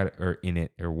 Or in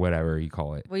it, or whatever you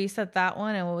call it. Well, you said that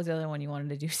one, and what was the other one you wanted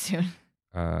to do soon?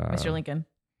 Mr. Lincoln.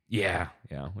 Yeah.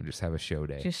 We'll just have a show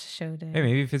day. Just show day. Hey,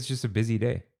 maybe if it's just a busy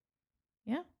day.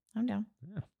 Yeah, I'm down.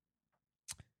 Yeah.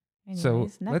 Anyways, So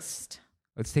next.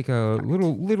 let's take a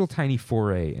little tiny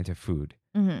foray into food.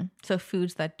 Mm-hmm. So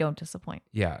foods that don't disappoint.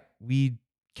 Yeah, we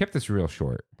kept this real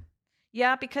short.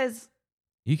 Yeah, because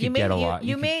You can get a lot.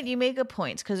 You made good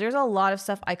points because there's a lot of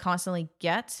stuff I constantly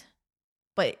get,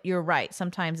 but you're right.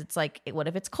 Sometimes it's like, what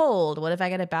if it's cold? What if I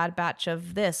get a bad batch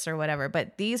of this or whatever?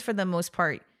 But these, for the most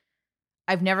part,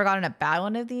 I've never gotten a bad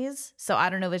one of these. So I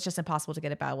don't know if it's just impossible to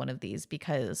get a bad one of these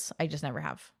because I just never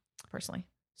have personally.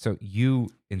 So you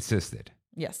insisted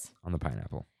Yes. on the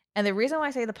pineapple. And the reason why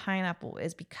I say the pineapple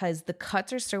is because the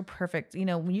cuts are so perfect.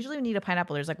 Usually when you eat a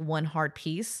pineapple, there's like one hard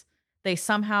piece. They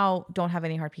somehow don't have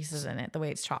any hard pieces in it the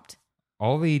way it's chopped.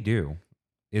 All they do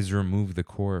is remove the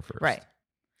core first. Right.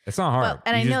 It's not hard. Well,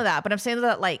 and I know that, but I'm saying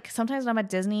that like sometimes when I'm at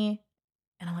Disney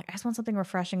and I'm like, I just want something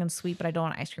refreshing and sweet, but I don't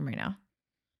want ice cream right now.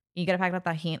 You got to pack up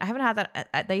that tahini. I haven't had that.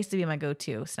 That used to be my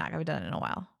go-to snack. I haven't done it in a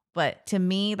while. But to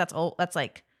me, that's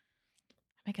like,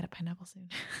 I might get a pineapple soon.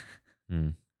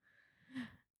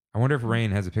 I wonder if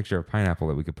Rain has a picture of pineapple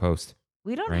that we could post.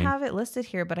 We don't Rain. have it listed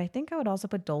here, but I think I would also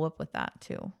put Dole Whip with that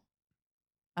too.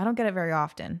 I don't get it very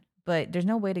often, but there's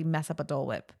no way to mess up a Dole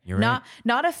Whip. You're right.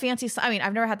 Not a fancy. I mean,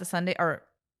 I've never had the sundae, or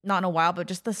not in a while, but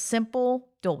just the simple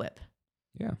Dole Whip.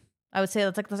 Yeah. I would say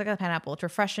that's like a pineapple. It's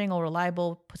refreshing or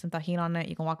reliable. Put some tahini on it.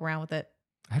 You can walk around with it.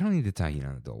 I don't need the tahini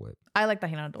on the Dole Whip. I like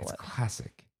tahini on a Dole It's Whip.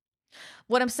 classic.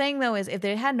 What I'm saying though is if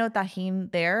they had no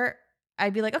tahini there,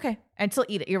 I'd be like, okay, I'd still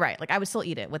eat it. You're right. Like I would still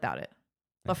eat it without it.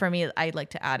 But for me, I'd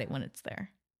like to add it when it's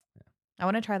there. Yeah. I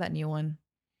want to try that new one.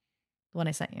 The one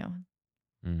I sent you.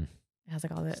 It has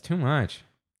like all It's the too much.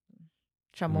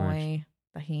 chamoy,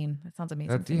 tahini. That sounds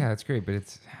amazing. to me. That's great, but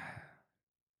it's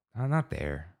not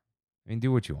there. I mean,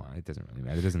 do what you want. It doesn't really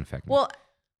matter. It doesn't affect me. Well,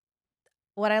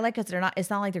 what I like is it's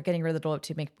not like they're getting rid of the Dole Whip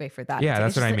to make way for that. Yeah,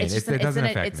 It's that's what I just- mean. it's just It an- doesn't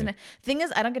it's an- affect it's an- Thing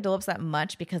is, I don't get Dole Whips that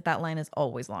much because that line is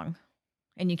always long.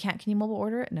 And can you mobile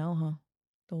order it? No, huh?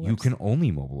 Dole you Whips. can only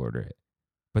mobile order it,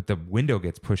 but the window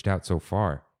gets pushed out so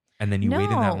far, and then you wait in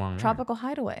that long line. Tropical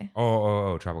Hideaway.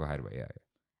 Oh, Tropical Hideaway. Yeah.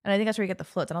 And I think that's where you get the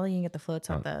floats. I don't think you can get the floats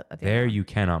at the There other you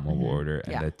cannot mobile Mhm. order,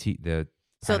 and Yeah. the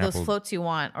So those pineapple- floats you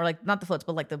want, or like not the floats,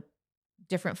 but like the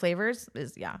different flavors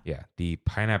is Yeah, the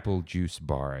pineapple juice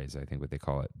bar is I think what they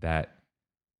call it. That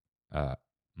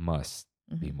must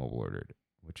be Mhm. mobile ordered,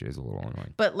 which is a little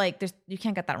annoying. But like you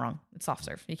can't get that wrong. It's soft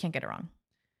serve. You can't get it wrong.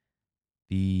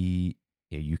 You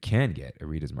can get a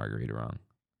Rita's Margarita wrong.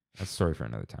 That's a story for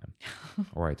another time.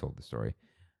 Or I told the story.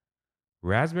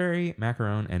 Raspberry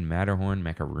macaron and Matterhorn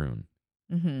macaroon.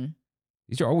 Mm-hmm.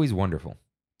 These are always wonderful.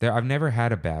 I've never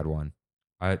had a bad one.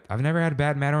 I've never had a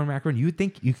bad Matterhorn macaroon. You would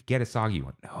think you could get a soggy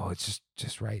one. No, it's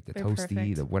just right. The They're toasty,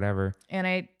 perfect. the whatever. And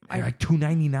They're like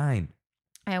 $2.99.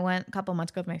 I went a couple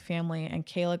months ago with my family, and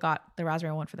Kayla got the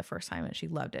raspberry one for the first time, and she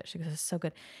loved it. She goes, "It's so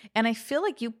good." And I feel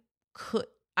like you could.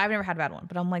 I've never had a bad one,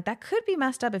 but I'm like, that could be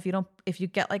messed up if you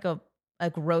get like a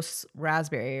gross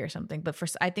raspberry or something. But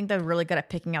I think they're really good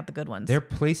at picking out the good ones. They're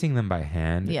placing them by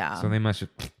hand. Yeah. So they must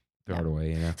just throw it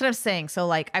away. That's what I'm saying. So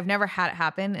like, I've never had it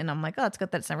happen, and I'm like, oh, it's good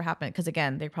that it's never happened, because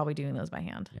again, they're probably doing those by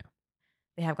hand. Yeah.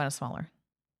 They have gotten smaller.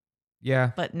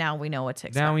 Yeah. But now we know what to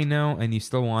expect. Now we know, and you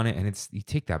still want it, and you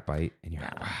take that bite, and you're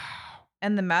like, wow.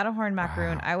 And the Matterhorn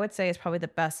macaroon, Wow. I would say, is probably the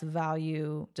best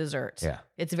value dessert. Yeah.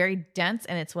 It's very dense,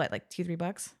 and it's what, like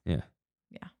 $2-3? Yeah.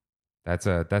 Yeah. That's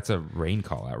a rain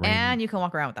call out. Rain. And you can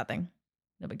walk around with that thing.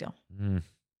 No big deal. You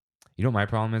know what my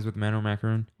problem is with Matterhorn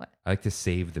macaroon? What? I like to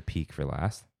save the peak for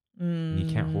last. And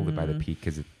you can't hold it by the peak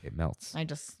because it melts. I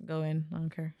just go in. I don't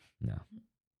care. No.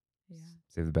 Yeah.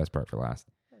 Save the best part for last.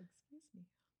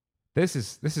 Excuse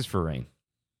me. This is for rain.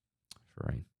 For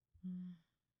rain.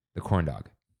 The corn dog.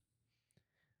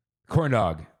 Corn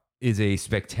dog is a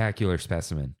spectacular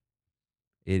specimen.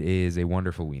 It is a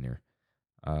wonderful wiener.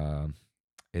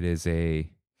 It is a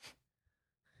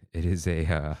it is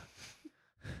a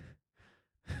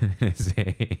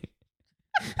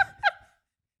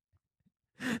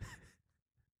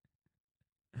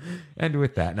and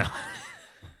with that, no.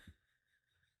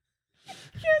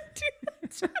 Can't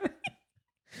do that.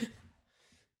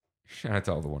 Shout out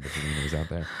to all the wonderful wieners out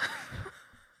there.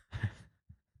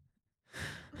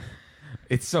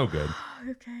 It's so good.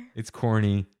 Okay. It's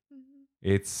corny.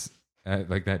 It's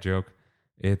like that joke.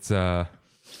 It's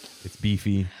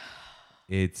beefy.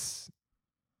 It's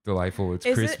delightful. It's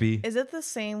crispy. Is it the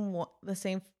same?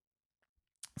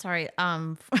 Sorry,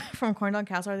 from Corn Dog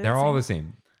Castle? They're all the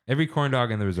same. Every corn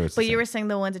dog in the resort's But the you same. were saying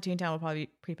the ones at Toontown will probably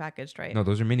be prepackaged, right? No,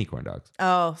 those are mini corn dogs.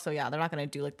 Oh, so yeah, they're not gonna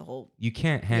do like the whole. You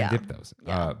can't hand Yeah. dip those.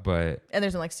 Yeah. But And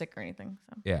there's no like stick or anything.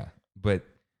 So yeah, but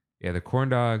yeah, the corn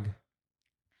dog.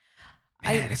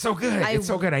 Man, it's so good. It's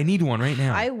so good. I need one right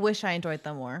now. I wish I enjoyed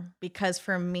them more, because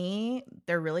for me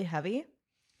they're really heavy.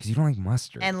 Because you don't like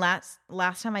mustard. And last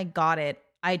time I got it,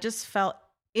 I just felt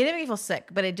it didn't make me feel sick,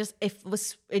 but it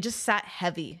just sat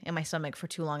heavy in my stomach for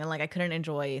too long, and like I couldn't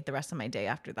enjoy the rest of my day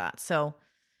after that. So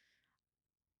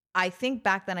I think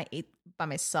back then I ate by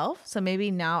myself, so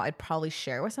maybe now I'd probably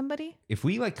share with somebody. If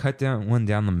we like cut down one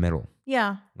down the middle,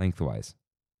 Yeah, lengthwise,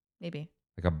 maybe.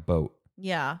 like a boat.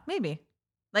 Yeah, maybe.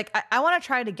 Like I want to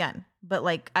try it again, but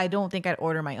like I don't think I'd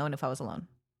order my own if I was alone.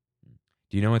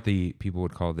 Do you know what the people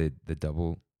would call the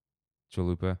double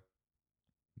chalupa?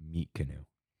 Meat canoe.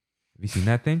 Have you seen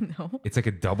that thing? No, It's like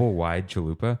a double wide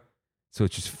chalupa, so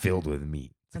it's just filled with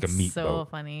meat. It's like that's a meat so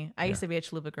boat. funny. I used to be a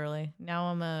chalupa girly. Now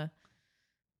I'm a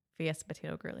Fiesta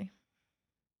potato girly.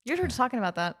 You were just talking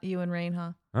about that, you and Rain,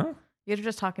 huh? Huh? You were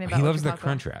just talking about. He what loves you the talked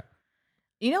crunch about. wrap.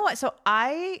 You know what? So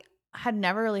I had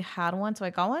never really had one, so I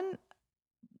got one.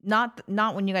 Not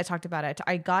when you guys talked about it.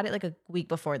 I got it like a week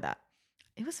before that.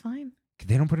 It was fine.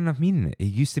 They don't put enough meat in it. It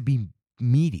used to be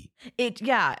meaty.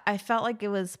 I felt like it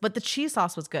was, but the cheese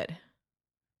sauce was good.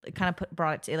 It kind of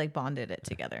bonded it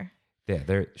together. Yeah,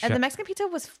 they're. And the Mexican pizza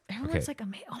was, everyone's Okay. like,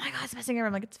 oh my God, it's messing around.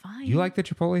 I'm like, it's fine. You like the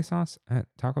chipotle sauce at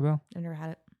Taco Bell? I've never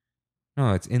had it.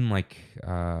 No, it's in like.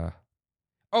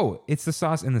 It's the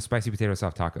sauce in the spicy potato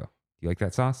soft taco. Do you like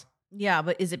that sauce? Yeah,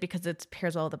 but is it because it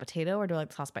pairs well with the potato, or do I like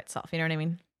the sauce by itself? You know what I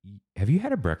mean? Have you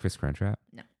had a breakfast crunch wrap?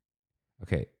 No.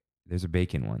 Okay, there's a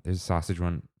bacon one. There's a sausage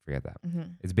one. Forget that. Mm-hmm.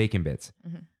 It's bacon bits.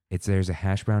 Mhm. There's a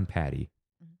hash brown patty,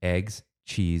 Mhm. eggs,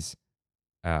 cheese,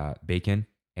 bacon,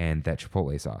 and that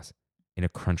chipotle sauce in a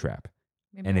crunch wrap,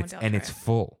 and it's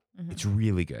full. Mhm. It's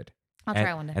really good. I'll and,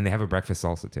 try one day. And they have a breakfast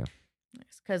salsa too.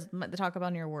 Because the Taco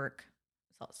Bell near work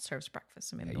serves breakfast.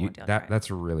 So maybe Yeah, one day I'll try it.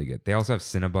 that's really good. They also have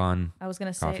Cinnabon, I was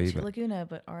gonna say coffee, it's but- Laguna,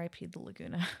 but R.I.P. the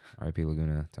Laguna. RIP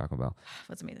Laguna, Taco Bell.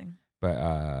 That's amazing.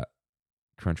 But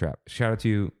Crunchwrap. Shout out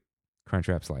to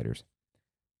Crunchwrap sliders.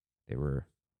 They were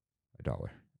 $1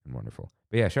 and wonderful.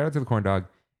 But yeah, shout out to the corn dog.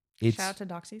 It's Shout out to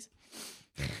Doxies.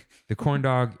 the corn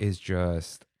dog is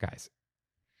just, guys.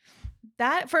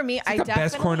 That for me, It's like the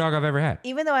best corn dog I've ever had.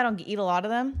 Even though I don't eat a lot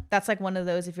of them, that's like one of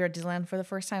those. If you're at Disneyland for the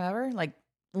first time ever, like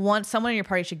someone in your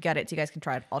party should get it so you guys can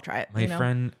try it. I'll try it. My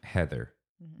friend Heather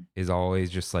Mhm. is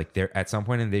always just like there at some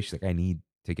point in the day. She's like, I need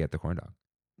to get the corn dog.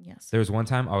 Yes. There was one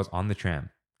time I was on the tram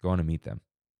going to meet them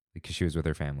because she was with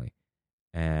her family.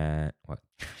 And what?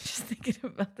 Just thinking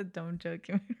about the dumb joke.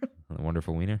 You made. The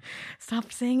wonderful wiener.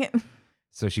 Stop saying it.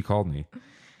 So she called me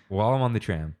while I'm on the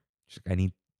tram. She's like,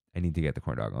 I need to get the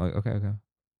corn dog. I'm like, okay.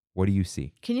 What do you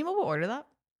see? Can you mobile order that?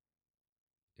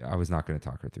 I was not going to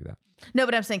talk her through that. No,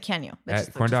 but I'm saying, can you?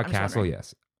 At Corn Dog I'm just Castle, wondering.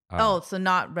 yes. So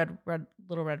not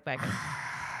Little Red Wagon.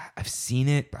 I've seen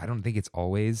it, but I don't think it's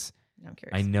always. I'm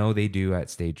curious. I know they do at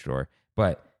Stage Door,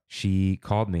 but she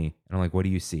called me and I'm like, what do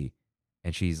you see?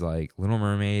 And she's like, Little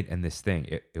Mermaid and this thing.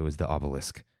 It was the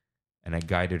obelisk. And I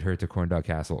guided her to Corn Dog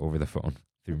Castle over the phone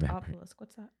through memory. Obelisk.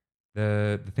 What's that?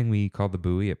 The thing we called the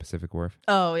buoy at Pacific Wharf.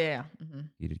 Oh, yeah. Mm-hmm.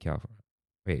 You did California.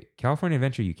 Wait, California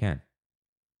Adventure, you can.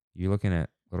 You're looking at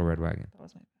Little Red Wagon. That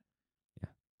was my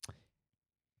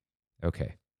Yeah.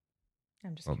 Okay.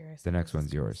 I'm just Well, curious. the next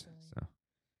one's yours. So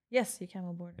Yes, you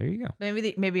can board. there you go.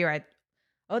 Maybe you're right.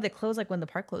 Oh, they close like when the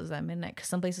park closes at midnight because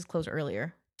some places close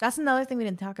earlier. That's another thing we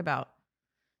didn't talk about.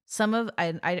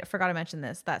 I forgot to mention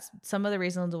this. That's some of the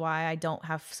reasons why I don't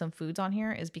have some foods on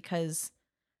here is because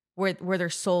where they're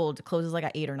sold it closes like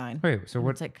at 8 or 9. Wait, so And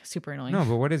what? It's like super annoying. No,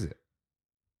 but what is it?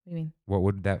 What do you mean? What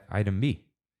would that item be?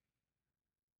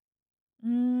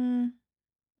 I'm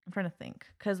trying to think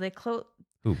because they close.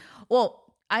 Who? Well,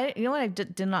 you know what I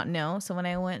did not know. So when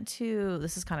I went to,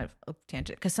 this is kind of a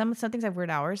tangent because some things have weird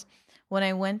hours. When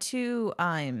I went to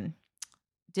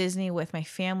Disney with my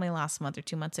family last month or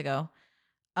 2 months ago,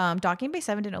 Docking Bay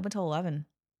 7 didn't open till 11.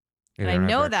 They And I don't have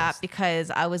know that breakfast.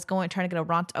 because I was trying to get a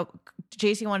Ronto. Oh,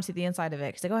 JC wanted to see the inside of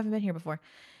it because I haven't been here before.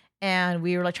 And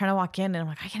we were like trying to walk in and I'm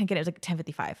like, I can't get it. It was like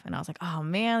 10:55. And I was like, oh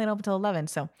man, they don't open till 11.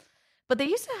 So, but they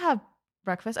used to have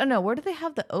breakfast. Oh no, where do they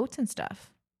have the oats and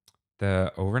stuff?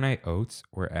 The overnight oats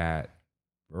were at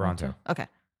Ronto. Okay.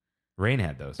 Rain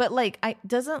had those. But like, I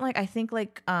think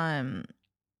like,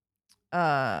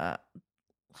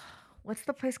 what's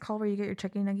the place called where you get your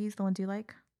chicken nuggies? The ones you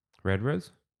like? Red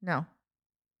Rose? No.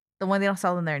 The one they don't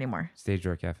sell them there anymore. Stage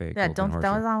Door Cafe. Yeah, Golden that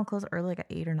Horseshoe. was on close early, like at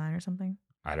 8 or 9 or something.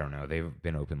 I don't know. They've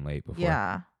been open late before.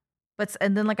 Yeah. But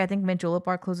and then like I think Mint Julep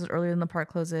Bar closes earlier than the park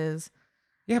closes.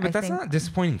 Yeah, but I that's think- not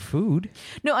disappointing food.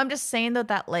 No, I'm just saying though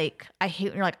that like I hate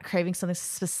when you're like craving something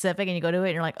specific and you go to it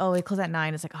and you're like, oh, it closed at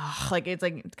 9. It's like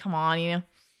come on, you know.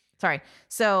 Sorry.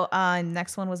 So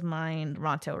next one was mine,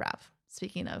 Ronto wrap.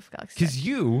 Speaking of Galaxy, Because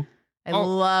you, I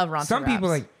love Ronto. some people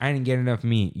wraps. like, I didn't get enough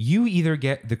meat. You either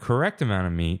get the correct amount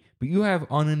of meat, but you have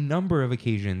on a number of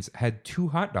occasions had 2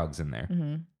 hot dogs in there.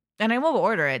 Mm-hmm. And I will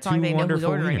order it. It's not like Two they know who's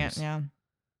wonderful ordering wieners. it. Yeah.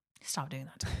 Stop doing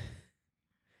that.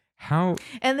 How?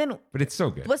 And then But it's so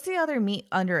good. what's the other meat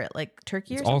under it? Like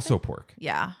turkey or It's something? also pork.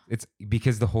 Yeah. It's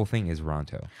because the whole thing is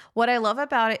Ronto. What I love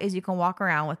about it is you can walk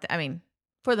around with it. I mean,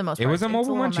 for the most part. It was a it's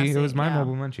mobile little munchie. It messy. was my Yeah.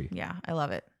 mobile munchie. Yeah, I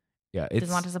love it. Yeah, Does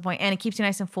it's not disappoint. And it keeps you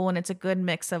nice and full and it's a good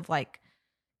mix of like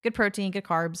good protein, good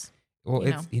carbs. well, you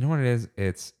it's know. you know what it is.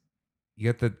 It's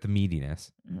you got the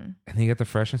meatiness, Mhm. and then you got the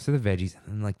freshness of the veggies, and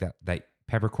then like that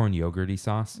peppercorn yogurty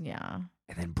sauce, Yeah.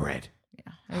 and then bread,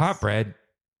 Yeah. hot bread.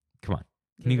 Come on,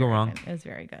 can you go wrong? It was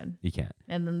very good. You can't.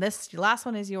 And then this last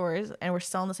one is yours, and we're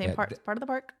still in the same Yeah, part of the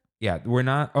park. Yeah, we're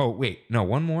not. Oh wait, no,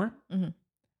 one more. Mhm.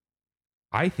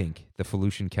 I think the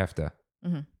Felucian kefta.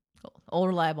 Cool. Old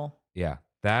reliable. Yeah,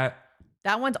 that.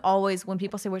 That one's always when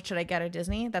people say, "What should I get at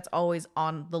Disney?" That's always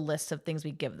on the list of things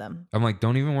we give them. I'm like,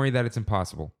 don't even worry that it's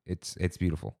impossible. It's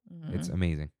beautiful. Mhm. It's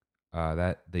amazing.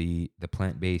 That the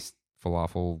plant based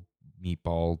falafel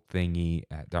meatball thingy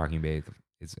at Docking Bay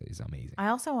is amazing. I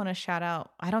also want to shout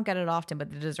out. I don't get it often,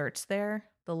 but the desserts there,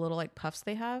 the little like puffs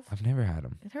they have, I've never had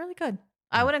them. it's really good.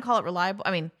 I wouldn't call it reliable.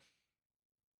 I mean,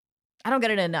 I don't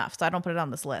get it enough, so I don't put it on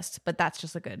this list. But that's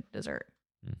just a good dessert.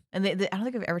 Mm. And they I don't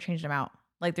think I've ever changed them out.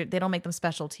 Like they don't make them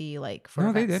specialty like for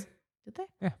No, they events. did. Did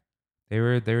they? They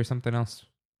were something else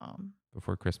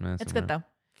before Christmas. It's and good whatever. though.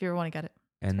 If you ever want to get it.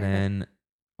 And very good. then,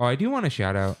 I do want to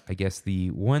shout out, I guess, the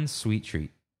one sweet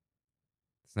treat.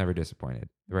 It's never disappointed.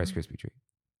 The Rice Mhm. Krispie treat,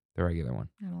 the regular one.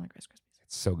 I don't like Rice Krispies.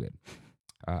 It's so good.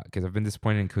 Because I've been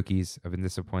disappointed in cookies. I've been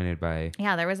disappointed by.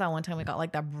 Yeah, there was that one time we got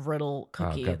like that brittle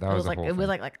cookie. God, that it was was a like whole it was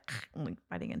thing. like I'm like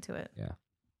biting into it. Yeah.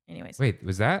 Anyways, Wait,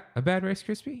 was that a bad Rice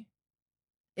Krispie?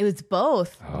 it was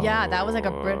both. Yeah, that was like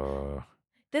a brit. Oh.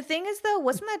 The thing is though,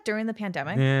 wasn't that during the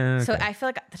pandemic? Yeah. So okay. I feel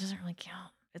like that doesn't really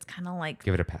count. It's kind of like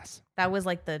Give it a pass. that was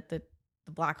like the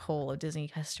black hole of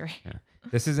Disney history. Yeah.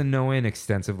 This is a no an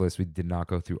extensive list. We did not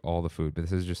go through all the food, but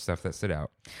this is just stuff that stood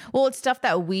out. Well, it's stuff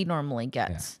that we normally get.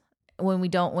 Yeah. When we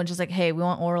don't, when just like, hey, we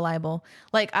want more reliable.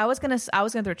 Like I was gonna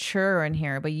throw churro in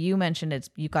here, but you mentioned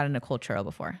you got a cold churro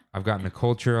before. I've gotten a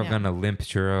cold churro. I've Yeah. gotten a limp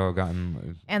churro. I've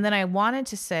gotten. And then I wanted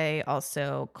to say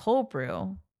also cold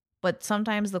brew, but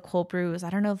sometimes the cold brews,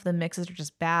 I don't know if the mixes are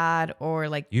just bad or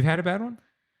like You've had a bad one?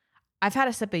 I've had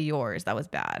a sip of yours that was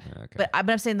bad. Okay. But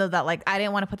I'm saying though that like I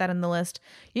didn't want to put that in the list.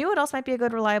 You know what else might be a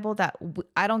good reliable that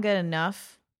I don't get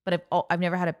enough, but I've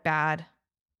never had it bad.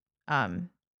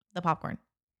 The popcorn.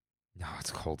 No,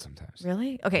 it's cold sometimes.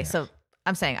 Really? Okay, Yeah. so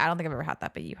I'm saying I don't think I've ever had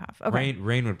that, but you have. Okay.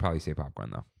 Rain would probably say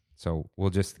popcorn though. So we'll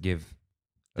just give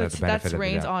the benefit That's of the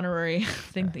Rain's doubt. honorary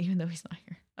thing, even though he's not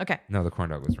here. Okay. No, the corn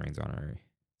dog was Rain's honorary.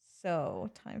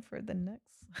 So time for the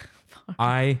next part.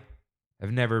 I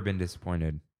have never been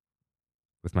disappointed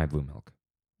with my blue milk.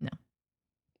 No.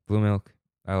 Blue milk,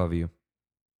 I love you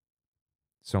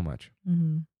so much.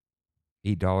 Mm-hmm.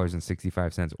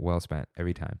 $8.65 well spent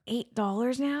every time.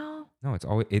 $8 now? No, it's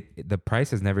always the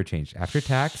price has never changed. After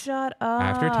tax, Shut up.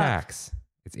 after tax,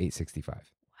 it's $8.65. Wow.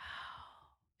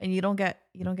 And you don't get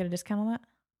a discount on that?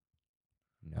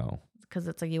 No. Because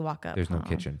it's like you walk up. There's no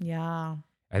kitchen. Yeah.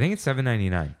 I think it's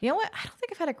 $7.99. You know what? I don't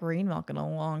think I've had a green milk in a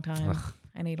long time. Ugh.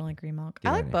 I know you don't like green milk. Get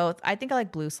I out like of both. I think I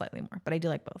like blue slightly more, but I do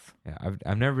like both. Yeah,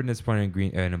 I've never been disappointed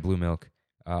in a blue milk.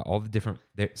 All the different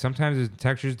sometimes the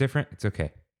texture is different. It's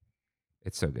okay.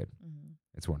 It's so good. Mm-hmm.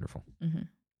 It's wonderful. Mm-hmm.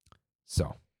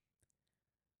 So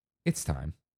it's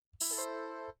time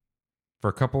for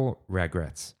a couple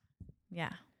regrets.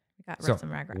 Yeah. We got So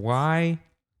some regrets. why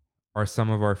are some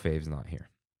of our faves not here?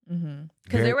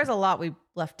 Because there was a lot we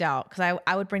left out. Because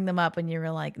I would bring them up and you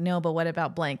were like, no, but what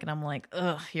about blank? And I'm like,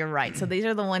 ugh, you're right. So these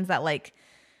are the ones that like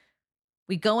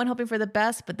we go in hoping for the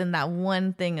best, but then that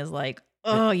one thing is like,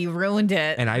 oh, you ruined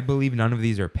it. And I believe none of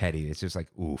these are petty. It's just like,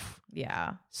 oof.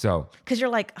 Yeah. So Because you're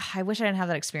like, I wish I didn't have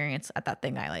that experience at that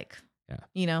thing I like. Yeah.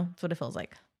 You know, that's what it feels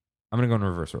like. I'm going to go in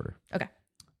reverse order. Okay.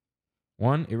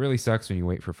 1, it really sucks when you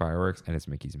wait for fireworks and it's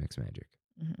Mickey's Mixed Magic.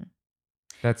 Mm-hmm.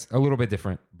 That's a little bit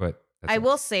different, but that's I it.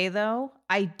 will say though,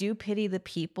 I do pity the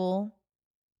people.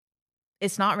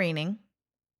 It's not raining.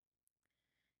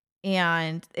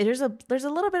 And there's a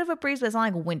little bit of a breeze, but it's not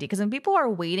like windy. Because when people are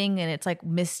waiting and it's like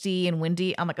misty and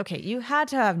windy, I'm like, okay, you had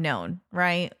to have known,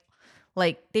 right?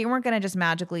 Like they weren't gonna just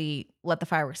magically let the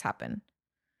fireworks happen.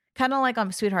 Kind of like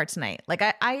on Sweethearts Night. Like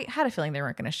I had a feeling they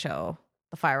weren't gonna show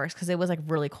the fireworks because it was like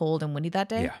really cold and windy that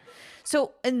day. Yeah.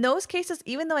 So in those cases,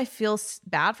 even though I feel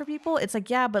bad for people, it's like,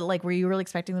 yeah, but like, were you really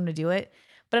expecting them to do it?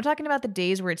 But I'm talking about the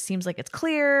days where it seems like it's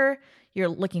clear, you're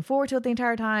looking forward to it the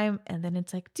entire time, and then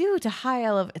it's like, dude, to high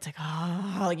elevate, it's like,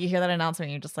 oh, like you hear that announcement,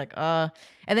 and you're just like, and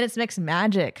then it's Mixed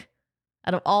Magic.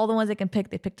 Out of all the ones they can pick,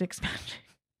 they picked Mixed Magic.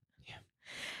 Yeah.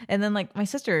 And then like my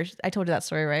sister, I told you that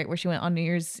story, right? Where she went on New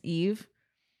Year's Eve,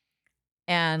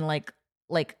 and like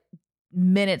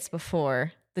minutes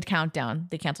before the countdown,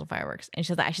 they canceled fireworks. And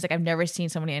she's like, I've never seen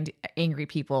so many angry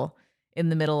people in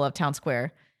the middle of town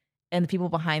square. And the people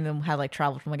behind them had like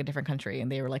traveled from like a different country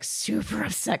and they were like super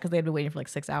upset because they had been waiting for like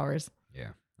 6 hours. Yeah,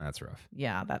 that's rough.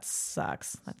 Yeah, that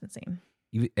sucks. That's insane.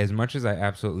 As much as I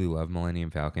absolutely love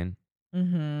Millennium Falcon,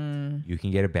 you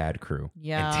can get a bad crew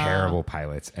and terrible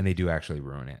pilots, and they do actually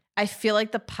ruin it. I feel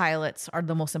like the pilots are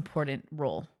the most important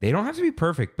role. They don't have to be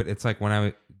perfect, but it's like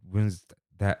when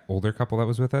that older couple that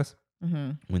was with us,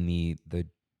 when the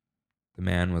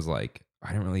man was like,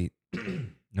 I don't really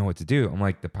know what to do. I'm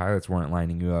like, the pilots weren't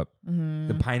lining you up.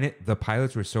 The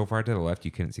pilots were so far to the left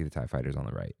you couldn't see the TIE fighters on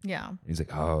the right. Yeah. And he's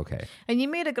like, oh, okay. And you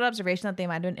made a good observation that they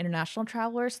might have been international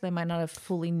travelers, so they might not have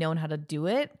fully known how to do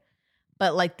it.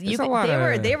 But like they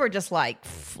were just like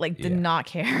did not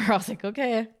care. I was like,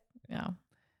 okay. Yeah.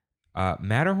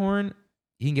 Matterhorn,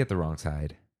 you can get the wrong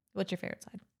side. What's your favorite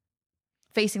side?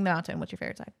 Facing the mountain, what's your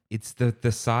favorite side? It's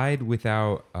the side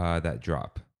without that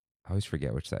drop. I always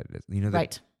forget which side it is. You know,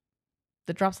 right.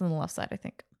 The drop's on the left side, I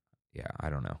think. Yeah, I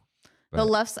don't know. The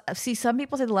left. See, some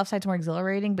people say the left side's more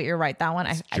exhilarating, but you're right. That one,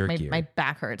 my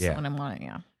back hurts when I'm on it.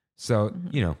 Yeah. So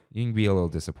you know, you can be a little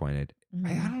disappointed.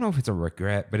 I don't know if it's a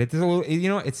regret, but it's a little. You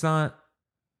know, it's not.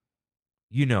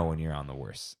 You know, when you're on the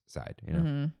worst side, you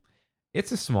know,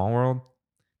 it's a small world.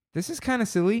 This is kind of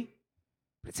silly,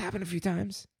 but it's happened a few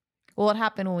times. Well, it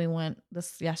happened when we went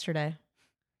yesterday.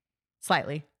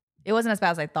 Slightly. It wasn't as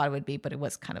bad as I thought it would be, but it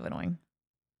was kind of annoying.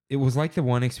 It was like the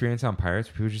one experience on Pirates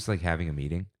where people were just like having a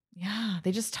meeting. Yeah,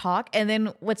 they just talk. And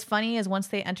then what's funny is once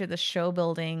they enter the show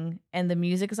building and the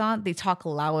music is on, they talk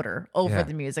louder over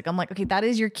the music. I'm like, okay, that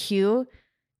is your cue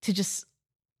to just...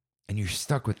 And you're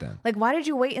stuck with them. Like, why did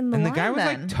you wait in the line And the guy was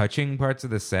then? like touching parts of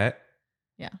the set.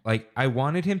 Yeah. Like, I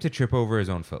wanted him to trip over his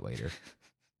own foot later.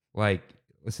 Like,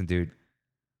 listen, dude,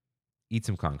 eat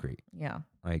some concrete. Yeah.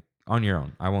 Like, on your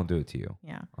own. I won't do it to you.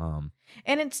 Yeah.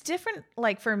 And it's different,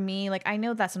 like, for me, like, I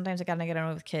know that sometimes I gotta get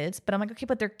on with kids, but I'm like, okay,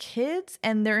 but they're kids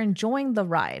and they're enjoying the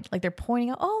ride. Like, they're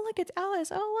pointing out, oh, look, it's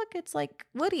Alice. Oh, look, it's like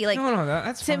Woody. Like, no,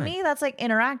 that's to fine. me, that's like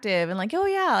interactive and like, oh,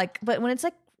 yeah. Like, but when it's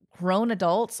like grown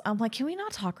adults, I'm like, can we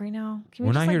not talk right now? Can we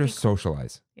We're just, not here to be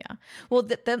socialize. Yeah. Well,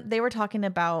 they were talking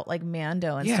about like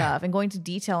Mando and stuff and going to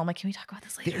detail. I'm like, can we talk about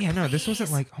this later? Yeah, no, this please?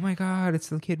 wasn't like, oh my God, it's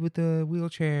the kid with the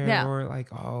wheelchair. Yeah. Or like,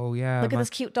 oh yeah. Look at this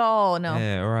cute doll. No.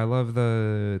 Yeah, or I love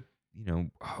the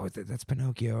that's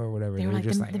Pinocchio or whatever. They were like,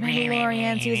 just the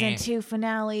Mandalorian season 2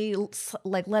 finale,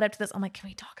 like led up to this. I'm like, can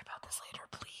we talk about this later,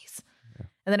 please? Yeah.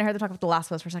 And then I heard them talk about The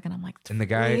Last of Us for a second. I'm like, and the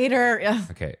guy later. Yeah.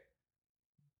 Okay.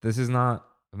 I'm not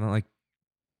like,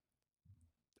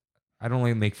 I don't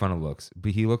like make fun of looks,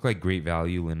 but he looked like great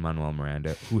value, Lin-Manuel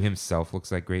Miranda, who himself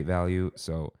looks like great value.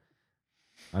 So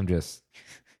I'm just,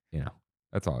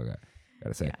 that's all I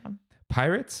gotta say. Yeah.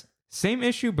 Pirates, same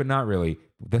issue, but not really.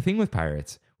 The thing with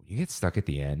Pirates, when you get stuck at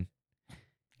the end,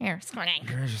 you're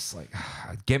just like,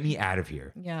 get me out of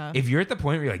here. Yeah. If you're at the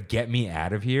point where you're like, get me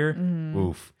out of here,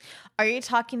 oof. Are you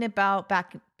talking about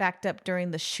backed up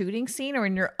during the shooting scene or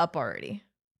when you're up already?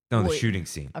 No, the shooting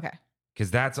scene. Okay.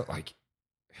 Because that's like,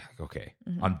 okay,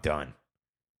 I'm done.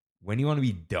 When do you want to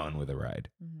be done with a ride?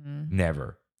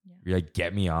 Never. Yeah. You're like,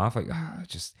 get me off. Like,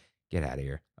 just get out of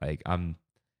here. Like,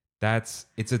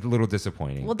 it's a little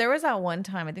disappointing. Well, there was that one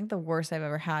time, I think the worst I've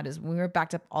ever had is when we were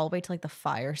backed up all the way to like the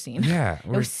fire scene. Yeah. It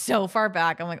was so far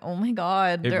back. I'm like, oh my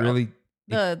God.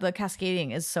 The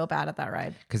cascading is so bad at that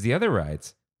ride. Because the other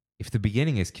rides, if the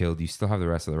beginning is killed, you still have the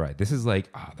rest of the ride. This is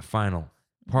like, the final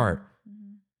part.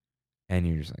 And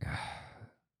you're just like,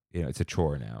 it's a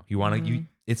chore now. You want to,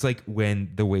 it's like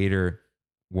when the waiter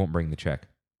won't bring the check.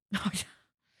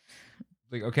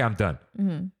 Like, okay, I'm done.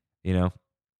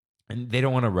 And they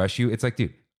don't want to rush you. It's like,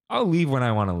 dude, I'll leave when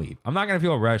I want to leave. I'm not going to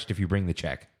feel rushed if you bring the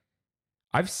check.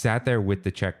 I've sat there with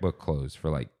the checkbook closed for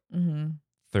like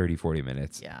 30, 40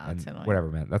 minutes. Yeah. And whatever,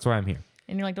 man. That's why I'm here.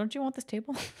 And you're like, don't you want this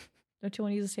table? Don't you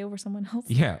want to use this table for someone else?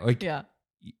 Yeah. Like, yeah.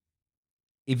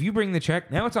 If you bring the check,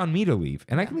 now it's on me to leave.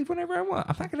 And I can leave whenever I want.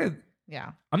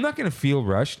 I'm not going to feel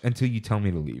rushed until you tell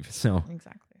me to leave. So,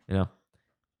 exactly.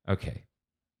 Okay.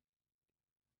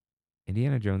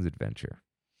 Indiana Jones Adventure.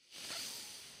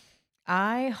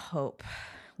 I hope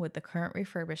with the current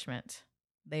refurbishment,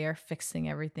 they are fixing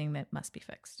everything that must be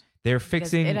fixed. They're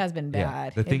fixing. It has been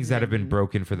bad. The things that have been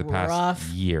broken for the past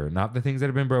year, not the things that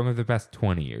have been broken for the past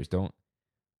 20 years. Don't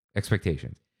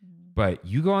expectations. But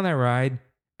you go on that ride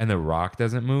and the rock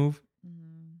doesn't move,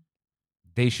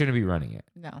 they shouldn't be running it.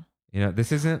 No.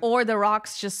 This isn't. Or the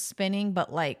rock's just spinning,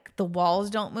 but like the walls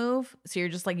don't move. So you're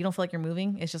just like, you don't feel like you're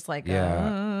moving. It's just like,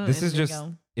 this is just,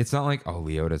 it's not like,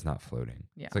 Leota's not floating.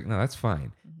 Yeah. It's like, no, that's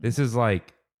fine. This is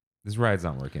like, this ride's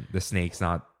not working. The snake's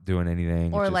not doing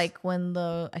anything. Or like when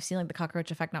I've seen like the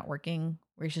cockroach effect not working,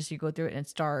 where it's just, you go through it and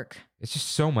it's dark. It's just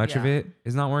so much of it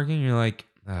is not working. You're like,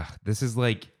 this is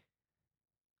like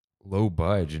low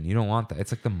budge and you don't want that.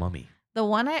 It's like the Mummy. The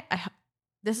one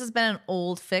this has been an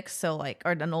old fix, so like,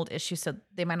 or an old issue, so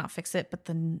they might not fix it. But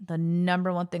the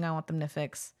number one thing I want them to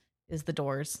fix is the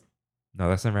doors. No,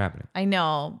 that's never happening. I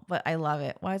know, but I love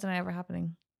it. Why isn't it ever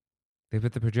happening? They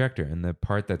put the projector, and the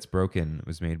part that's broken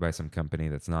was made by some company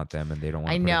that's not them, and they don't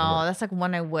want to. I know, that's like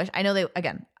one I wish. I know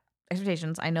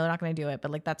expectations. I know they're not going to do it,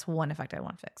 but like that's one effect I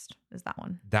want fixed. Is that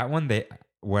one? That one,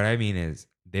 what I mean is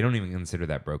they don't even consider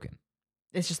that broken.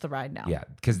 It's just the ride now. Yeah,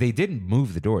 because they didn't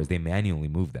move the doors. They manually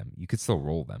moved them. You could still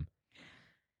roll them.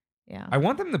 Yeah. I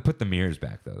want them to put the mirrors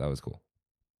back, though. That was cool.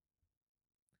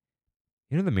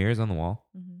 The mirrors on the wall?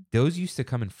 Those used to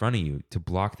come in front of you to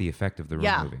block the effect of the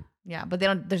room moving. Yeah, but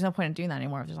there's no point in doing that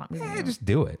anymore if there's not moving. Yeah, just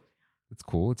do it. It's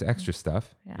cool. It's extra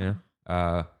stuff. Yeah.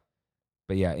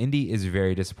 But yeah, Indy is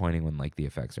very disappointing when like the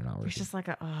effects are not working. It's just like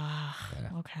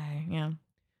okay. Yeah.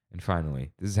 And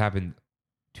finally, this has happened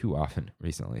too often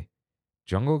recently.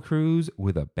 Jungle Cruise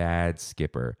with a bad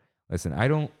skipper. Listen,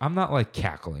 I'm not like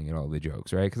cackling at all the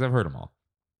jokes, right? Because I've heard them all.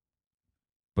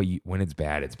 But when it's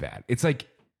bad, it's bad. It's like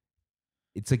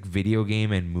video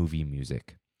game and movie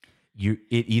music. It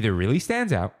either really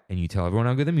stands out and you tell everyone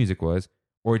how good the music was,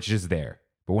 or it's just there.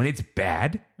 But when it's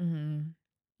bad,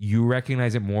 you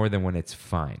recognize it more than when it's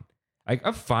fine. Like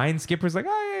a fine skipper's like,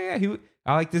 oh yeah,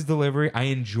 I like this delivery. I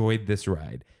enjoyed this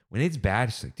ride. When it's bad,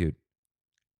 it's like, dude,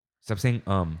 stop saying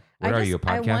What are you, a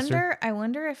podcaster? I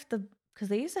wonder if because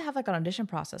they used to have like an audition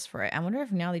process for it. I wonder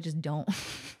if now they just don't.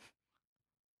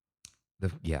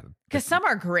 Because some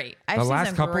are great. The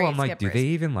last couple, I'm like, do they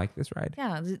even like this ride?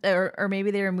 Yeah, or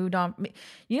maybe they were moved on.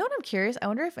 You know what I'm curious? I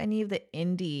wonder if any of the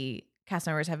indie cast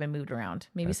members have been moved around.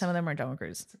 Maybe some of them are Jungle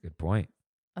Cruise. That's a good point.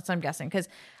 That's what I'm guessing. Because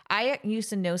I used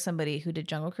to know somebody who did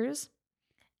Jungle Cruise,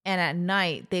 and at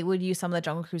night they would use some of the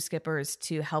Jungle Cruise skippers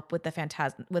to help with the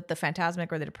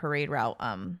Phantasmic or the parade route.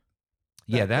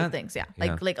 Things. Yeah,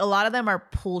 like a lot of them are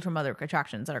pulled from other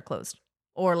attractions that are closed,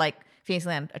 or like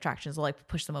Fantasyland attractions will like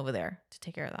push them over there to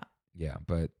take care of that. Yeah,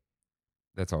 but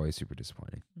that's always super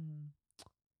disappointing.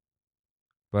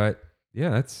 But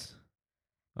yeah,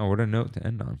 what a note to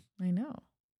end on. I know.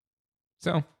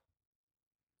 So let's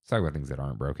talk about things that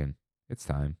aren't broken. It's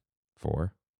time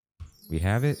for We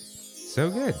Have It so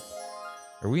good.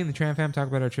 Where we in the Tram Fam talk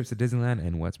about our trips to Disneyland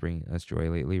and what's bringing us joy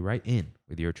lately. Right in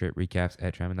with your trip recaps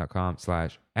at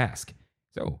trammin.com/ask.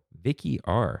 So Vicky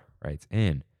R writes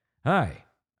in, "Hi,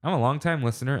 I'm a longtime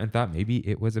listener and thought maybe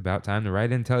it was about time to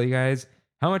write in and tell you guys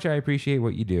how much I appreciate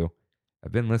what you do.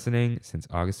 I've been listening since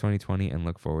August 2020 and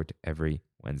look forward to every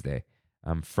Wednesday.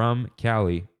 I'm from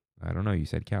Cali." I don't know, you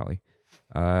said Cali.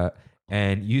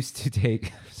 And used to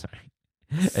take,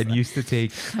 and used to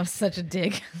take, That was such a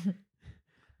dig.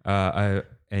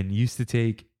 and used to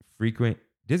take frequent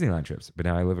Disneyland trips, but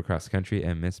now I live across the country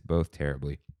and miss both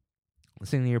terribly.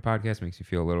 Listening to your podcast makes me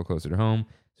feel a little closer to home,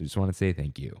 so just want to say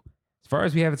thank you. As far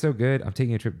as we have it so good, I'm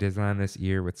taking a trip to Disneyland this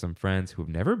year with some friends who have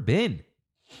never been.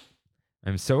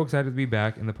 I'm so excited to be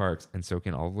back in the parks and soak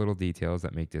in all the little details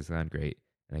that make Disneyland great,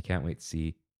 and I can't wait to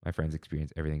see my friends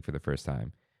experience everything for the first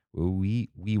time. We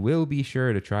will be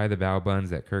sure to try the bao buns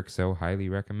that Kirk so highly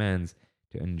recommends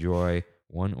to enjoy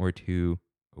 1 or 2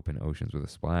 open oceans with a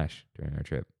splash during our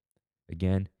trip.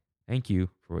 Again, thank you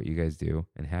for what you guys do,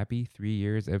 and happy 3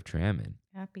 years of Trammin'."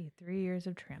 Happy 3 years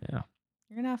of Trammin'. Yeah.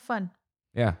 You're going to have fun.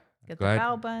 Yeah. Get Glad- the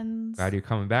bao buns. Glad you're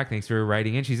coming back. Thanks for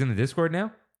writing in. She's in the Discord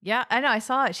now. Yeah, I know. I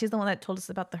saw it. She's the one that told us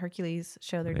about the Hercules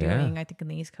show they're Yeah. doing, I think, in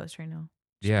the East Coast right now.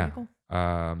 Which is Yeah. pretty cool.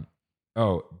 I'm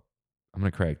going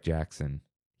to correct Jackson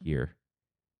here.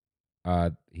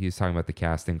 He was talking about the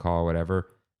casting call,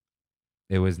 whatever.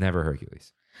 It was never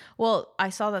Hercules. Well, I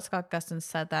saw that Scott Gustin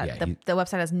said that Yeah, the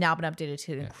website has now been updated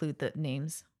to include the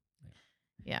names.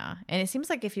 Yeah. And it seems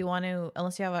like if you want to,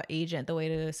 unless you have an agent, the way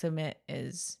to submit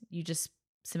is you just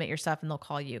submit your stuff and they'll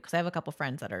call you. Because I have a couple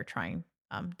friends that are trying,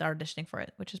 that are auditioning for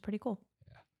it, which is pretty cool.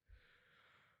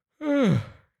 Yeah.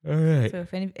 All right. So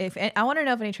if I want to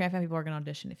know if any Tram Fan people are going to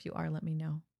audition. If you are, let me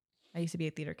know. I used to be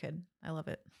a theater kid. I love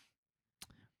it.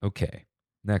 Okay.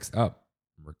 Next up,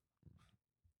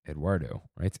 Eduardo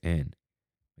writes in,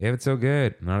 "We have it so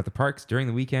good. I'm not at the parks during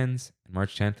the weekends, and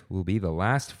March 10th will be the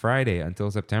last Friday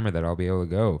until September that I'll be able to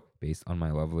go based on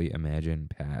my lovely Imagine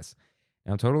Pass.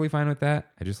 And I'm totally fine with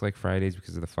that. I just like Fridays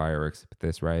because of the fireworks, but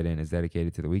this ride-in is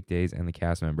dedicated to the weekdays and the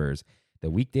cast members.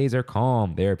 The weekdays are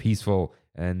calm, they are peaceful,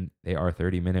 and they are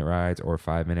 30-minute rides or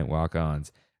 5-minute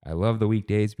walk-ons. I love the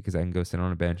weekdays because I can go sit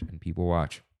on a bench and people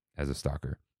watch as a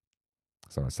stalker."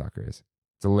 That's not what a stalker is.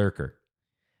 It's a lurker.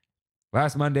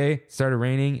 "Last Monday, it started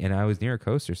raining and I was near a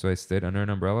coaster, so I stood under an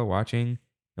umbrella working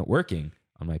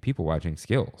on my people watching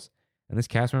skills. And this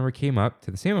cast member came up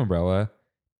to the same umbrella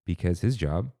because his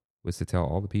job was to tell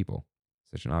all the people."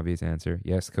 Such an obvious answer.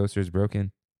 "Yes, coaster is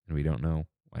broken and we don't know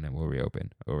when it will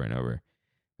reopen," over and over.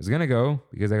 "I was going to go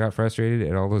because I got frustrated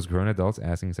at all those grown adults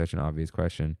asking such an obvious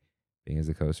question, being as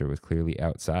the coaster was clearly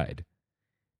outside.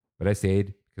 But I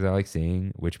stayed because I like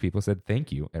seeing which people said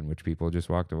thank you and which people just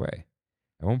walked away.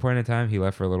 At one point in time, he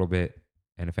left for a little bit,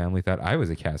 and a family thought I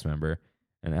was a cast member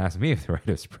and asked me if the ride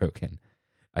was broken.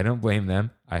 I don't blame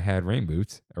them. I had rain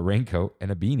boots, a raincoat,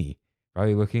 and a beanie,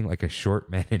 probably looking like a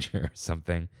short manager or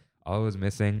something. All I was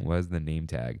missing was the name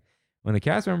tag. When the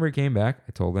cast member came back,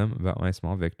 I told him about my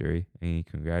small victory, and he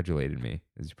congratulated me.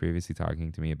 He was previously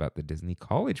talking to me about the Disney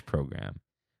College program,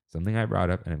 something I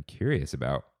brought up and I'm curious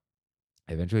about.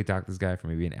 I eventually talked to this guy for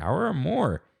maybe an hour or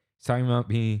more.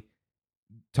 He's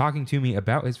talking to me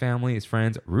about his family, his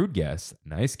friends, rude guests,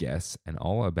 nice guests, and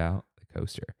all about the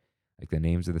coaster. Like the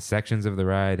names of the sections of the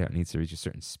ride, how it needs to reach a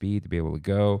certain speed to be able to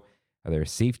go, how there are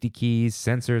safety keys,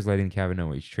 sensors letting the cabin know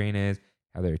where each train is,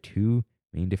 how there are 2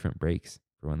 main different brakes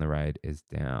for when the ride is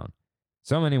down.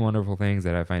 So many wonderful things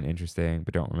that I find interesting,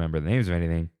 but don't remember the names of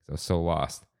anything, so I was so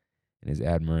lost in his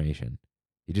admiration.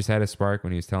 He just had a spark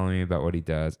when he was telling me about what he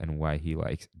does and why he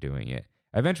likes doing it.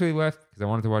 I eventually left because I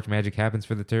wanted to watch Magic Happens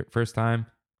for the first time.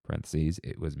 Parentheses,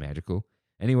 it was magical.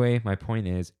 Anyway, my point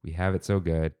is, we have it so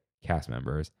good, cast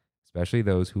members, especially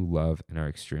those who love and are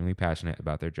extremely passionate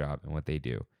about their job and what they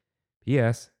do.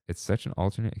 P.S. It's such an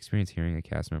alternate experience hearing a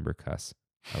cast member cuss.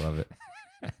 I love it.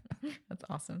 That's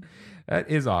awesome. That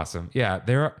is awesome. Yeah,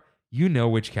 there are,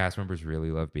 which cast members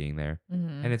really love being there,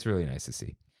 and it's really nice to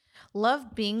see.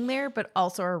 Love being there, but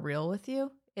also are real with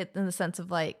you in the sense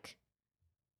of like,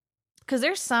 because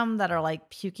there's some that are like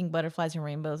puking butterflies and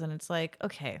rainbows, and it's like,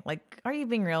 okay, like, are you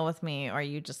being real with me? Or are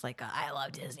you just like, I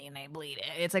love Disney and I bleed it?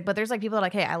 It's like, but there's like people that are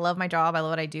like, hey, I love my job, I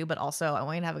love what I do, but also I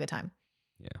want you to have a good time.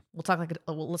 Yeah, let's talk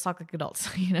like adults.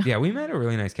 Yeah, we met a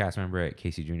really nice cast member at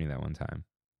Casey Jr. that one time.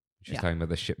 She's talking about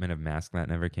the shipment of masks that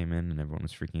never came in, and everyone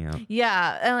was freaking out.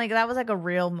 Yeah, and like that was like a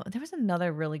real. There was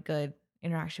another really good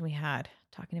interaction we had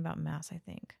talking about masks, I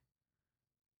think.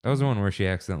 That was the one where she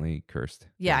accidentally cursed.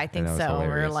 Yeah, I think so.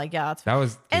 We're like, yeah, that's that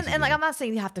was, and like, I'm not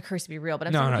saying you have to curse to be real, but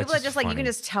I'm saying people are just like, you can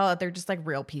just tell that they're just like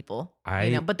real people,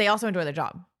 but they also enjoy their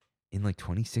job. in like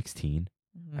 2016,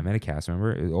 Mhm. I met a cast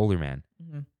member, an older man.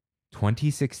 Mhm.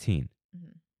 2016,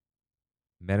 Mhm.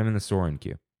 met him in the Soren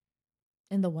queue.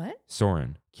 In the what?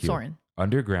 Soren queue. Soren.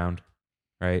 Underground,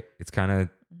 right? It's kind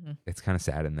Mhm. of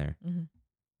sad in there. Mhm.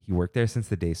 He worked there since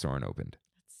the day Soren opened.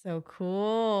 That's so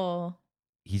cool.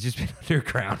 He's just been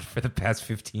underground for the past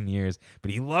 15 years,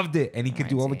 but he loved it, and he could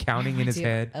do all the counting in his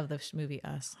head. Of the movie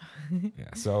Us.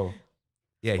 Yeah, so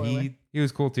yeah, Spoiler. he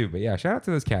was cool too. But yeah, shout out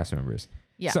to those cast members.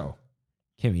 Yeah. So,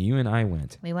 Kimmy, you and I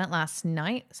went. We went last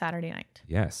night, Saturday night.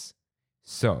 Yes.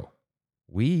 So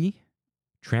we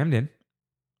trammed in.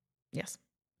 Yes.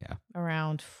 Yeah.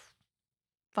 Around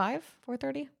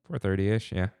 4:30.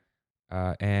 4:30ish. Yeah.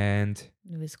 And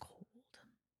It was cold.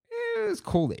 it was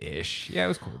cold-ish. Yeah, it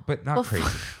was cold, but not Before-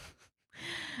 crazy.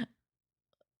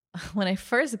 When I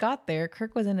first got there,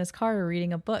 Kirk was in his car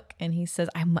reading a book, and he says,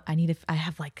 I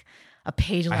have like a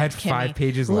page left. I had Kimmy. 5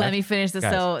 pages left. Let me finish this.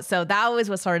 Guys. So that was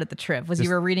what started the trip, was you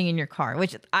Just- were reading in your car,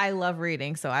 which I love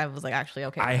reading. So I was like, actually,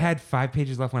 okay. I had 5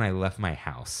 pages left when I left my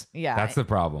house. Yeah. That's the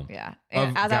problem. Yeah.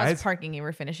 And Of as I was guys- parking, you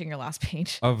were finishing your last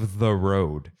page. Of The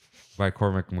Road by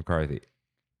Cormac McCarthy.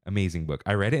 Amazing book.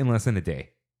 I read it in less than a day.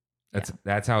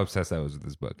 That's how obsessed I was with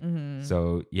this book. Mhm.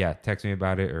 So yeah, text me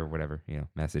about it or whatever,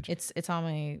 message. It's on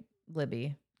my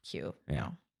Libby queue.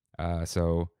 Yeah. now.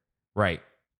 So right.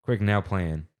 Quick now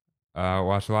plan.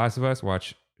 Watch The Last of Us,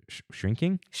 watch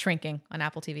Shrinking, Shrinking on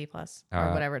Apple TV Plus or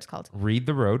Uh, whatever it's called. read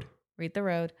The Road. Read The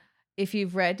Road. If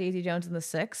you've read Daisy Jones and the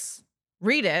Six,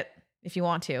 read it if you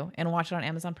want to, and watch it on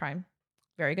Amazon Prime.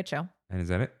 Very good show. And is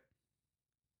that it?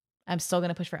 I'm still going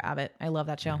to push for Abbott. I love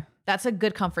that show. Yeah. That's a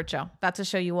good comfort show. That's a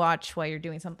show you watch while you're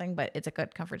doing something, but it's a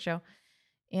good comfort show.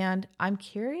 And I'm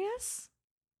curious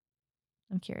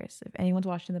if anyone's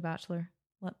watching The Bachelor.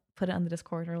 Put it on the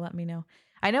Discord or let me know.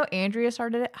 I know Andrea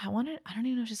started it. I don't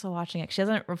even know if she's still watching it. She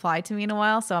hasn't replied to me in a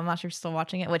while, so I'm not sure if she's still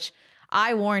watching it, which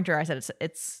I warned her. I said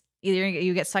it's either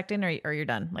you get sucked in or you're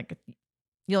done. Like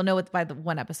you'll know it by the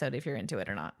one episode if you're into it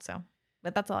or not. So,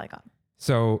 but that's all I got.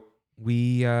 So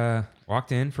we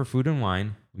walked in for food and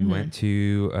wine. We went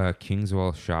to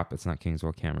Kingswell shop. It's not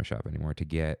Kingswell Camera Shop anymore to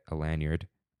get a lanyard.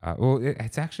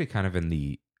 It's actually kind of in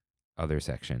the other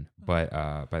section, but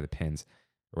by the pins,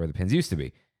 or where the pins used to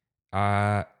be.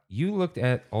 You looked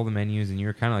at all the menus and you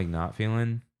were kind of like not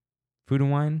feeling food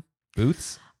and wine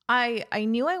booths. I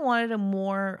knew I wanted a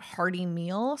more hearty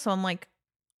meal, so I'm like,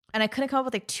 and I couldn't come up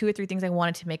with like 2 or 3 things I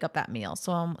wanted to make up that meal.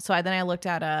 So I looked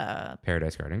at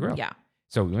Paradise Garden Grill. yeah,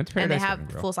 So we went to and Paradise they Garden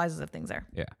have Grill. full sizes of things there.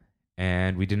 Yeah.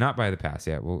 And we did not buy the pass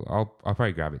yet. Well, I'll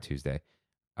probably grab it Tuesday.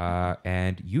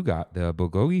 And you got the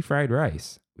bulgogi fried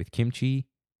rice with kimchi,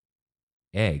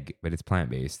 egg, but it's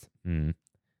plant-based.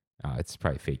 It's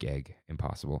probably fake egg.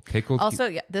 Impossible. Also,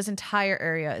 yeah, this entire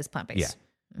area is plant based.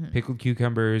 Pickled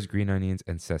cucumbers, green onions,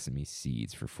 and sesame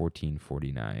seeds for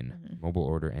 $14.49. Mhm. Mobile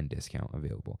order and discount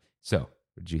available. So, what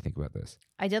did you think about this?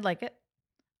 I did like it.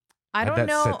 I Had don't that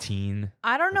know. satine.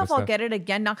 I don't know all if the I'll stuff? get it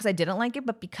again, not because I didn't like it,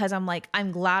 but because I'm like,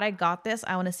 I'm glad I got this.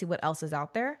 I want to see what else is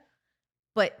out there.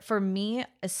 But for me,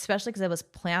 especially because it was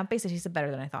plant based, it tasted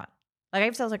better than I thought. Like I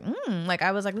was like,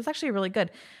 I was like, this is actually really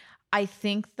good. I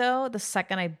think though, the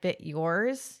second I bit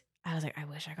yours, I was like, I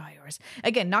wish I got yours.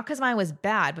 Again, not because mine was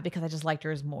bad, but because I just liked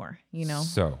yours more,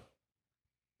 So,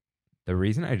 the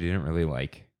reason I didn't really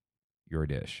like your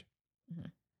dish,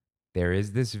 Mhm. there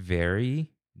is this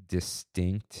very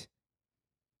distinct,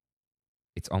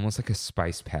 it's almost like a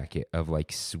spice packet of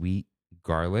like sweet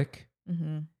garlic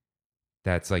Mm-hmm.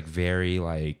 that's like very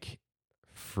like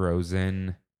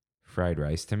frozen fried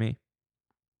rice to me.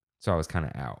 So I was kind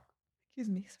of out. Excuse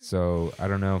me. So I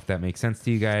don't know if that makes sense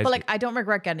to you guys. But like, I don't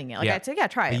regret getting it. Like Yeah. I'd say, yeah,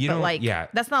 try But it. you But don't- like, yeah.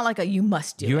 that's not like a you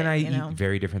must do it. you and I you know? eat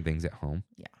very different things at home.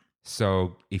 Yeah.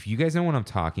 So if you guys know what I'm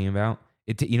talking about,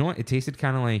 you know what? It tasted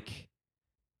kind of like,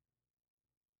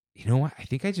 you know what? I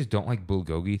think I just don't like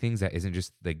bulgogi things that isn't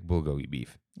just like bulgogi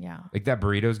beef. Yeah. Like that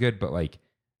burrito's good, but like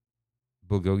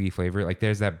bulgogi flavor. Like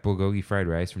there's that bulgogi fried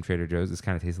rice from Trader Joe's. This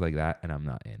kind of tastes like that, and I'm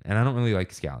not in. And I don't really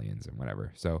like scallions and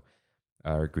whatever. So,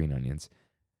 or green onions.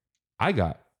 I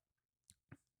got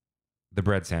the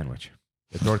bread sandwich,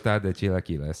 the torta de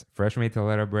chilaquiles, fresh made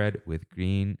telera bread with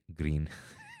green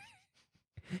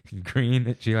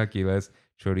chilaquiles,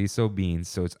 chorizo beans.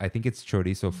 So I think it's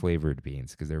chorizo flavored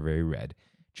beans because they're very red.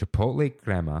 Chipotle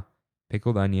crema,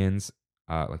 pickled onions,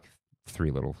 like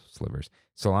 3 little slivers,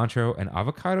 cilantro, and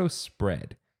avocado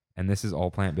spread. And this is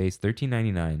all plant based.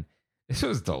 $13.99. This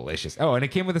was delicious. Oh, and it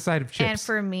came with a side of chips. And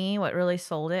for me, what really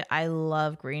sold it, I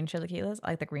love green chilaquiles. I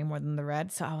like the green more than the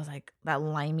red. So I was like, that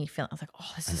limey feeling. I was like,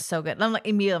 oh, this is so good. And I'm like,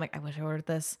 immediately, I'm like, I wish I ordered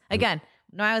this. Again,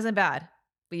 no, I wasn't bad.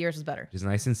 but yours was better. Just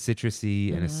nice and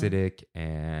citrusy and acidic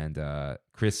and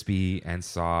crispy and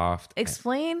soft.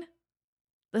 Explain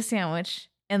the sandwich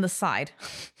and the side.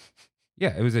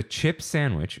 Yeah, it was a chip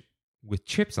sandwich with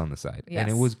chips on the side. Yes.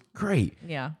 And it was great.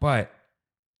 Yeah. But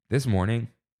this morning,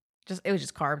 It was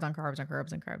just carbs on carbs on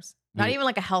carbs on carbs. Not Yeah. even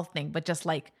like a health thing, but just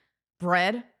like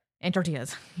bread and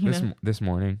tortillas. You know? this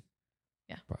morning,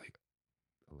 Yeah. probably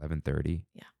 11:30.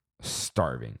 Yeah.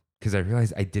 Starving because I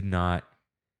realized I did not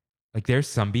like. There's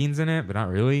some beans in it, but not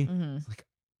really. Mhm. It's like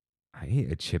I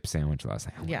ate a chip sandwich last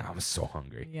night. Yeah. I was so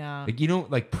hungry. Yeah. Like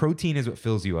like protein is what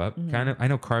fills you up. Mhm. Kind of. I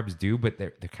know carbs do, but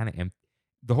they're kind of empty.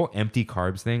 The whole empty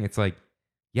carbs thing. It's like,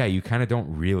 yeah, you kind of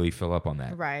don't really fill up on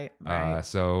that. Right.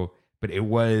 But it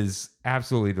was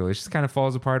absolutely delicious. Kind of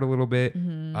falls apart a little bit.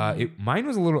 Mhm. Mine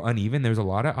was a little uneven. There was a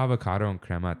lot of avocado and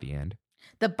crema at the end.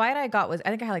 The bite I got was, I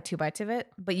think I had like 2 bites of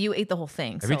it, but you ate the whole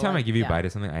thing. Every so, time I like, give you yeah. a bite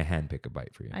of something, I handpick a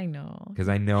bite for you I know. because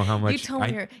I know how much. You told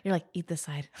me you're like, eat this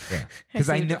side. Yeah, because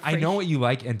I saved know it I for know you. what you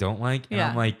like and don't like, and Yeah.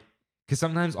 I'm like, because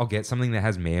sometimes I'll get something that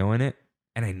has mayo in it,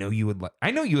 and I know you would like.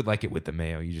 I know you would like it with the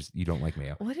mayo. You don't like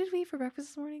mayo. What did we eat for breakfast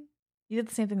this morning? You did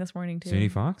the same thing this morning too. Sunny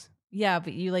Fox. Yeah,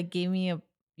 but you like gave me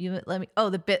you let me.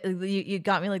 Oh, you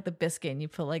got me like the biscuit, and you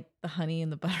put like the honey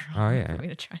and the butter Oh, on yeah. for me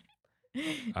to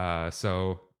try.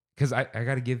 So because I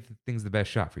got to give things the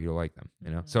best shot for you to like them, you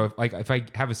know. So if I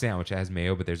have a sandwich that has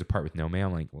mayo, but there's a part with no mayo,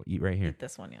 I'm like, well, eat right here. Eat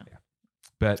this one, yeah.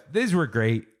 But these were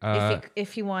great.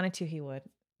 If he wanted to, he would.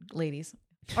 Ladies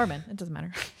or men, it doesn't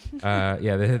matter. Yeah,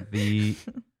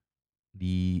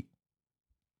 the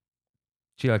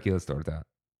chilaquiles torta.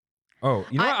 Oh,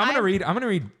 you know what? I'm gonna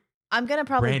read. I'm gonna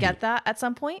probably Brandy. get that at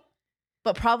some point,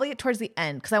 but probably towards the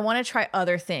end because I want to try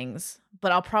other things.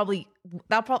 But I'll probably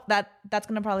that's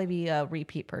gonna probably be a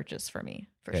repeat purchase for me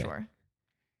for Okay. sure.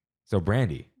 So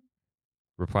Brandy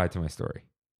replied to my story.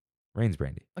 Rain's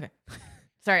Brandy,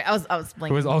 Sorry, I was who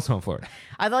blanking. was also in Florida.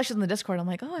 I thought she was in the Discord. I'm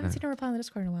like, oh, I haven't seen her reply in the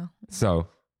Discord in a while. So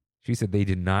she said they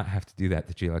did not have to do that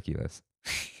to chilaquiles.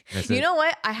 And I said, You know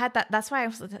what? I had that. That's why I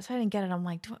didn't get it. I'm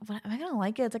like, am I gonna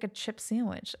like it? It's like a chip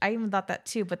sandwich. I even thought that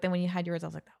too. But then when you had yours, I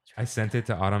was like, that was I sent it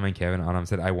to Autumn and Kevin. Autumn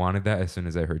said, I wanted that as soon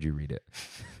as I heard you read it.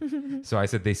 really. So I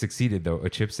said, they succeeded though. A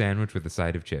chip sandwich with a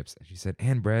side of chips. And she said,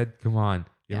 and bread, come on.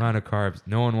 The Yeah. amount of carbs.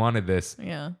 No one wanted this.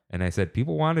 Yeah. And I said,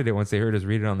 people wanted it once they heard us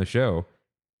read it on the show.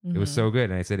 It was Mhm. so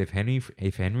good. And I said, if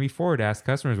Henry Ford asked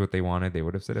customers what they wanted, they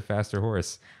would have said a faster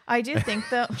horse. I do think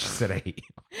though. She said, I hate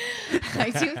you. I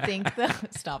do think though.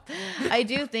 Stop. I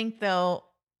do think though.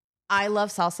 I love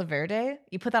salsa verde.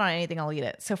 You put that on anything, I'll eat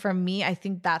it. So for me, I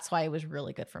think that's why it was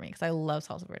really good for me because I love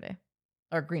salsa verde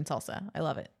or green salsa. I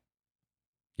love it.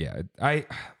 Yeah, I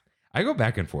go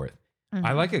back and forth. I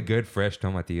Mhm. like a good fresh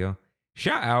tomatillo.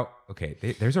 Shout out. Okay,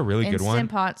 there's a really good one.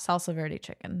 Instant pot salsa verde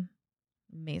chicken.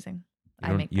 Amazing.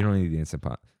 You don't need the Instant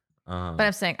Pot. But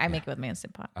I'm saying I make it with my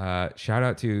Instant Pot. Shout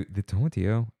out to the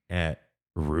tomatillo at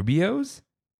Rubio's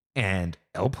and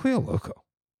El Pollo Loco.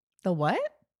 The what?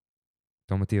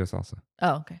 Tomatillo salsa.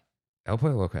 Oh, okay. El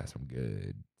Pollo Loco has some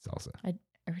good salsa.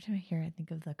 Every time I hear it, I think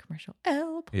of the commercial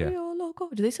El Yeah. Pollo Loco.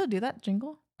 Do they still do that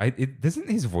jingle? Doesn't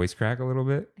his voice crack a little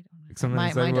bit? I don't know. Like sometimes Mine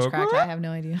it's like, just "Loco?" cracked. I have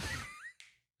no idea.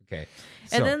 Okay.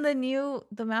 And So- then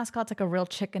the mascot's like a real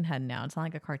chicken head now. It's not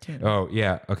like a cartoon. Oh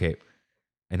yeah. Okay.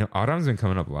 I know Autumn's been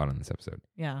coming up a lot on this episode.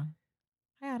 Yeah.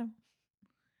 Hi, Adam.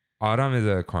 Autumn is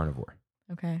a carnivore.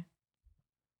 Okay.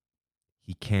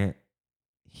 He can't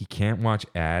watch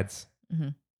ads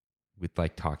Mhm. with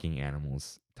like talking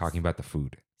animals talking about the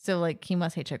food. So like he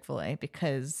must hate Chick-fil-A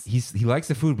because He likes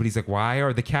the food, but he's like, why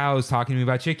are the cows talking to me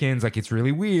about chickens? Like it's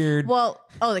really weird.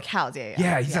 the cows, yeah.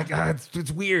 yeah, he's like,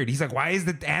 it's weird. He's like, why is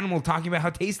the animal talking about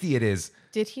how tasty it is?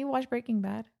 Did he watch Breaking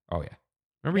Bad? Oh yeah.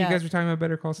 Remember you Yeah. guys were talking about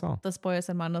Better Call Saul? The Pollos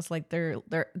Hermanos, like their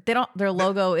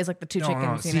logo is like the two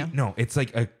chickens, you know. No, it's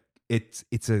like an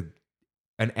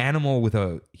animal with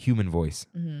a human voice.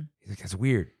 Mhm. He's like, that's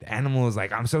weird. The animal is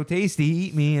like, I'm so tasty,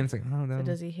 eat me. And it's like, oh no. So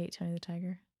does he hate Tony the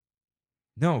Tiger?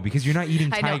 No, because you're not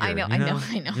eating I tiger. know.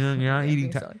 You're not I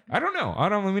eating think tiger. so. I don't know.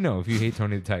 Autumn, let me know if you hate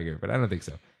Tony the Tiger, but I don't think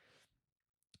so.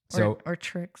 So or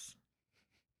Trix,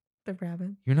 the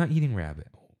rabbit. you're not eating rabbit.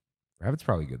 Rabbit's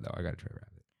probably good though. I gotta try rabbit.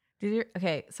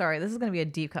 Okay, sorry, this is gonna be a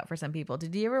deep cut for some people.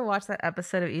 Did you ever watch that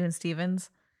episode of Even Stevens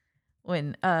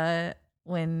when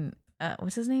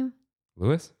what's his name?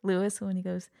 Lewis? Lewis, when he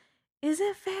goes, "Is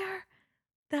it fair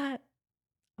that?"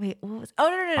 Wait, what was? Oh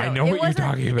no! I know It what you're wasn't-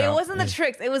 talking about. It wasn't the Yeah.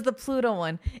 Tricks. It was the Pluto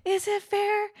one. Is it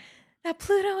fair that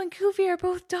Pluto and Goofy are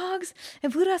both dogs,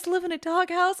 and Pluto has to live in a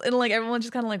doghouse? And like everyone's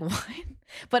just kind of like, what?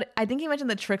 But I think he mentioned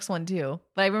the Tricks one too.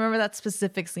 But I remember that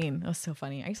specific scene. It was so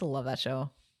funny. I used to love that show.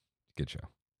 Good show.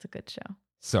 It's a good show.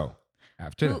 So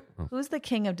after that, Who's the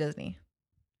king of Disney?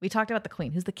 We talked about the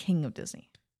queen. Who's the king of Disney?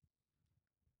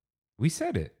 We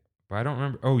said it, but I don't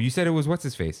remember. Oh, you said it was what's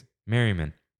his face? Merriman.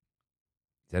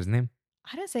 Is that his name?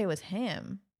 I didn't say it was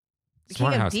him. The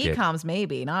Smart king of House Kid. DComs,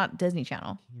 maybe, not Disney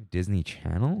Channel. Disney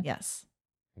Channel? Yes.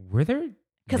 Were there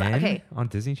 'Cause, men okay. on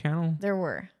Disney Channel? There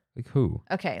were. Like who?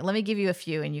 Okay, let me give you a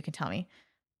few and you can tell me.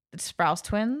 The Sprouse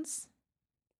twins.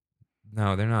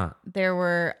 No, they're not. There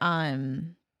were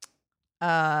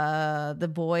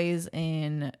the boys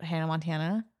in Hannah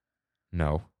Montana.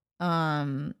 No.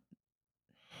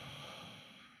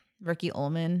 Ricky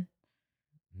Ullman.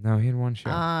 No, he had one show.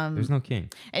 There's no king.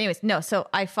 Anyways, no. So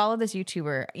I follow this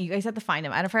YouTuber. You guys have to find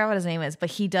him. I don't forget what his name is, but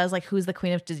he does like who's the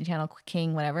queen of Disney Channel,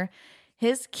 king, whatever.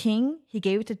 His king, he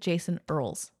gave it to Jason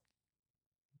Earls,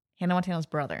 Hannah Montana's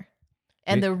brother.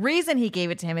 And the reason he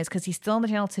gave it to him is because he's still on the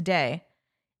channel today,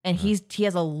 and he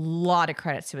has a lot of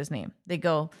credits to his name. They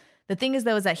go. The thing is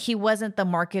though is that he wasn't the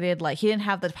marketed like he didn't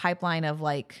have the pipeline of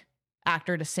like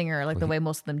actor to singer like the way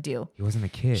most of them do. He wasn't a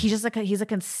kid. He's just like he's a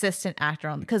consistent actor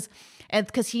on because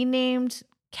he named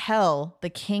Kel the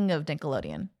king of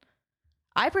Nickelodeon.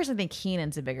 I personally think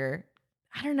Keenan's a bigger.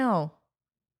 I don't know.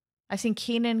 I've seen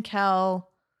Keenan, Kel,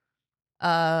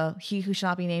 He Who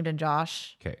Shall Not Be Named, and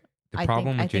Josh. Okay. The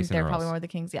problem with I think Jason they're Earls, probably more the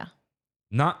kings. Yeah.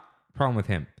 not problem with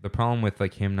him. The problem with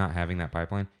like him not having that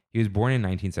pipeline. He was born in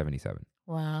 1977.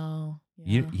 Wow.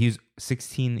 Yeah. He's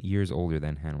 16 years older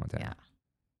than Hannah Montana. Yeah.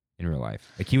 In real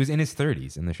life, like he was in his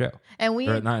 30s in the show. And we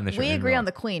Or not in the show, we in agree real on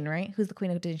life. the queen, right? Who's the queen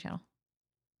of Disney Channel?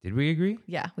 Did we agree?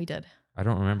 Yeah, we did. I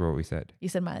don't remember what we said. You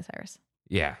said Miley Cyrus.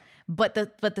 Yeah. But this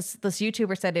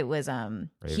YouTuber said it was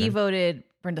he Raven? voted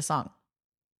Brenda Song.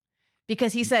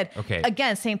 Because he said Okay.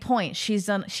 again, same point. She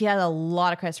had a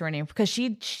lot of credits to her name because she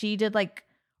did like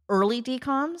early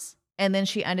DComs and then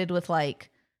she ended with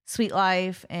like Sweet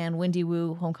Life and Windy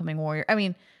Woo, Homecoming Warrior. I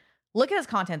mean, look at his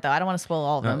content though. I don't want to spoil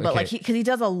all of them, but like because he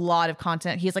does a lot of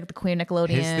content. He's like the Queen of Nickelodeon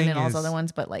His thing and all those is other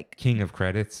ones. But like, King of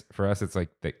credits for us, it's like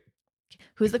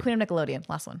who's the Queen of Nickelodeon?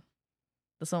 Last one.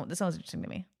 This one was interesting to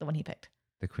me. The one he picked.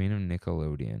 the Queen of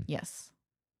Nickelodeon. Yes.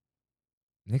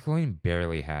 Nickelodeon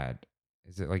barely had.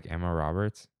 Is it like Emma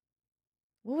Roberts?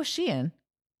 What was she in?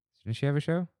 Didn't she have a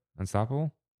show?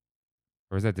 Unstoppable?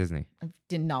 Or is that Disney? I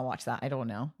did not watch that. I don't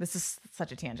know. This is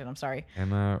such a tangent. I'm sorry.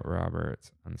 Emma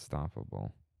Roberts,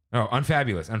 Unstoppable. Oh,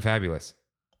 Unfabulous. I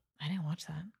didn't watch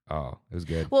that. Oh, it was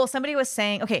good. Well, somebody was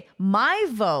saying, okay, my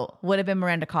vote would have been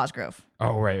Miranda Cosgrove.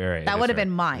 Oh, right. That would have been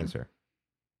mine. That's her.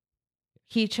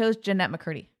 He chose Jeanette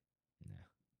McCurdy.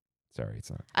 Sorry, it's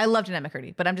not. I love Jeanette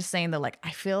McCurdy, but I'm just saying though, like,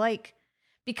 I feel like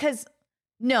because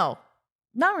no,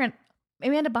 not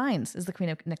Amanda Bynes is the queen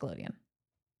of Nickelodeon.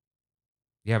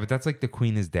 Yeah, but that's like the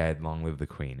queen is dead, long live the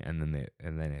queen, and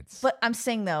then it's. But I'm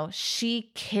saying though,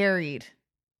 she carried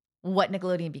what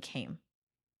Nickelodeon became.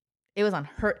 It was on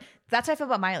her. That's how I feel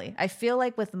about Miley. I feel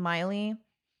like with Miley,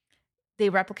 they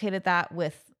replicated that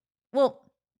with, well,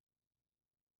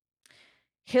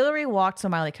 Hillary walked so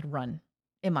Miley could run,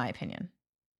 in my opinion.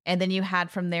 And then you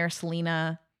had from there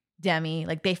Selena, Demi,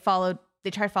 like they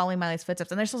tried following Miley's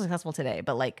footsteps and they're still successful today.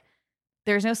 But like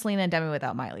there's no Selena and Demi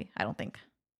without Miley, I don't think,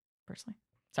 personally.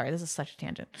 Sorry, this is such a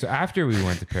tangent. So after we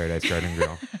went to Paradise Garden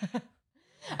Grill.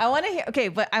 I want to hear, okay,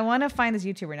 but I want to find this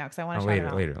YouTuber now because I want to shout it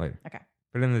out. Later. Okay.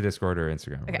 Put it in the Discord or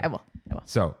Instagram. Okay, I will.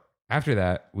 So after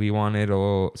that, we wanted a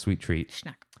little sweet treat.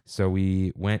 Schnack. So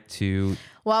we went to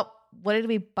Well, what did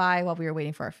we buy while we were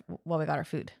waiting for while we got our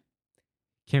food?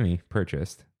 Kimmy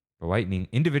purchased the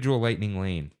individual lightning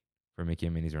lane for Mickey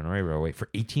and Minnie's Runaway Railway for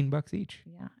 $18 each.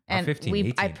 Yeah, and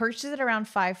 15, I 18. purchased it around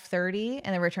 5:30,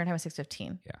 and the return time was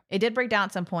 6:15. Yeah. It did break down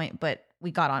at some point, but we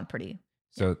got on pretty.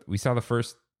 So we saw the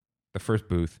first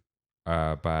booth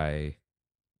by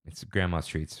it's Grandma's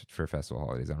Treats for festival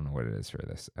holidays. I don't know what it is for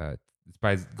this. It's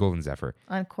by Golden Zephyr.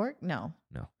 Uncork? No.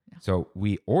 So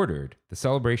we ordered the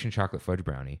Celebration Chocolate Fudge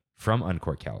Brownie from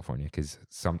Uncork, California, because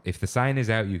if the sign is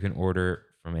out, you can order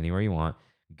from anywhere you want.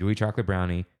 Gooey chocolate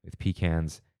brownie with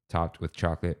pecans, topped with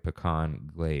chocolate pecan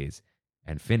glaze,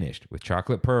 and finished with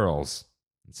chocolate pearls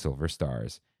and silver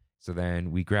stars. So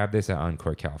then we grabbed this at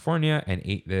Uncork, California, and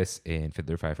ate this in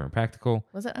Fiddler, Fifer, and Practical.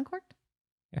 Was it uncorked?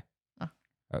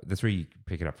 That's where you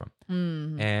pick it up from.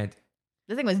 Mm. And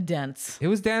The thing was dense. it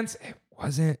was dense. It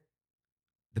wasn't.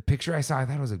 The picture I saw, I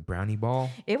thought it was a brownie ball.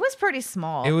 It was pretty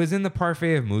small. It was in the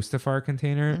Parfait of Mustafar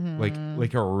container, Mhm.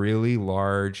 like a really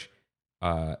large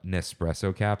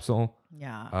Nespresso capsule.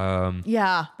 Yeah.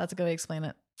 Yeah, that's a good way to explain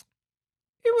it.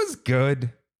 It was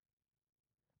good.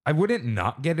 I wouldn't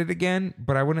not get it again,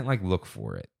 but I wouldn't like look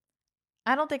for it.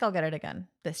 I don't think I'll get it again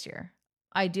this year.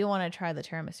 I do want to try the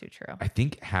tiramisu churro. I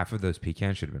think half of those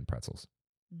pecans should have been pretzels.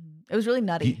 It was really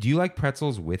nutty. Do you like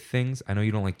pretzels with things? I know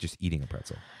you don't like just eating a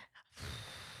pretzel.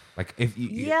 Like if you,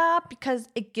 yeah, because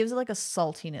it gives it like a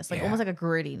saltiness, like Yeah. almost like a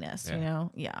grittiness, Yeah. you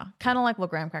know? Yeah. Kind of like what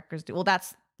graham crackers do. Well,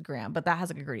 that's graham, but that has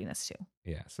like a grittiness too.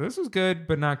 yeah. So this was good,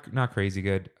 but not crazy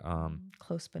good.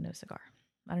 Close but no cigar.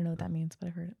 I don't know what that means, but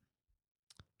I've heard it.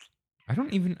 I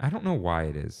don't know why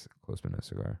it is close but no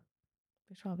cigar.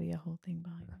 There's probably a whole thing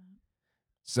behind that.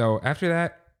 So after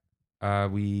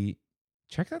that, we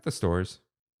checked out the stores.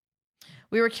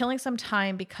 We were killing some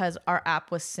time because our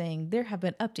app was saying there have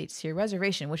been updates to your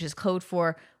reservation, which is code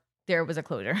for there was a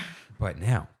closure. But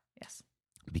now, Yes.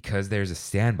 because there's a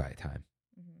standby time,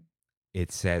 Mm-hmm.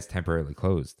 it says temporarily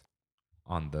closed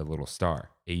on the little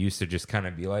star. It used to just kind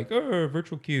of be like, oh,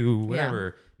 virtual queue,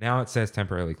 whatever. Now it says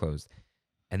temporarily closed.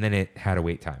 And then it had a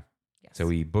wait time. Yes. So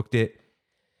we booked it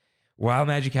while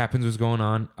Magic Happens was going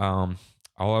on.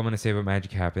 All I'm going to say about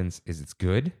Magic Happens is it's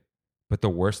good. But the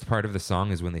worst part of the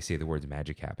song is when they say the words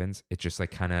magic happens. It just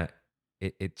like kind of,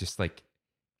 it just like,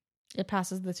 it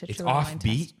passes the it's titular line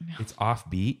offbeat. test. It's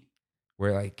offbeat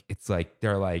where like, it's like,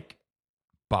 they're like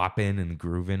bopping and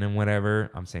grooving and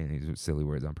whatever. I'm saying these are silly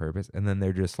words on purpose. And then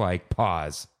they're just like,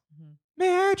 pause. Mhm.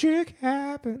 Magic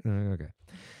happens. Okay.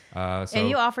 So And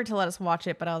you offered to let us watch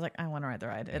it, but I was like, I want to ride the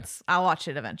ride. I'll watch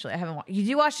it eventually. I haven't watched.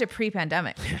 You watched it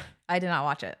pre-pandemic. I did not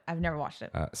watch it. I've never watched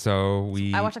it. I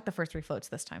watched like the first 3 floats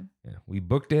this time. Yeah, we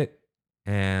booked it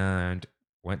and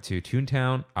went to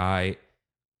Toontown. I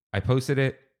posted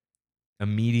it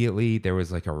immediately. There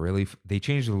was like they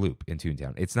changed the loop in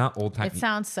Toontown. It's not old time. It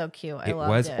sounds so cute. I It loved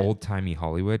was it. old timey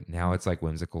Hollywood. Now it's like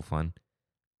whimsical fun.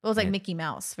 It was like and- Mickey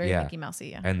Mouse, very Yeah. Mickey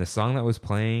Mousey. Yeah. And the song that was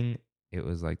playing, it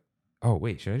was like, oh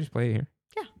wait, should I just play it here?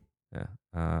 Yeah.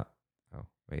 Yeah. Oh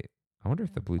wait, I wonder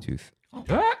if the Bluetooth.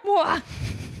 Mwah.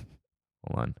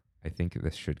 Hold on, I think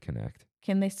this should connect.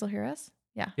 Can they still hear us?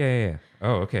 Yeah. Yeah.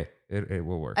 Oh, okay. It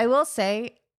will work. I will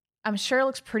say, I'm sure it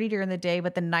looks pretty during the day,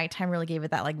 but the nighttime really gave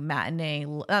it that like matinee,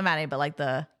 not matinee, but like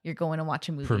you're going to watch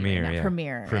a movie. Premiere, right now. yeah.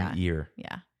 Premiere. From Yeah. ear.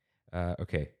 Yeah.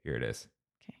 Okay, here it is.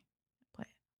 Okay. Play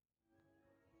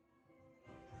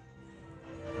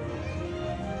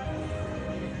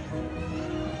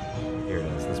Here it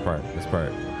is. This part.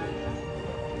 it.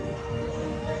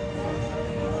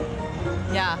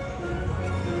 Yeah.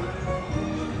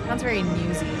 Sounds very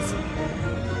Newsies.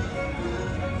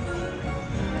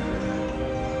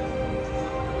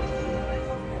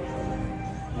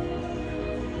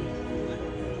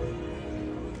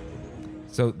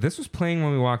 So this was playing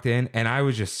when we walked in, and I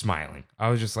was just smiling. I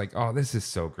was just like, "Oh, this is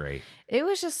so great." It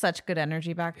was just such good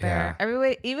energy back Yeah. there.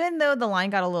 Everybody, even though the line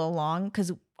got a little long,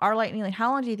 because our lightning lane,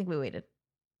 how long do you think we waited?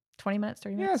 20 minutes,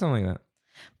 30 Yeah, minutes? something like that.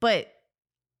 But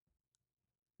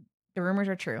the rumors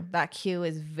are true. That queue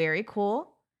is very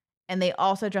cool. And they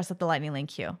also dress up the lightning lane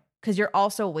queue because you're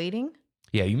also waiting.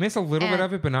 Yeah, you miss a little bit And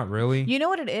of it, but not really. You know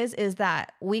what it is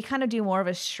that we kind of do more of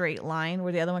a straight line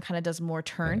where the other one kind of does more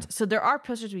turns. So there are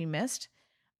posters we missed,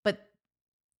 but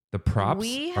The props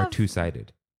we are have-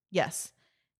 two-sided. yes,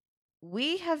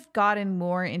 we have gotten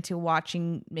more into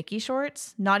watching Mickey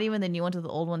shorts, not even the new ones, but the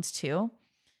old ones too.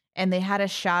 And they had a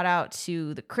shout out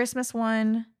to the Christmas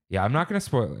one. Yeah, I'm not going to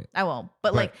spoil it. I won't,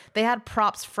 but like they had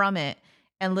props from it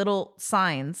and little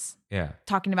signs Yeah,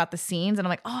 talking about the scenes. And I'm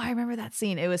like, oh, I remember that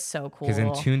scene. It was so cool. because in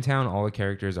Toontown, all the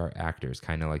characters are actors,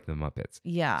 kind of like the Muppets.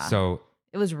 Yeah. So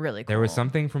it was really cool. there was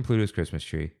something from Pluto's Christmas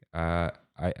Tree. I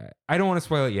don't want to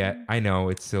spoil it yet. I know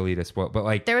it's silly to spoil, but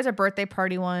like There was a birthday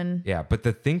party one. yeah, but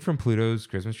the thing from Pluto's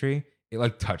Christmas Tree, it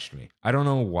like touched me. I don't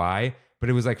know why, but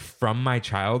it was like from my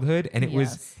childhood, and it was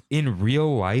Yes. in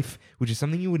real life, which is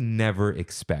something you would never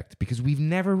expect because we've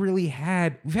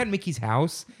had Mickey's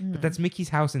house, but that's Mickey's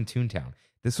house in Toontown.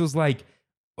 This was like,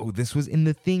 oh, this was in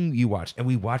the thing you watched, and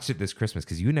we watched it this Christmas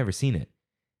because you had never seen it,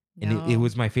 and it No.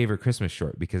 was my favorite Christmas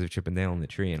short because of Chip and Dale and the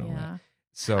tree and all Yeah. that.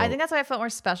 So I think that's why I felt more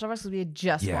special for us because we had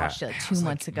just watched it like I 2 was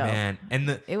months like, ago. man,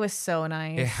 and It was so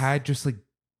nice. it had just like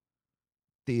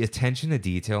the attention to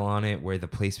detail on it, where the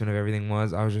placement of everything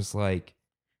was. I was just like,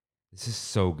 this is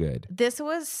so good. This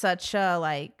was such a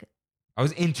like. I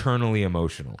was internally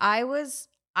emotional. I was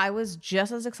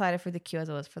just as excited for the queue as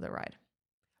I was for the ride.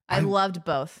 I I- loved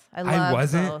both. I loved I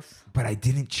wasn't, both. but I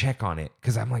didn't check on it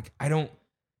because I'm like,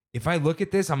 if I look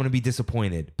at this, I'm gonna be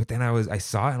disappointed. But then I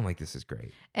saw it and I'm like, this is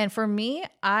great. And for me,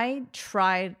 I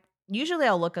tried. Usually,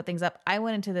 I'll look at things up. I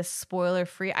went into this spoiler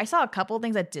free. I saw a couple of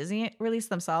things that Disney released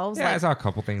themselves. Yeah, I like, saw a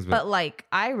couple things, but like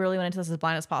I really went into this as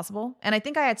blind as possible. And I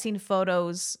think I had seen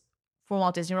photos from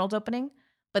Walt Disney World's opening,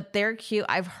 but their queue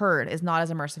I've heard is not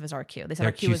as immersive as our queue. They said Their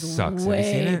our queue queue is sucks. Have you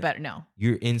seen way it? better. No,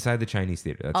 you're inside the Chinese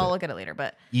theater. That's I'll it. look at it later.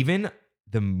 But Even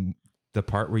the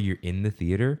part where you're in the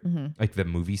theater, like the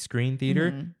movie screen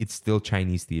theater, it's still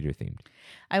Chinese theater themed.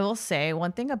 I will say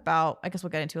one thing about, I guess we'll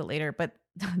get into it later, but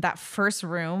that first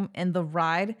room in the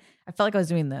ride, I felt like I was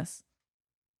doing this,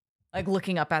 like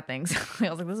looking up at things. I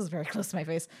was like, this is very close to my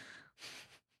face.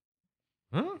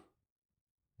 Huh?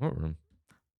 What room?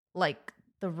 Like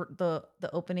the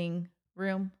opening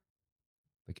room.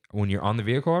 Like when you're on the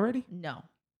vehicle already? No,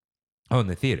 Oh, in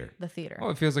the theater. the theater. Oh,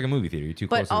 it feels like a movie theater. You're too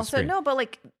close But to the also screen. no, but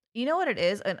like you know what it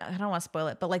is, and I don't want to spoil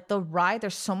it, but like the ride,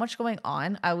 there's so much going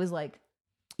on. I was like,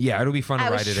 Yeah, it'll be fun to I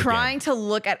ride was it trying again. to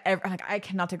look at like I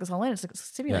cannot take this all in. It's like Yeah,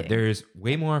 stimulating. there's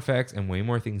way more effects and way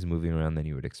more things moving around than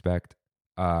you would expect.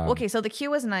 Okay, so the queue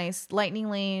was nice. Lightning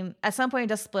lane at some point it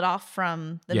does split off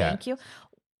from the main queue.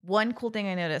 One cool thing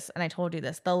I noticed, and I told you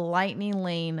this, the lightning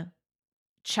lane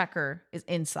checker is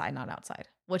inside, not outside,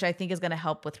 which I think is going to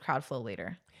help with crowd flow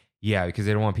later. Yeah, because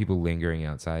they don't want people lingering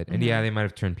outside. And Mhm. yeah, they might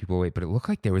have turned people away, but it looked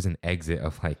like there was an exit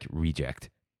of like reject.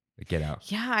 Like, get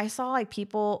out. Yeah, I saw like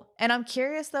people, and I'm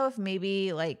curious though if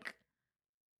maybe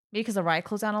because the ride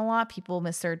closed down a lot, people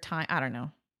missed their time. I don't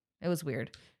know. It was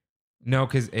weird. No,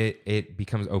 because it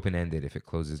becomes open ended if it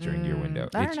closes during your window.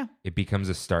 I don't know. It becomes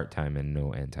a start time and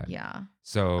no end time. Yeah.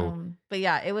 So But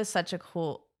yeah, it was such a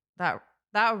cool that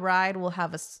ride will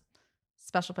have a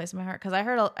special place in my heart because I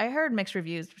heard mixed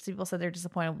reviews. Some people said they're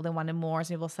disappointed, they wanted more.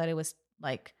 Some people said it was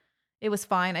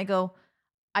fine. I think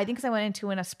because I went into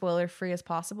it as spoiler free as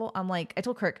possible. I'm like, I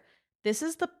told Kirk, this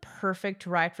is the perfect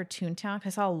ride for Toontown. I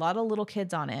saw a lot of little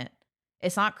kids on it.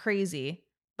 It's not crazy,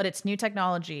 but it's new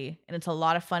technology and it's a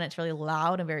lot of fun. It's really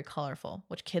loud and very colorful,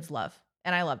 which kids love,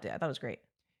 and I loved it. I thought it was great.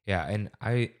 yeah, and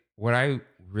what I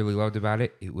really loved about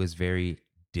it, it was very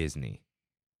Disney.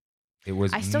 It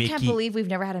was. I still can't Mickey- believe we've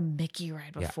never had a Mickey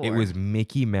ride before. Yeah, it was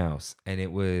Mickey Mouse, and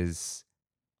it was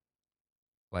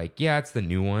like, yeah, it's the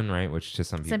new one, right? Which to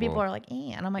some people are like,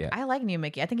 and I'm like, Yeah. I like new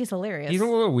Mickey. I think he's hilarious. he's a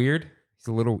little weird.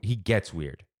 He gets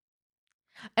weird.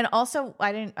 And also,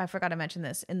 I forgot to mention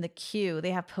this. In the queue,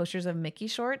 they have posters of Mickey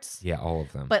shorts. Yeah, all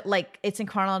of them. But like it's in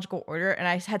chronological order. And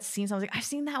I had seen some, I was like, I've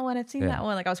seen that one. I've seen that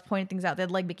one. Like I was pointing things out. They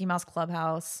had like Mickey Mouse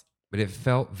Clubhouse. But it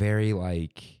felt very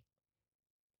like,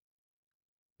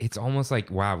 it's almost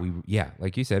like, wow,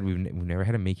 like you said, we've never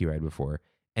had a Mickey ride before.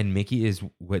 And Mickey is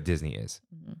what Disney is.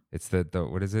 Mm-hmm. It's the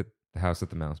what is it? The house that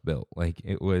the mouse built. Like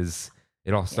it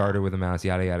all started with a mouse,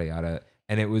 yada, yada, yada.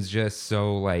 And it was just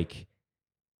so like,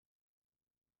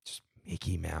 just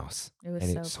Mickey Mouse. It was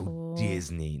and so it's so cool.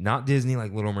 Disney. Not Disney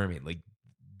like Little Mermaid, like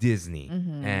Disney.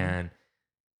 Mhm. And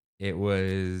it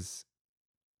was,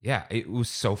 it was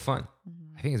so fun.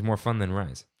 Mhm. I think it's more fun than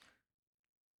Rise.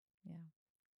 Yeah.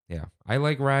 Yeah. I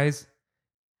like Rise,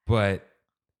 but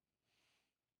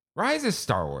Rise is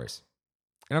Star Wars.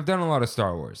 And I've done a lot of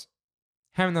Star Wars.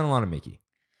 Haven't done a lot of Mickey.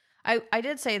 I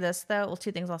did say this though. Well,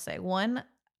 two things I'll say. One,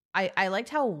 I liked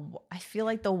how I feel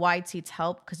like the wide seats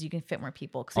help because you can fit more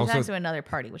people. Because Also, sometimes to another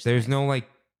party, which There's is nice. no like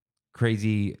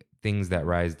crazy things that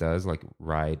Rise does, like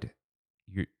ride.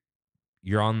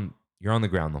 You're on the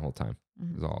ground the whole time.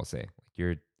 Mhm. Is all I'll say. Like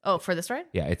you're For this ride?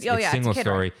 it's Oh, yeah, it's a single kid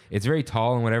story. ride. It's very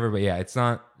tall and whatever, but yeah, it's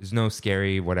not. There's no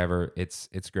scary whatever. It's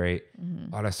great.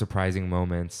 Mhm. A lot of surprising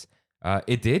moments.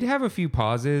 It did have a few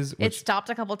pauses. It Which stopped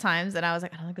a couple times, and I was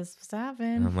like, I don't think this is supposed to happen.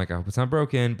 and I'm like, I hope it's not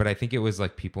broken. But I think it was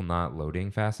like people not loading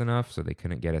fast enough, so they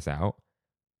couldn't get us out.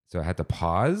 So I had to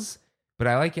pause. But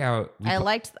I like how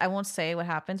I won't say what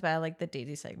happens, but I like the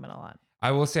Daisy segment a lot. I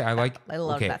will say I like. I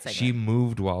loved that segment. She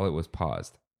moved while it was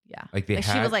paused. Yeah. Like she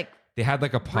she was like had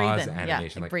like a pause breathing.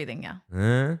 animation, Yeah, like breathing.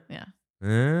 Yeah.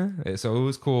 Yeah. So it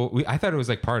was cool. I thought it was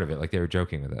like part of it, like they were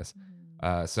joking with us.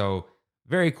 So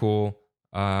very cool.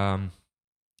 I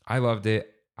loved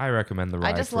it. I recommend the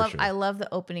ride. I love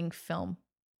the opening film.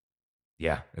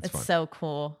 Yeah, it's It's fun. so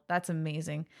cool. That's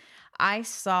amazing. I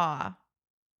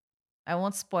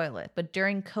won't spoil it, but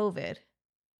during COVID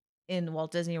in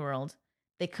Walt Disney World,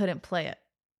 they couldn't play it.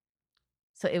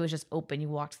 So it was just open. You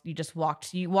walked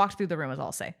through the room, as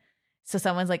I'll say. So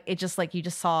someone's like, it just like, you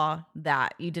just saw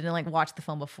that. You didn't like watch the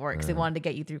film before because they wanted to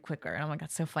get you throrough quicker. And I'm like,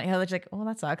 that's so funny. How they're like, oh,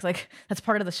 that sucks. Like that's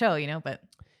part of the show, but.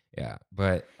 Yeah,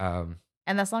 but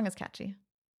And that song is catchy.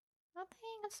 Nothing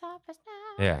can stop us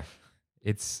now. yeah,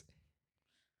 it's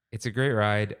a great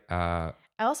ride. I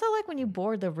also like when you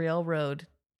board the railroad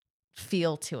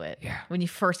feel to it. Yeah. When you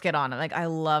first get on it. Like, I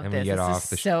love And we this. get This off is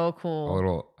the so a cool.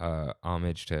 little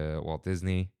homage to Walt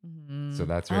Disney. Mhm. So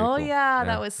that's very Oh, cool. yeah.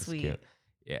 That was that's sweet. cute.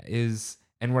 Yeah,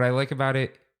 and what I like about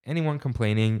it, anyone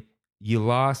complaining, you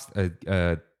lost a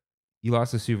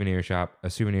souvenir shop. A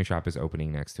souvenir shop is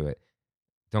opening next to it.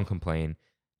 Don't complain.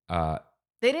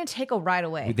 They didn't take a ride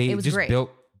away. They it was just great.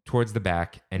 built towards the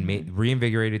back and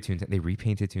reinvigorated Toontown. They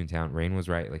repainted Toontown. Rain was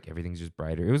right. Like everything's just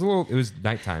brighter. It was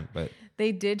nighttime, but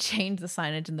they did change the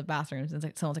signage in the bathrooms. It's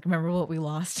like someone's like, remember what we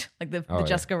lost? Like the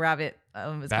Jessica Rabbit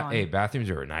was gone. Hey, bathrooms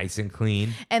are nice and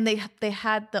clean. And they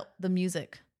had the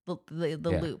music, the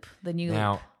loop, the new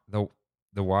now, loop.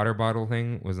 The water bottle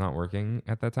thing was not working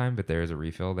at that time, but there is a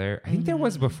refill there. I think there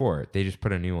was before. They just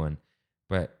put a new one.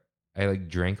 But I like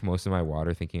drank most of my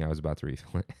water thinking I was about to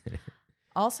refill it.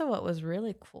 Also, what was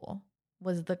really cool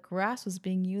was the grass was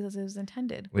being used as it was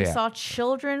intended. We saw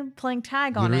children playing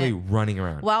tag on it. Literally running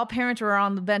around. While parents were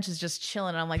on the benches just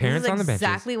chilling. And I'm like, parents this is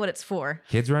exactly what it's for.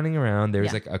 Kids running around. There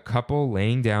was like a couple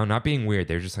laying down, not being weird.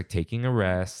 They're just like taking a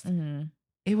rest. Mm-hmm.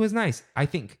 It was nice. I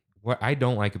think what I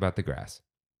don't like about the grass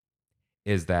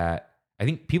is that I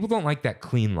think people don't like that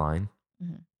clean line,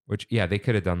 which, they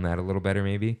could have done that a little better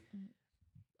maybe.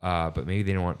 But maybe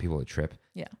they don't want people to trip.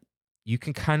 Yeah. You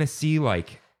can kind of see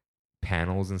like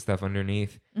panels and stuff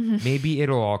underneath. Maybe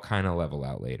it'll all kind of level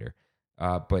out later.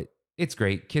 But it's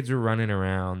great. Kids were running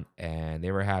around and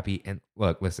they were happy. And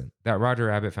look, listen, that Roger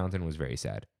Rabbit fountain was very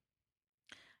sad.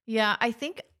 Yeah, I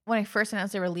think when I first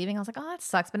announced they were leaving, I was like, oh, that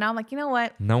sucks. But now I'm like, you know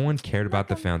what? No one cared about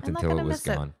the fountain until it was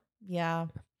gone. Yeah.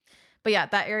 But yeah,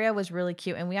 that area was really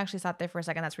cute. And we actually sat there for a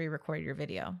second. That's where you recorded your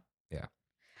video. Yeah.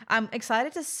 I'm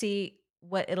excited to see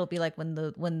what it'll be like when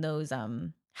those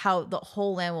how the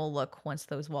whole land will look once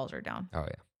those walls are down. Oh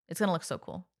yeah. It's gonna look so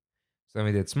cool. So then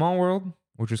we did Small World,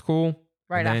 which was cool.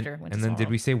 Right after. And then did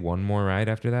we say one more ride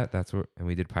after that? And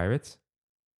we did Pirates?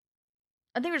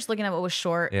 I think we're just looking at what was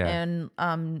short. Yeah. And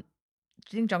I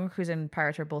think Jungle Cruise and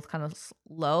Pirates are both kind of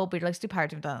low, but let's do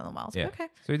Pirates. We've done it in a while. Yeah. Okay.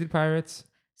 So we did Pirates.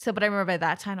 So, but I remember by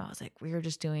that time I was like, we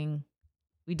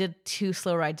did 2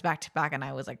 slow rides back to back, and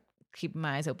I was like keeping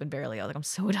my eyes open barely. I was like, I'm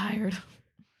so tired.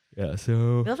 Yeah.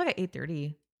 So we left like at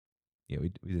 8:30. Yeah,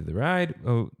 we did the ride.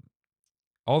 Oh,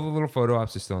 all the little photo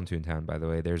ops are still in Toontown, by the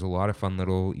way. There's a lot of fun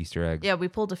little Easter eggs. Yeah, we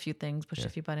pulled a few things, pushed a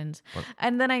few buttons.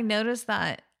 And then I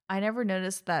never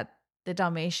noticed that the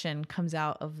Dalmatian comes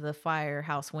out of the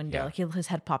firehouse window. Yeah. Like his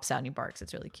head pops out and he barks.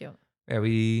 It's really cute. Yeah,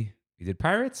 we did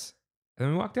Pirates, and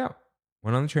then we walked out.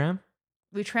 Went on the tram.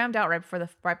 We trammed out right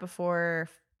before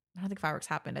I don't think fireworks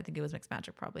happened. I think it was Mixed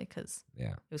Magic probably because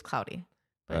it was cloudy.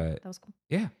 But that was cool.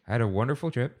 Yeah, I had a wonderful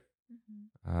trip.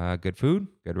 Good food,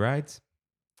 good rides,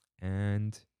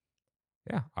 and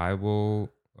I've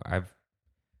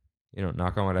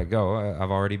knock on wood,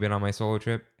 I've already been on my solo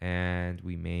trip, and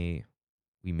we may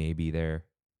be there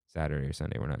Saturday or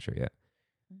Sunday. We're not sure yet.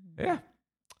 Yeah,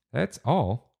 that's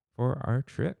all for our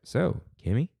trip. So,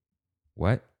 Kimmy,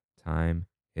 what time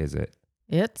is it?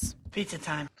 It's pizza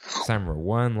time. It's time for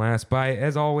one last bite.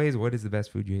 As always, what is the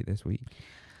best food you ate this week?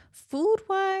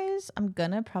 Food-wise, I'm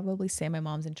gonna probably say my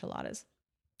mom's enchiladas.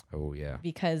 Oh yeah.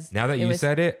 Because now that you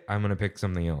said it, I'm gonna pick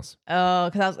something else. Oh,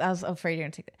 because I was afraid you're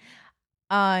gonna take it.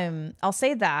 I'll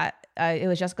say that it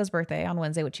was Jessica's birthday on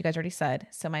Wednesday, which you guys already said.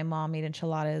 So my mom made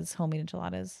homemade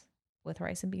enchiladas with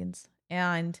rice and beans,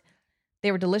 and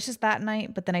they were delicious that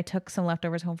night. But then I took some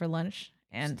leftovers home for lunch,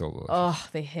 and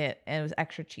they hit, and it was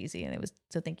extra cheesy, and it was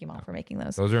so. Thank you, Mom, for making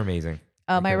those. Those are amazing.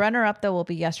 My runner-up though will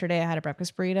be yesterday. I had a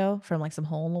breakfast burrito from like some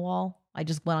hole in the wall. I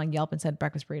just went on Yelp and said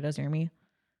breakfast burritos near me.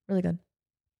 Really good.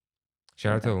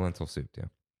 Shout out to the lentil soup too.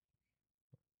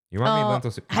 You want me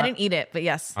lentil soup? I didn't eat it, but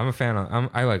yes. I'm a fan of.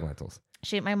 I like lentils.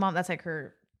 My mom. That's like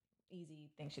her easy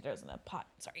thing she throws in a pot.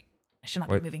 Sorry, I should not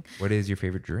be moving. What is your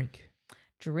favorite drink?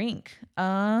 Any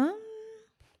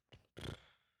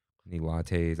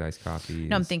lattes, iced coffees?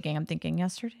 No, I'm thinking.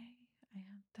 Yesterday I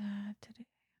had that. Today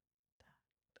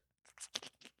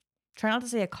try not to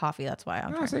say a coffee. That's why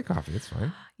I'm. No, say coffee. It's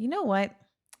fine. You know what?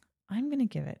 I'm gonna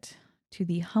give it to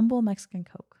the humble Mexican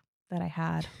Coke that I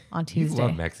had on Tuesday. You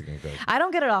love Mexican Coke. I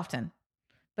don't get it often,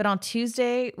 but on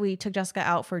Tuesday we took Jessica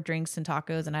out for drinks and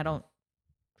tacos, and I don't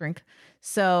drink.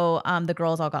 So the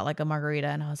girls all got like a margarita,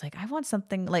 and I was like, I want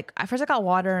something like. At first I got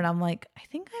water, and I'm like, I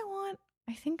think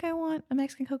I want a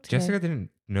Mexican Coke today. Jessica didn't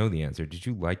know the answer. Did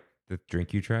you like the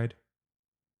drink you tried?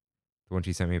 The one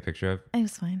she sent me a picture of? It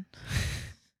was fine.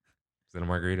 Is it a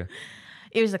margarita?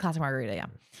 It was a classic margarita, yeah.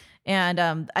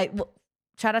 And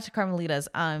shout out to Carmelita's.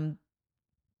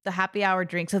 The happy hour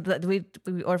drink. So we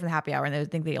ordered from the happy hour, and I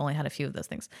think they only had a few of those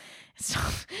things. So,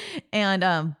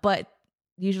 and but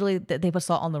usually they put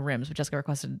salt on the rims, but Jessica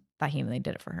requested tahini, and they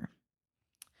did it for her.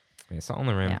 Yeah, salt on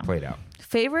the rim, played out.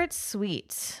 Favorite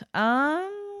sweet.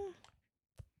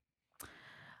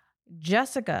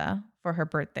 Jessica for her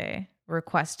birthday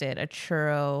requested a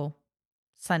churro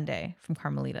sundae from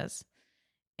Carmelita's.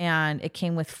 And it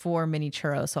came with 4 mini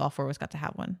churros, so all 4 of us got to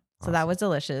have one. So that was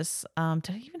delicious. Did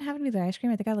I even have any of the ice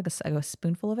cream? I think I had like a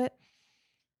spoonful of it.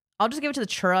 I'll just give it to the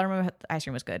churro. I don't remember if the ice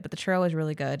cream was good, but the churro was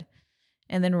really good.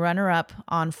 And then runner up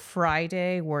on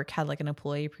Friday, work had like an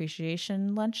employee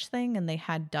appreciation lunch thing, and they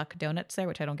had duck donuts there,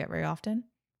 which I don't get very often.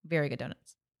 Very good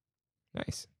donuts.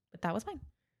 Nice. But that was mine.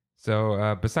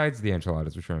 So besides the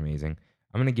enchiladas, which are amazing,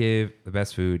 I'm going to give the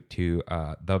best food to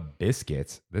the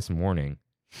biscuits this morning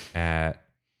at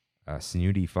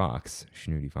Snooty Fox.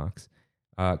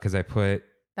 Because I put...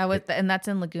 That was, and that's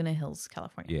in Laguna Hills,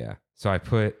 California. Yeah. So I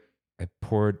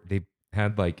poured, they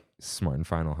had like Smart and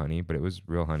Final honey, but it was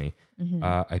real honey. Mm-hmm.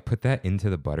 I put that into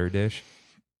the butter dish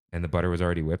and the butter was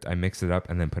already whipped. I mixed it up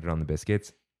and then put it on the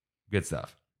biscuits. Good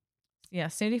stuff. Yeah,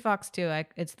 Snooty Fox too.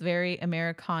 It's very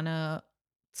Americana,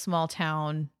 small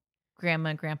town. Grandma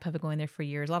and grandpa have been going there for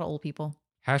years. A lot of old people.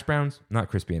 Hash browns, not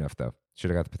crispy enough though. Should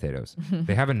have got the potatoes.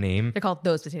 They have a name. They're called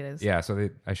those potatoes. Yeah, so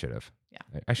I should have. Yeah.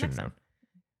 I should have Next known. time.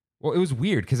 Well, it was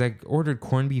weird because I ordered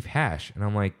corned beef hash and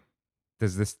I'm like,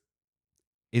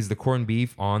 is the corned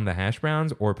beef on the hash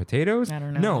browns or potatoes? I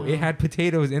don't know. No, it had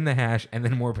potatoes in the hash and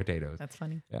then more potatoes. That's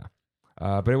funny. Yeah.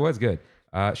 But it was good.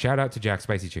 Shout out to Jack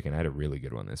Spicy Chicken. I had a really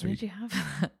good one this When week. did you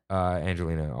have that?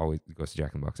 Angelina always goes to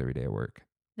Jack in the Box every day at work.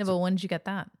 No, but when did you get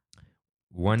that?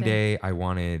 One day? day I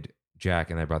wanted Jack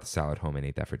and I brought the salad home and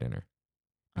ate that for dinner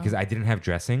because Oh. I didn't have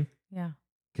dressing Yeah.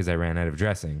 because I ran out of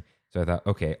dressing. So I thought,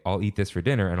 okay, I'll eat this for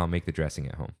dinner and I'll make the dressing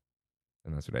at home.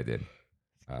 And that's what I did.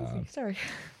 Sorry.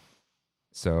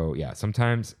 So yeah,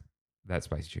 sometimes that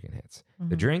spicy chicken hits.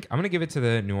 The Mhm. drink, I'm going to give it to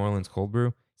the New Orleans cold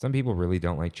brew. Some people really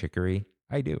don't like chicory.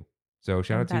 I do. So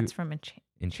shout out to That's from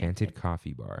Enchanted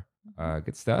Coffee Bar. Mhm.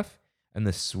 Good stuff. And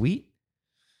the sweet,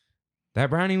 that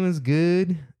brownie was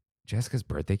good. Jessica's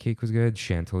birthday cake was good.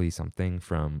 Chantilly something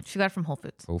from She got it from Whole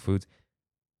Foods Whole Foods.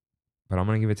 But I'm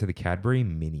going to give it to the Cadbury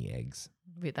mini eggs.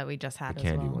 that we just had The as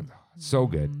candy well. ones. So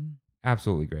good. Mhm.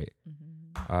 Absolutely great.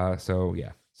 Mhm. So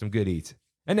yeah, some good eats.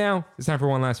 And now it's time for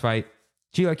one last fight.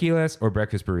 Chilaquiles or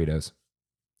breakfast burritos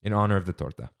in honor of the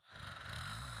torta.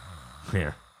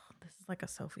 Yeah. This is like a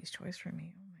Sophie's choice for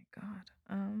me. Oh my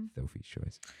god. Sophie's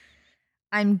choice.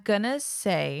 I'm gonna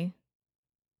say.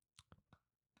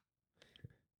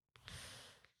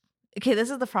 Okay,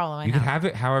 this is the problem I You have. can have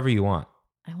it however you want.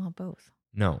 I want both.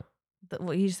 No.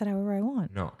 Well, you just said however I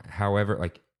want. No. However,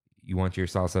 like you want your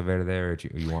salsa verde or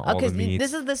you want all Okay, the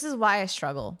meats. this is why I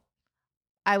struggle.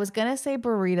 I was gonna say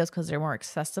burritos because they're more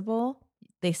accessible.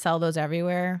 They sell those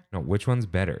everywhere. No, which one's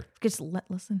better? Just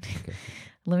listen. Okay.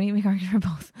 Let me make argument for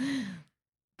both.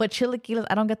 But chilaquiles,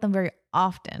 I don't get them very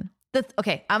often.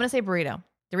 Okay, I'm gonna say burrito.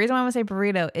 The reason why I'm gonna say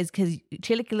burrito is because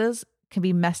chilaquiles can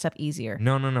be messed up easier.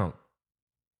 No.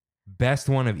 Best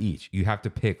one of each. You have to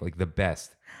pick like the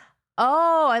best.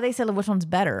 Oh, they said which one's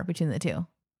better between the two.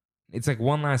 It's like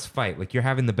one last fight. Like you're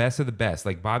having the best of the best.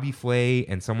 Like Bobby Flay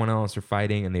and someone else are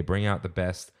fighting and they bring out the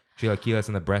best chilaquiles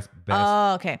and the best.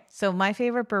 Oh, okay. So my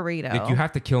favorite burrito. Like you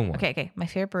have to kill one. Okay. My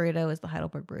favorite burrito is the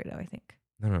Heidelberg burrito, I think.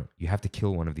 No. You have to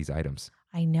kill one of these items.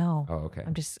 I know. Oh, okay.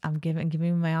 I'm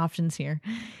giving my options here.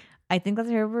 I think that's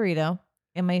my favorite burrito.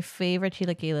 And my favorite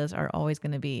chilaquiles are always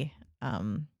gonna be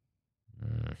El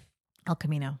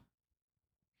Camino.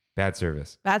 Bad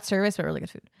service. Bad service, but really good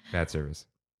food. Bad service.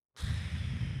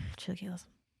 Chilaquiles.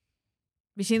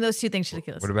 Between those two things,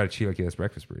 chilaquiles. What about a chilaquiles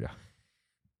breakfast burrito?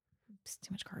 It's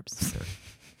too much carbs.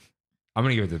 I'm going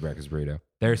to give it to the breakfast burrito.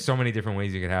 There's so many different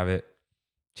ways you could have it.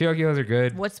 Chilaquiles are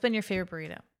good. What's been your favorite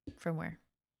burrito? From where?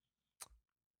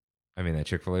 I mean, that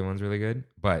Chick-fil-A one's really good.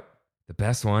 But the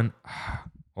best one,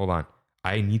 hold on.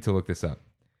 I need to look this up.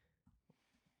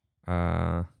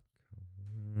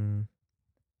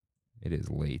 It is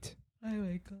late. Oh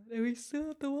my god. And we still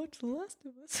have to watch The Last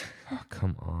of Us. Oh,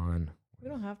 come on. We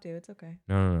don't have to. It's okay.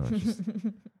 No.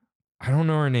 I don't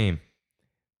know her name.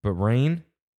 But Rain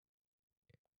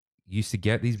used to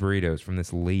get these burritos from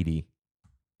this lady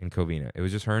in Covina. It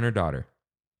was just her and her daughter.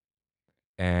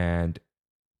 And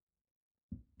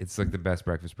it's like the best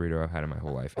breakfast burrito I've had in my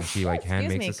whole life. And she like hand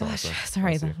Excuse makes me. the Gosh, salsa.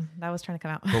 sorry, Bless you. that was trying to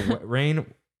come out. But Rain,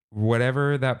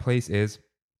 whatever that place is,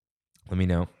 let me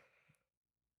know.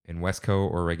 In Westco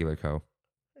or regular Co.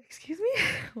 Excuse me?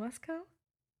 Westco?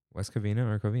 West Covina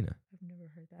or Covina? I've never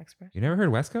heard that expression. You never heard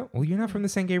Westco? Well, you're not from the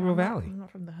San Gabriel Valley. I'm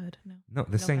not from the hood. No. No,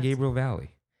 the No San offense. Gabriel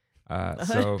Valley. The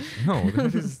So, hood? no, the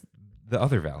hood is the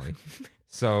other valley.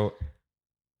 So,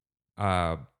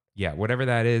 yeah, whatever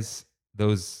that is,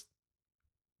 those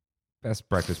best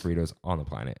breakfast burritos on the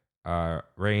planet.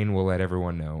 Rain will let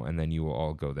everyone know, and then you will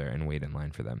all go there and wait in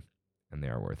line for them. And they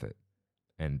are worth it.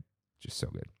 And just so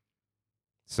good.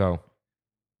 So,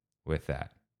 with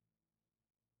that.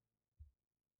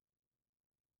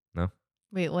 No?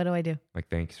 Wait, what do I do Like,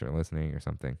 thanks for listening or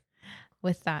something.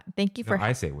 with that? Thank you No, for.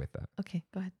 I say with that. Okay,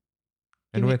 go ahead.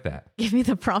 And with that. Give me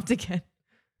the prompt again.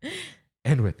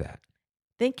 And with that.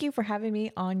 Thank you for having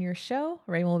me on your show.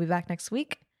 Raymond will be back next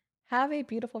week. Have a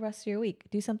beautiful rest of your week.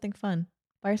 Do something fun.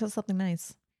 Buy yourself something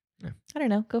nice. Yeah. I don't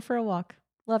know. Go for a walk.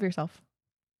 Love yourself.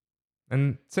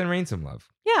 And send Rain some love.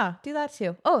 Yeah, do that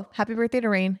too. Oh, happy birthday to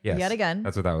Rain. Yes. Yet again.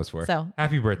 That's what that was for. So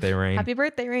happy birthday, Rain. happy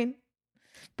birthday, Rain.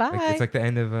 Bye. It's like the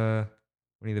end of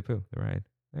Winnie the Pooh, the ride.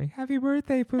 Like, happy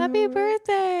birthday, Pooh. Happy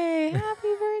birthday.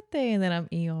 Happy birthday. And then I'm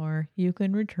ER. You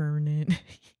can return it.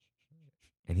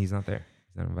 And he's not there.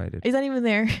 He's not invited. He's not even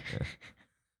there.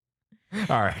 Yeah.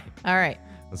 All right. All right.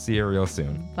 We'll see you real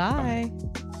soon. Bye.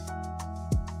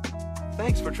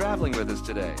 Thanks for traveling with us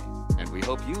today, and we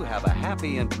hope you have a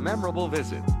happy and memorable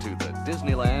visit to the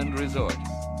Disneyland Resort.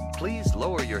 Please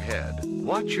lower your head,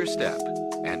 watch your step,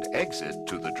 and exit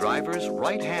to the driver's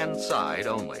right-hand side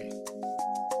only.